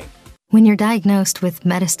kayak fishing. When you're diagnosed with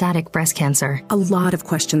metastatic breast cancer, a lot of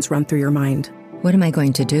questions run through your mind. What am I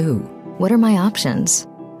going to do? What are my options?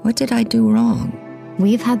 What did I do wrong?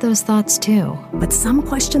 We've had those thoughts too. But some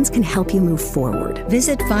questions can help you move forward.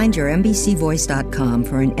 Visit findyourmbcvoice.com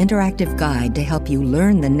for an interactive guide to help you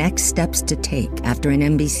learn the next steps to take after an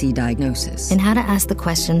MBC diagnosis. And how to ask the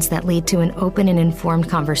questions that lead to an open and informed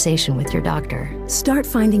conversation with your doctor. Start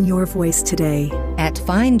finding your voice today at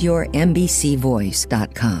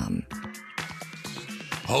findyourmbcvoice.com.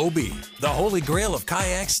 Hobie, the holy grail of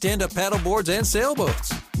kayaks, stand-up paddleboards, and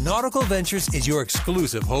sailboats. Nautical-Ventures is your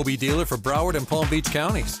exclusive Hobie dealer for Broward and Palm Beach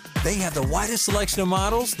counties. They have the widest selection of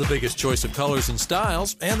models, the biggest choice of colors and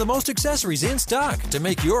styles, and the most accessories in stock to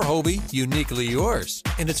make your Hobie uniquely yours.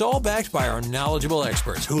 And it's all backed by our knowledgeable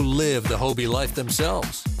experts who live the Hobie life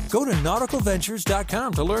themselves. Go to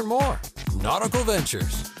Nautical-Ventures.com to learn more. Nautical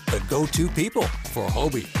Ventures, the go-to people for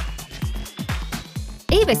Hobie.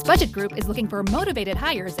 Avis Budget Group is looking for motivated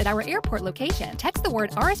hires at our airport location. Text the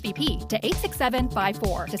word RSVP to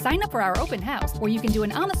 86754 to sign up for our open house, where you can do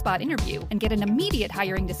an on-the-spot interview and get an immediate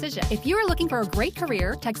hiring decision. If you are looking for a great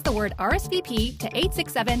career, text the word RSVP to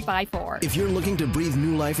 86754. If you're looking to breathe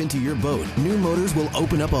new life into your boat, new motors will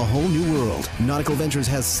open up a whole new world. Nautical Ventures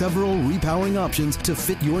has several repowering options to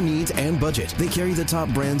fit your needs and budget. They carry the top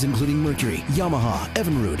brands including Mercury, Yamaha,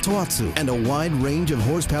 Evinrude, Tohatsu, and a wide range of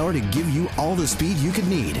horsepower to give you all the speed you can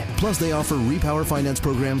need. Plus, they offer repower finance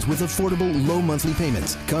programs with affordable, low monthly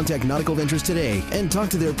payments. Contact Nautical Ventures today and talk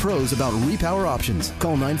to their pros about repower options.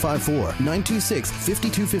 Call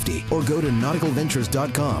 954-926-5250 or go to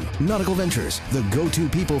nauticalventures.com. Nautical Ventures, the go-to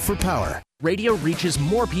people for power. Radio reaches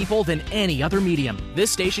more people than any other medium. This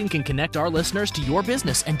station can connect our listeners to your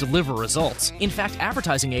business and deliver results. In fact,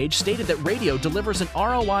 Advertising Age stated that radio delivers an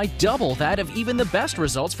ROI double that of even the best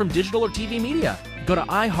results from digital or TV media. Go to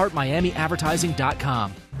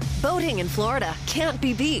iHeartMiamiAdvertising.com. Boating in Florida can't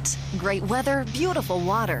be beat. Great weather, beautiful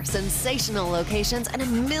water, sensational locations, and a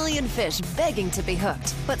million fish begging to be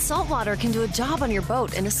hooked. But saltwater can do a job on your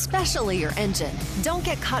boat and especially your engine. Don't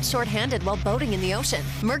get caught short-handed while boating in the ocean.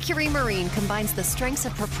 Mercury Marine combines the strengths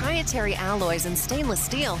of proprietary alloys and stainless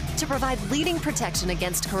steel to provide leading protection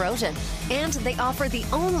against corrosion. And they offer the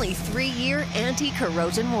only 3-year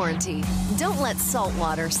anti-corrosion warranty. Don't let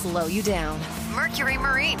saltwater slow you down. Mercury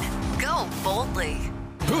Marine. Go boldly.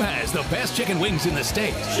 Who has the best chicken wings in the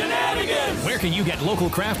state? Shenanigans! Where can you get local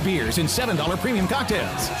craft beers and $7 premium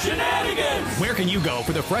cocktails? Shenanigans! Where can you go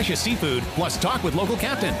for the freshest seafood, plus talk with local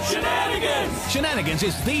captains? Shenanigans! Shenanigans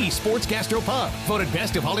is the sports gastro pub, voted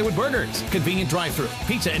best of Hollywood burgers, convenient drive-thru,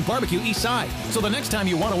 pizza and barbecue east side. So the next time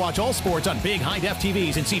you want to watch all sports on big high-def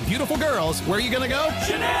TVs and see beautiful girls, where are you going to go?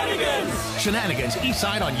 Shenanigans! Shenanigans east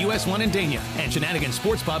side on US 1 in Dania, and Shenanigans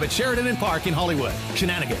Sports Pub at Sheridan and Park in Hollywood.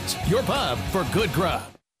 Shenanigans, your pub for good grub.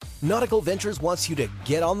 Nautical Ventures wants you to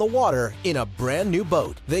get on the water in a brand new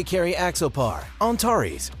boat. They carry Axopar,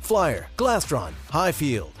 Antares, Flyer, Glastron,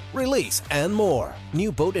 Highfield, Release, and more.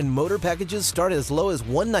 New boat and motor packages start as low as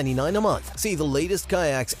 $199 a month. See the latest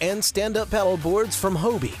kayaks and stand-up paddle boards from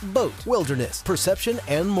Hobie, Boat, Wilderness, Perception,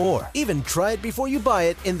 and more. Even try it before you buy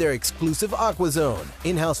it in their exclusive Aqua Zone.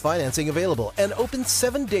 In-house financing available and open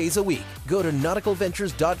 7 days a week. Go to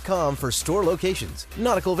nauticalventures.com for store locations.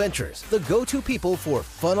 Nautical Ventures, the go-to people for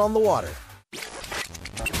fun on the water.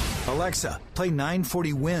 Alexa, play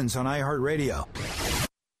 940 Winds on iHeartRadio.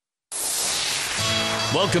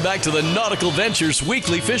 Welcome back to the Nautical Ventures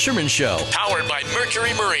Weekly Fisherman Show, powered by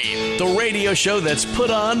Mercury Marine, the radio show that's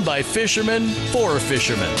put on by fishermen for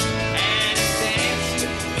fishermen.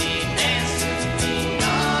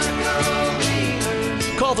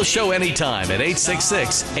 Call the show anytime at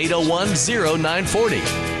 866-801-0940.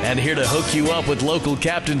 And here to hook you up with local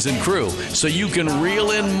captains and crew so you can reel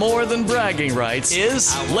in more than bragging rights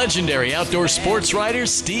is legendary outdoor sports writer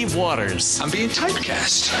Steve Waters. I'm being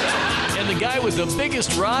typecast. And the guy with the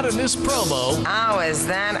biggest rod in this promo. Oh, is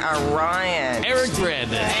that Orion? Eric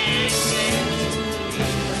Brandon.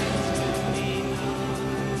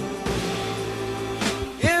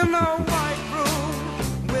 In a white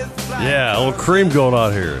room with Yeah, a little cream going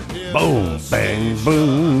on here. Boom, bang,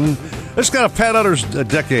 boom. This kind of Pat Utter's a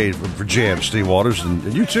decade for jams, Steve Waters,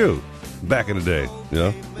 and you too, back in the day. You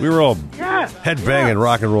know, we were all head-banging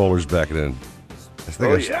rock and rollers back then.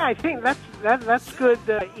 I think that's good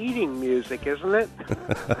eating music, isn't it?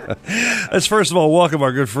 Let's first of all welcome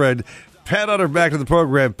our good friend Pat Utter back to the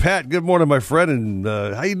program. Pat, good morning, my friend, and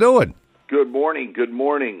how you doing? Good morning. Good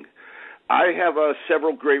morning. I have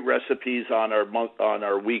several great recipes on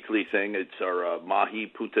our weekly thing. It's our mahi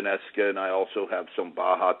puttanesca, and I also have some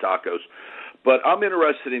Baja tacos. But I'm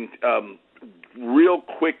interested in real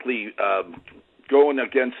quickly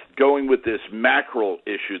going with this mackerel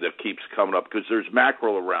issue that keeps coming up because there's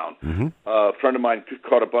mackerel around. Mm-hmm. A friend of mine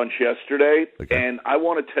caught a bunch yesterday, and I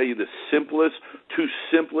want to tell you the simplest,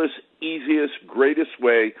 easiest, greatest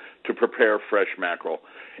way to prepare fresh mackerel.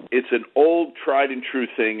 It's an old, tried and true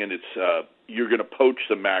thing, and it's you're going to poach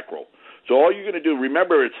the mackerel. So all you're going to do,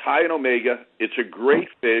 remember, it's high in omega. It's a great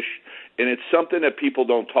fish, and it's something that people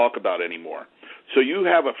don't talk about anymore. So you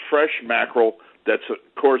have a fresh mackerel that's, of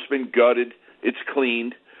course, been gutted. It's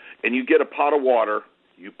cleaned, and you get a pot of water.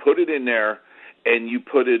 You put it in there, and you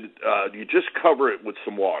put it. You just cover it with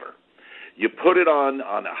some water. You put it on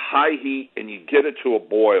a high heat, and you get it to a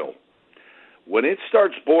boil. When it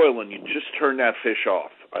starts boiling, you just turn that fish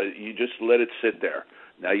off. You just let it sit there.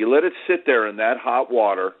 Now you let it sit there in that hot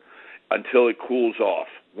water until it cools off.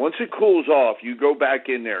 Once it cools off, you go back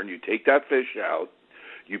in there and you take that fish out.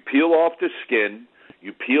 You peel off the skin.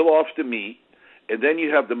 You peel off the meat. And then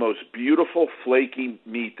you have the most beautiful flaky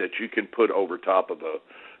meat that you can put over top of a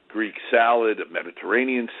Greek salad, a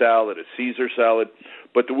Mediterranean salad, a Caesar salad.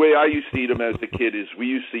 But the way I used to eat them as a kid is we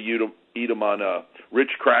used to eat them on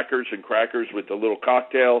rich crackers with a little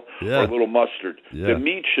cocktail or a little mustard. Yeah. The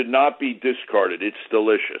meat should not be discarded. It's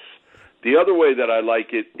delicious. The other way that I like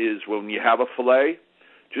it is when you have a filet,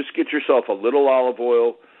 just get yourself a little olive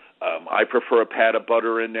oil. I prefer a pat of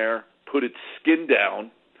butter in there. Put it skin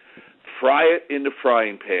down. Fry it in the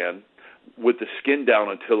frying pan with the skin down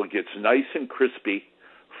until it gets nice and crispy.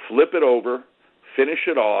 Flip it over, finish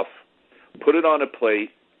it off, put it on a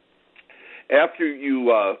plate. After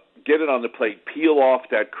you get it on the plate, peel off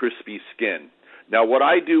that crispy skin. Now, what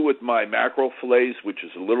I do with my mackerel fillets, which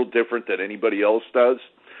is a little different than anybody else does,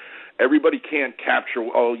 everybody can't capture,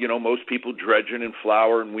 most people dredge it in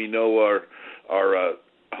flour, and we know our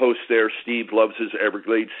host there, Steve, loves his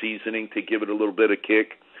Everglades seasoning to give it a little bit of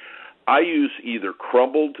kick. I use either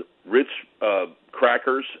crumbled, rich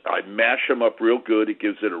crackers. I mash them up real good. It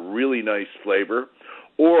gives it a really nice flavor.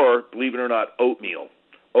 Or, believe it or not, oatmeal.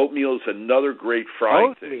 Oatmeal is another great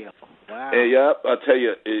frying thing. Wow. Yeah, I'll tell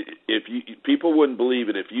you, people wouldn't believe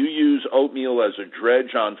it. If you use oatmeal as a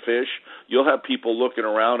dredge on fish, you'll have people looking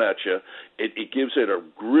around at you. It gives it a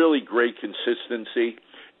really great consistency.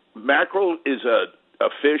 Mackerel is a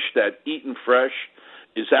fish that, eaten fresh,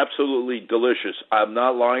 is absolutely delicious. I'm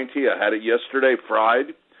not lying to you. I had it yesterday fried,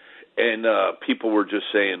 and people were just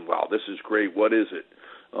saying, wow, this is great. What is it?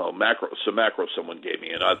 Oh, some mackerel someone gave me.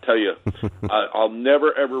 And I'll tell you, I'll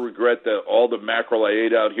never, ever regret all the mackerel I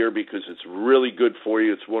ate out here because it's really good for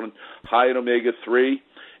you. It's high in omega-3,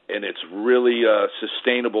 and it's really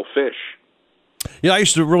sustainable fish. Yeah, I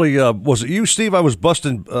used to really, was it you, Steve, I was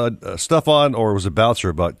busting stuff on, or was it Bouncer,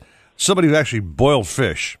 about somebody who actually boiled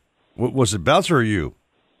fish? Was it Bouncer or you?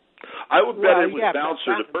 I would bet it was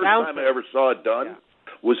Bouncer. The first time I ever saw it done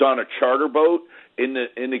was on a charter boat in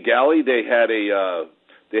the galley. They had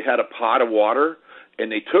a pot of water,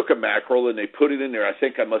 and they took a mackerel and they put it in there. I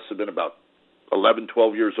think I must have been about 11,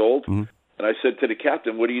 12 years old. Mm-hmm. And I said to the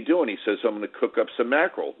captain, "What are you doing?" He says, "I'm going to cook up some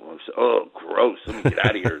mackerel." I said, "Oh, gross! Let me get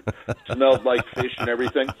out of here." It smelled like fish and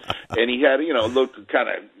everything. And he had, looked kind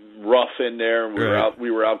of rough in there. And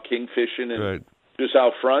we were out kingfishing and just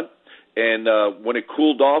out front. And when it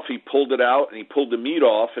cooled off, he pulled it out, and he pulled the meat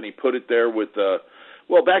off, and he put it there with,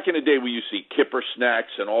 back in the day, we used to eat kipper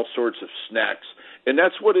snacks and all sorts of snacks. And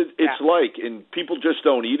that's what it's like, and people just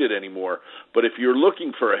don't eat it anymore. But if you're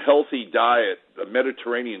looking for a healthy diet, a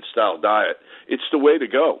Mediterranean-style diet, it's the way to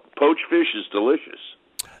go. Poached fish is delicious.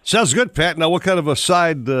 Sounds good, Pat. Now, what kind of a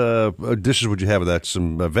side dishes would you have with that?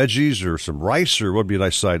 Some veggies or some rice, or what would be a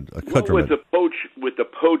nice side accompaniment? With the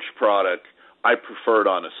poached product, I prefer it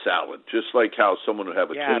on a salad, just like how someone would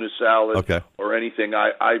have a tuna salad or anything.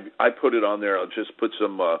 I put it on there. I'll just put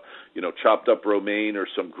some, chopped up romaine or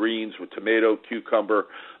some greens with tomato, cucumber,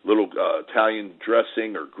 little Italian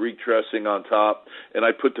dressing or Greek dressing on top, and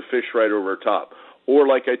I put the fish right over top. Or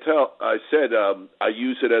like I said, I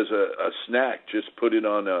use it as a snack. Just put it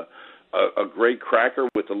on a great cracker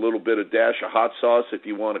with a little bit of dash of hot sauce if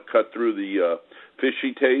you want to cut through the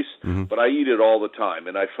fishy taste, but I eat it all the time,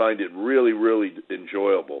 and I find it really, really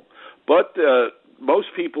enjoyable. But most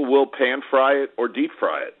people will pan fry it or deep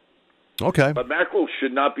fry it. Okay. But mackerel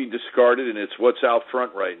should not be discarded, and it's what's out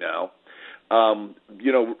front right now.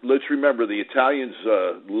 Let's remember the Italians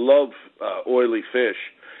love oily fish,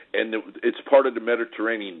 and it's part of the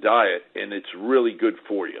Mediterranean diet, and it's really good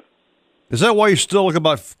for you. Is that why you still look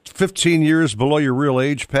about 15 years below your real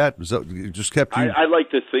age, Pat? Is that you just kept you? I like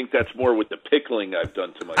to think that's more with the pickling I've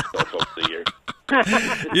done to myself over the years.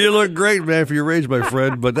 You look great, man, for your age, my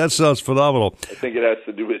friend, but that sounds phenomenal. I think it has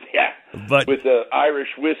to do with with the Irish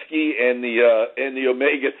whiskey and the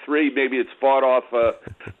omega-3. Maybe it's fought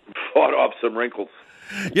off some wrinkles.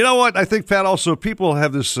 You know what? I think, Pat, also people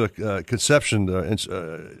have this conception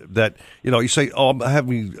that, you say, oh, I'm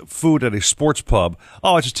having food at a sports pub.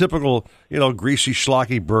 Oh, it's a typical, greasy,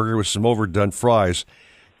 schlocky burger with some overdone fries.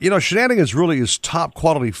 Shenanigans really is top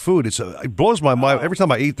quality food. It blows my mind every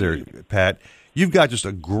time I eat there, Pat. You've got just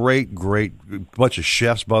a great, great bunch of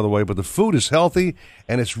chefs, by the way, but the food is healthy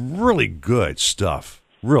and it's really good stuff.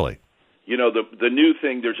 Really. The new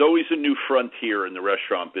thing, there's always a new frontier in the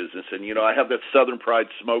restaurant business. And, I have that Southern Pride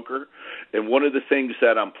smoker. And one of the things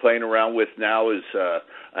that I'm playing around with now is I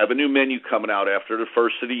have a new menu coming out after the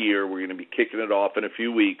first of the year. We're going to be kicking it off in a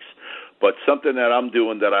few weeks. But something that I'm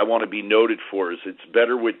doing that I want to be noted for is it's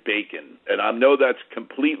better with bacon. And I know that's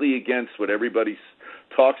completely against what everybody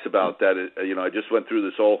talks about, that, I just went through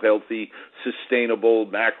this all healthy, sustainable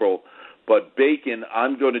mackerel. But bacon,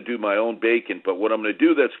 I'm going to do my own bacon. But what I'm going to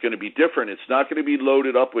do that's going to be different, it's not going to be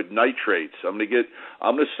loaded up with nitrates. I'm going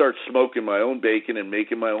to start smoking my own bacon and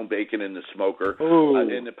making my own bacon in the smoker.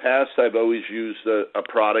 In the past, I've always used a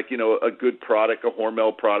product, a good product, a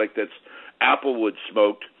Hormel product that's applewood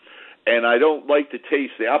smoked. And I don't like the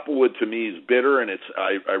taste. The applewood to me is bitter, and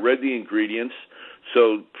I read the ingredients.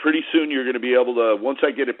 So pretty soon you're going to be able to, once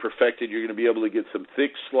I get it perfected, you're going to be able to get some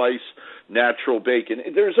thick slice natural bacon.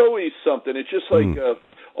 There's always something. It's just like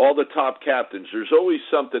all the top captains. There's always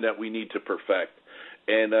something that we need to perfect.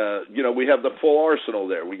 And, we have the full arsenal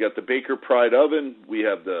there. We got the Baker Pride oven. We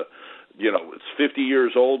have it's 50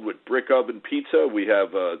 years old with brick oven pizza. We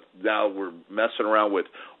have, now we're messing around with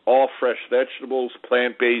all fresh vegetables,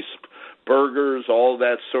 plant-based burgers, all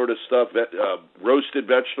that sort of stuff, roasted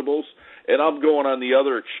vegetables. And I'm going on the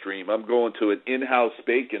other extreme. I'm going to an in-house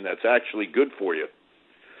bacon that's actually good for you.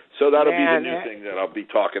 So that'll be the new thing that I'll be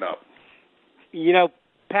talking up.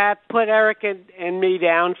 Pat, put Eric and me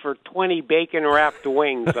down for 20 bacon-wrapped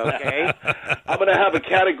wings, okay? I'm going to have a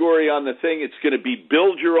category on the thing. It's going to be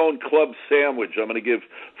build your own club sandwich. I'm going to give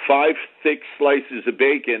 5 thick slices of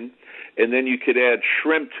bacon, and then you could add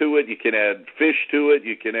shrimp to it. You can add fish to it.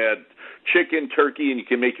 You can add chicken, turkey, and you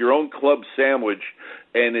can make your own club sandwich.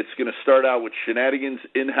 And it's going to start out with Shenanigans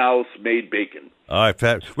in-house made bacon. All right,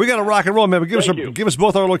 Pat. We got to rock and roll, man. But give us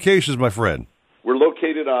both our locations, my friend. We're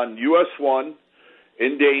located on US 1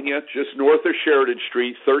 in Dania, just north of Sheridan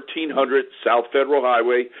Street, 1300 South Federal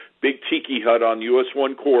Highway, big tiki hut on US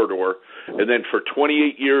 1 corridor. And then for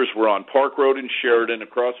 28 years, we're on Park Road in Sheridan,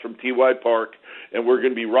 across from TY Park. And we're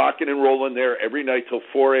going to be rocking and rolling there every night till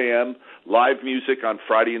 4 a.m., live music on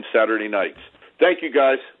Friday and Saturday nights. Thank you,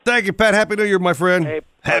 guys. Thank you, Pat. Happy New Year, my friend. Hey,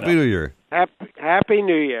 Happy New Year. Happy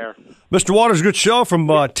New Year. Mr. Waters, good show from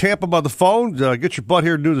Tampa by the phone. Get your butt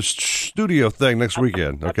here and do the studio thing next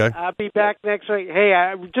weekend, okay? I'll be back next week. Hey,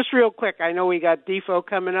 just real quick, I know we got Defo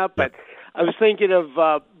coming up, but I was thinking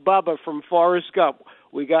of Bubba from Forrest Gump.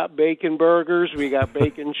 We got bacon burgers, we got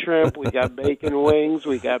bacon shrimp, we got bacon wings,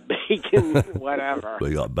 we got bacon whatever.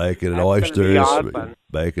 We got bacon and oysters,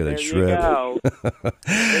 bacon and shrimp. All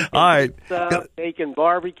right. Bacon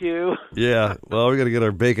barbecue. Yeah, well, we got to get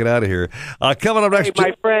our bacon out of here. Coming up next... Hey,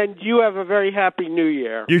 my friend, you have a very happy New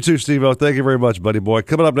Year. You too, Steve-O. Thank you very much, buddy boy.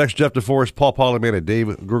 Coming up next, Jeff DeForest, Paul Polyman, and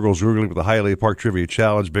Dave Gurgles Googling with the Hialeah Park Trivia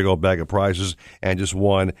Challenge. Big old bag of prizes and just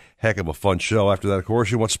one heck of a fun show. After that, of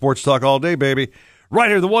course, you want sports talk all day, baby. Right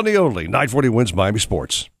here, the one, the only, 940 Wins Miami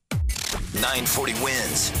Sports. 940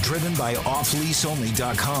 Wins, driven by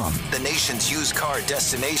offleaseonly.com, the nation's used car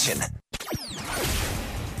destination.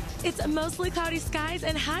 It's mostly cloudy skies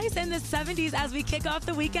and highs in the 70s as we kick off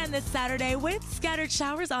the weekend this Saturday with scattered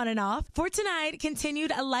showers on and off. For tonight,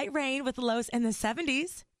 continued light rain with lows in the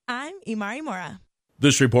 70s. I'm Imari Mora.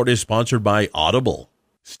 This report is sponsored by Audible.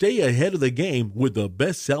 Stay ahead of the game with the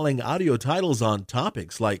best-selling audio titles on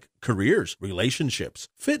topics like careers, relationships,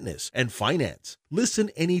 fitness, and finance.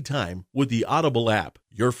 Listen anytime with the Audible app.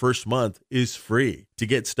 Your first month is free. To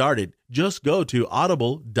get started, just go to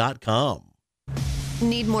audible.com.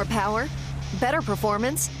 Need more power? Better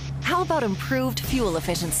performance? How about improved fuel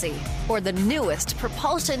efficiency or the newest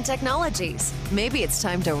propulsion technologies? Maybe it's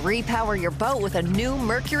time to repower your boat with a new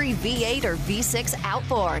Mercury V8 or V6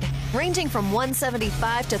 outboard. Ranging from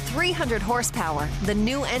 175 to 300 horsepower, the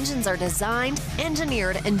new engines are designed,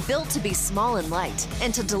 engineered, and built to be small and light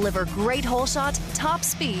and to deliver great hole shot, top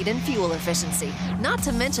speed, and fuel efficiency. Not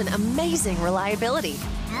to mention amazing reliability.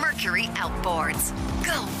 Mercury Outboards.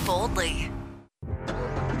 Go boldly.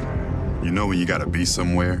 You know when you gotta be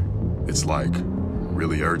somewhere, it's like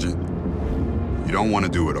really urgent. You don't want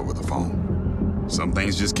to do it over the phone. Some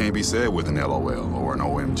things just can't be said with an LOL or an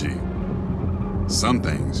OMG. Some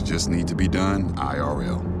things just need to be done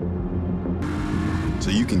IRL. So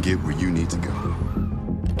you can get where you need to go.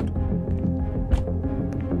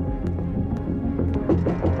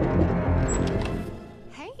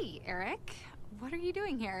 Hey, Eric. What are you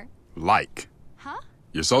doing here? Like. Huh?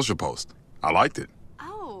 Your social post. I liked it.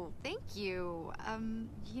 Oh, thank you.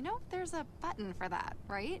 There's a button for that,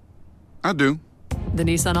 right? I do. The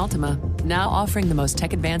Nissan Altima, now offering the most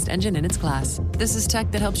tech-advanced engine in its class. This is tech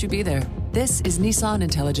that helps you be there. This is Nissan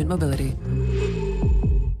Intelligent Mobility.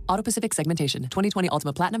 Auto-Pacific segmentation. 2020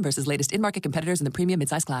 Altima Platinum versus latest in-market competitors in the premium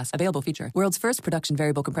midsize class. Available feature. World's first production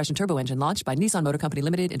variable compression turbo engine launched by Nissan Motor Company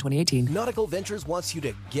Limited in 2018. Nautical-Ventures wants you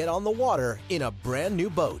to get on the water in a brand new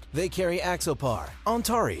boat. They carry Axopar,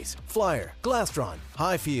 Antares, Flyer, Glastron,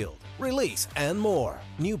 Highfield, Release, and more.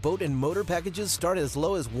 New boat and motor packages start as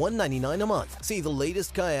low as $199 a month. See the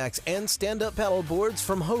latest kayaks and stand-up paddle boards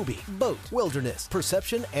from Hobie, Boat, Wilderness,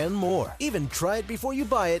 Perception, and more. Even try it before you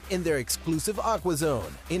buy it in their exclusive Aqua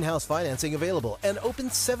Zone. In-house financing available and open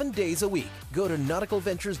 7 days a week. Go to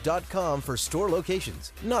Nautical-Ventures.com for store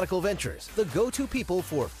locations. Nautical Ventures, the go-to people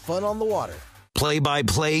for fun on the water.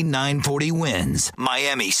 Play-by-play 940 wins.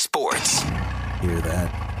 Miami Sports. Hear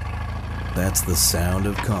that? That's the sound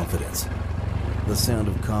of confidence. The sound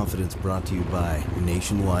of confidence brought to you by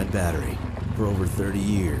Nationwide Battery. For over 30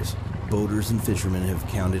 years, boaters and fishermen have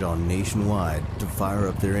counted on Nationwide to fire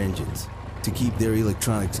up their engines, to keep their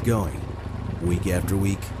electronics going. Week after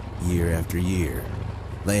week, year after year.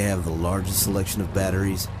 They have the largest selection of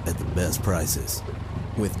batteries at the best prices,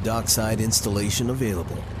 with dockside installation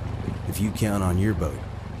available. If you count on your boat,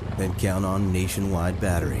 then count on Nationwide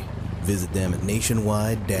Battery. Visit them at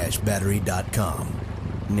nationwide-battery.com.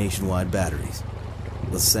 Nationwide Batteries,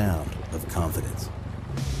 the sound of confidence.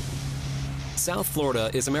 South Florida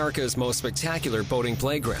is America's most spectacular boating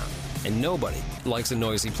playground, and nobody likes a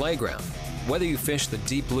noisy playground. Whether you fish the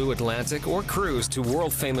deep blue Atlantic or cruise to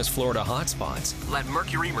world-famous Florida hotspots, let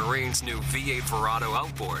Mercury Marine's new V8 Verado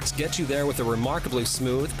outboards get you there with a remarkably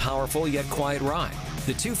smooth, powerful, yet quiet ride.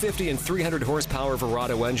 The 250 and 300 horsepower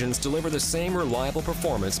Verado engines deliver the same reliable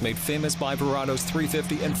performance made famous by Verado's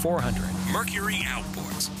 350 and 400. Mercury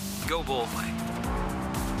Outboards. Go boldly.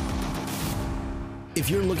 If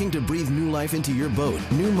you're looking to breathe new life into your boat,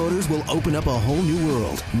 new motors will open up a whole new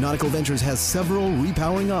world. Nautical Ventures has several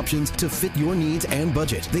repowering options to fit your needs and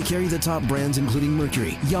budget. They carry the top brands including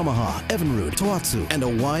Mercury, Yamaha, Evinrude, Tohatsu, and a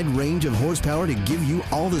wide range of horsepower to give you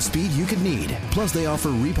all the speed you could need. Plus, they offer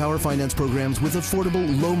repower finance programs with affordable,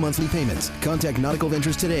 low monthly payments. Contact Nautical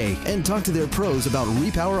Ventures today and talk to their pros about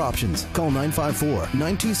repower options. Call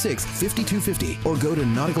 954-926-5250 or go to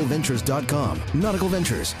nauticalventures.com. Nautical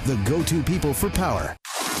Ventures, the go-to people for power.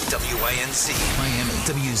 WINC Miami,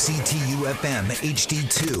 WCTU-FM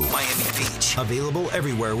HD2 Miami Beach. Available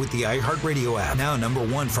everywhere with the iHeartRadio app. Now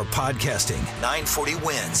 #1 for podcasting. 940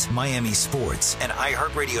 wins Miami Sports, an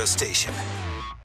iHeartRadio station.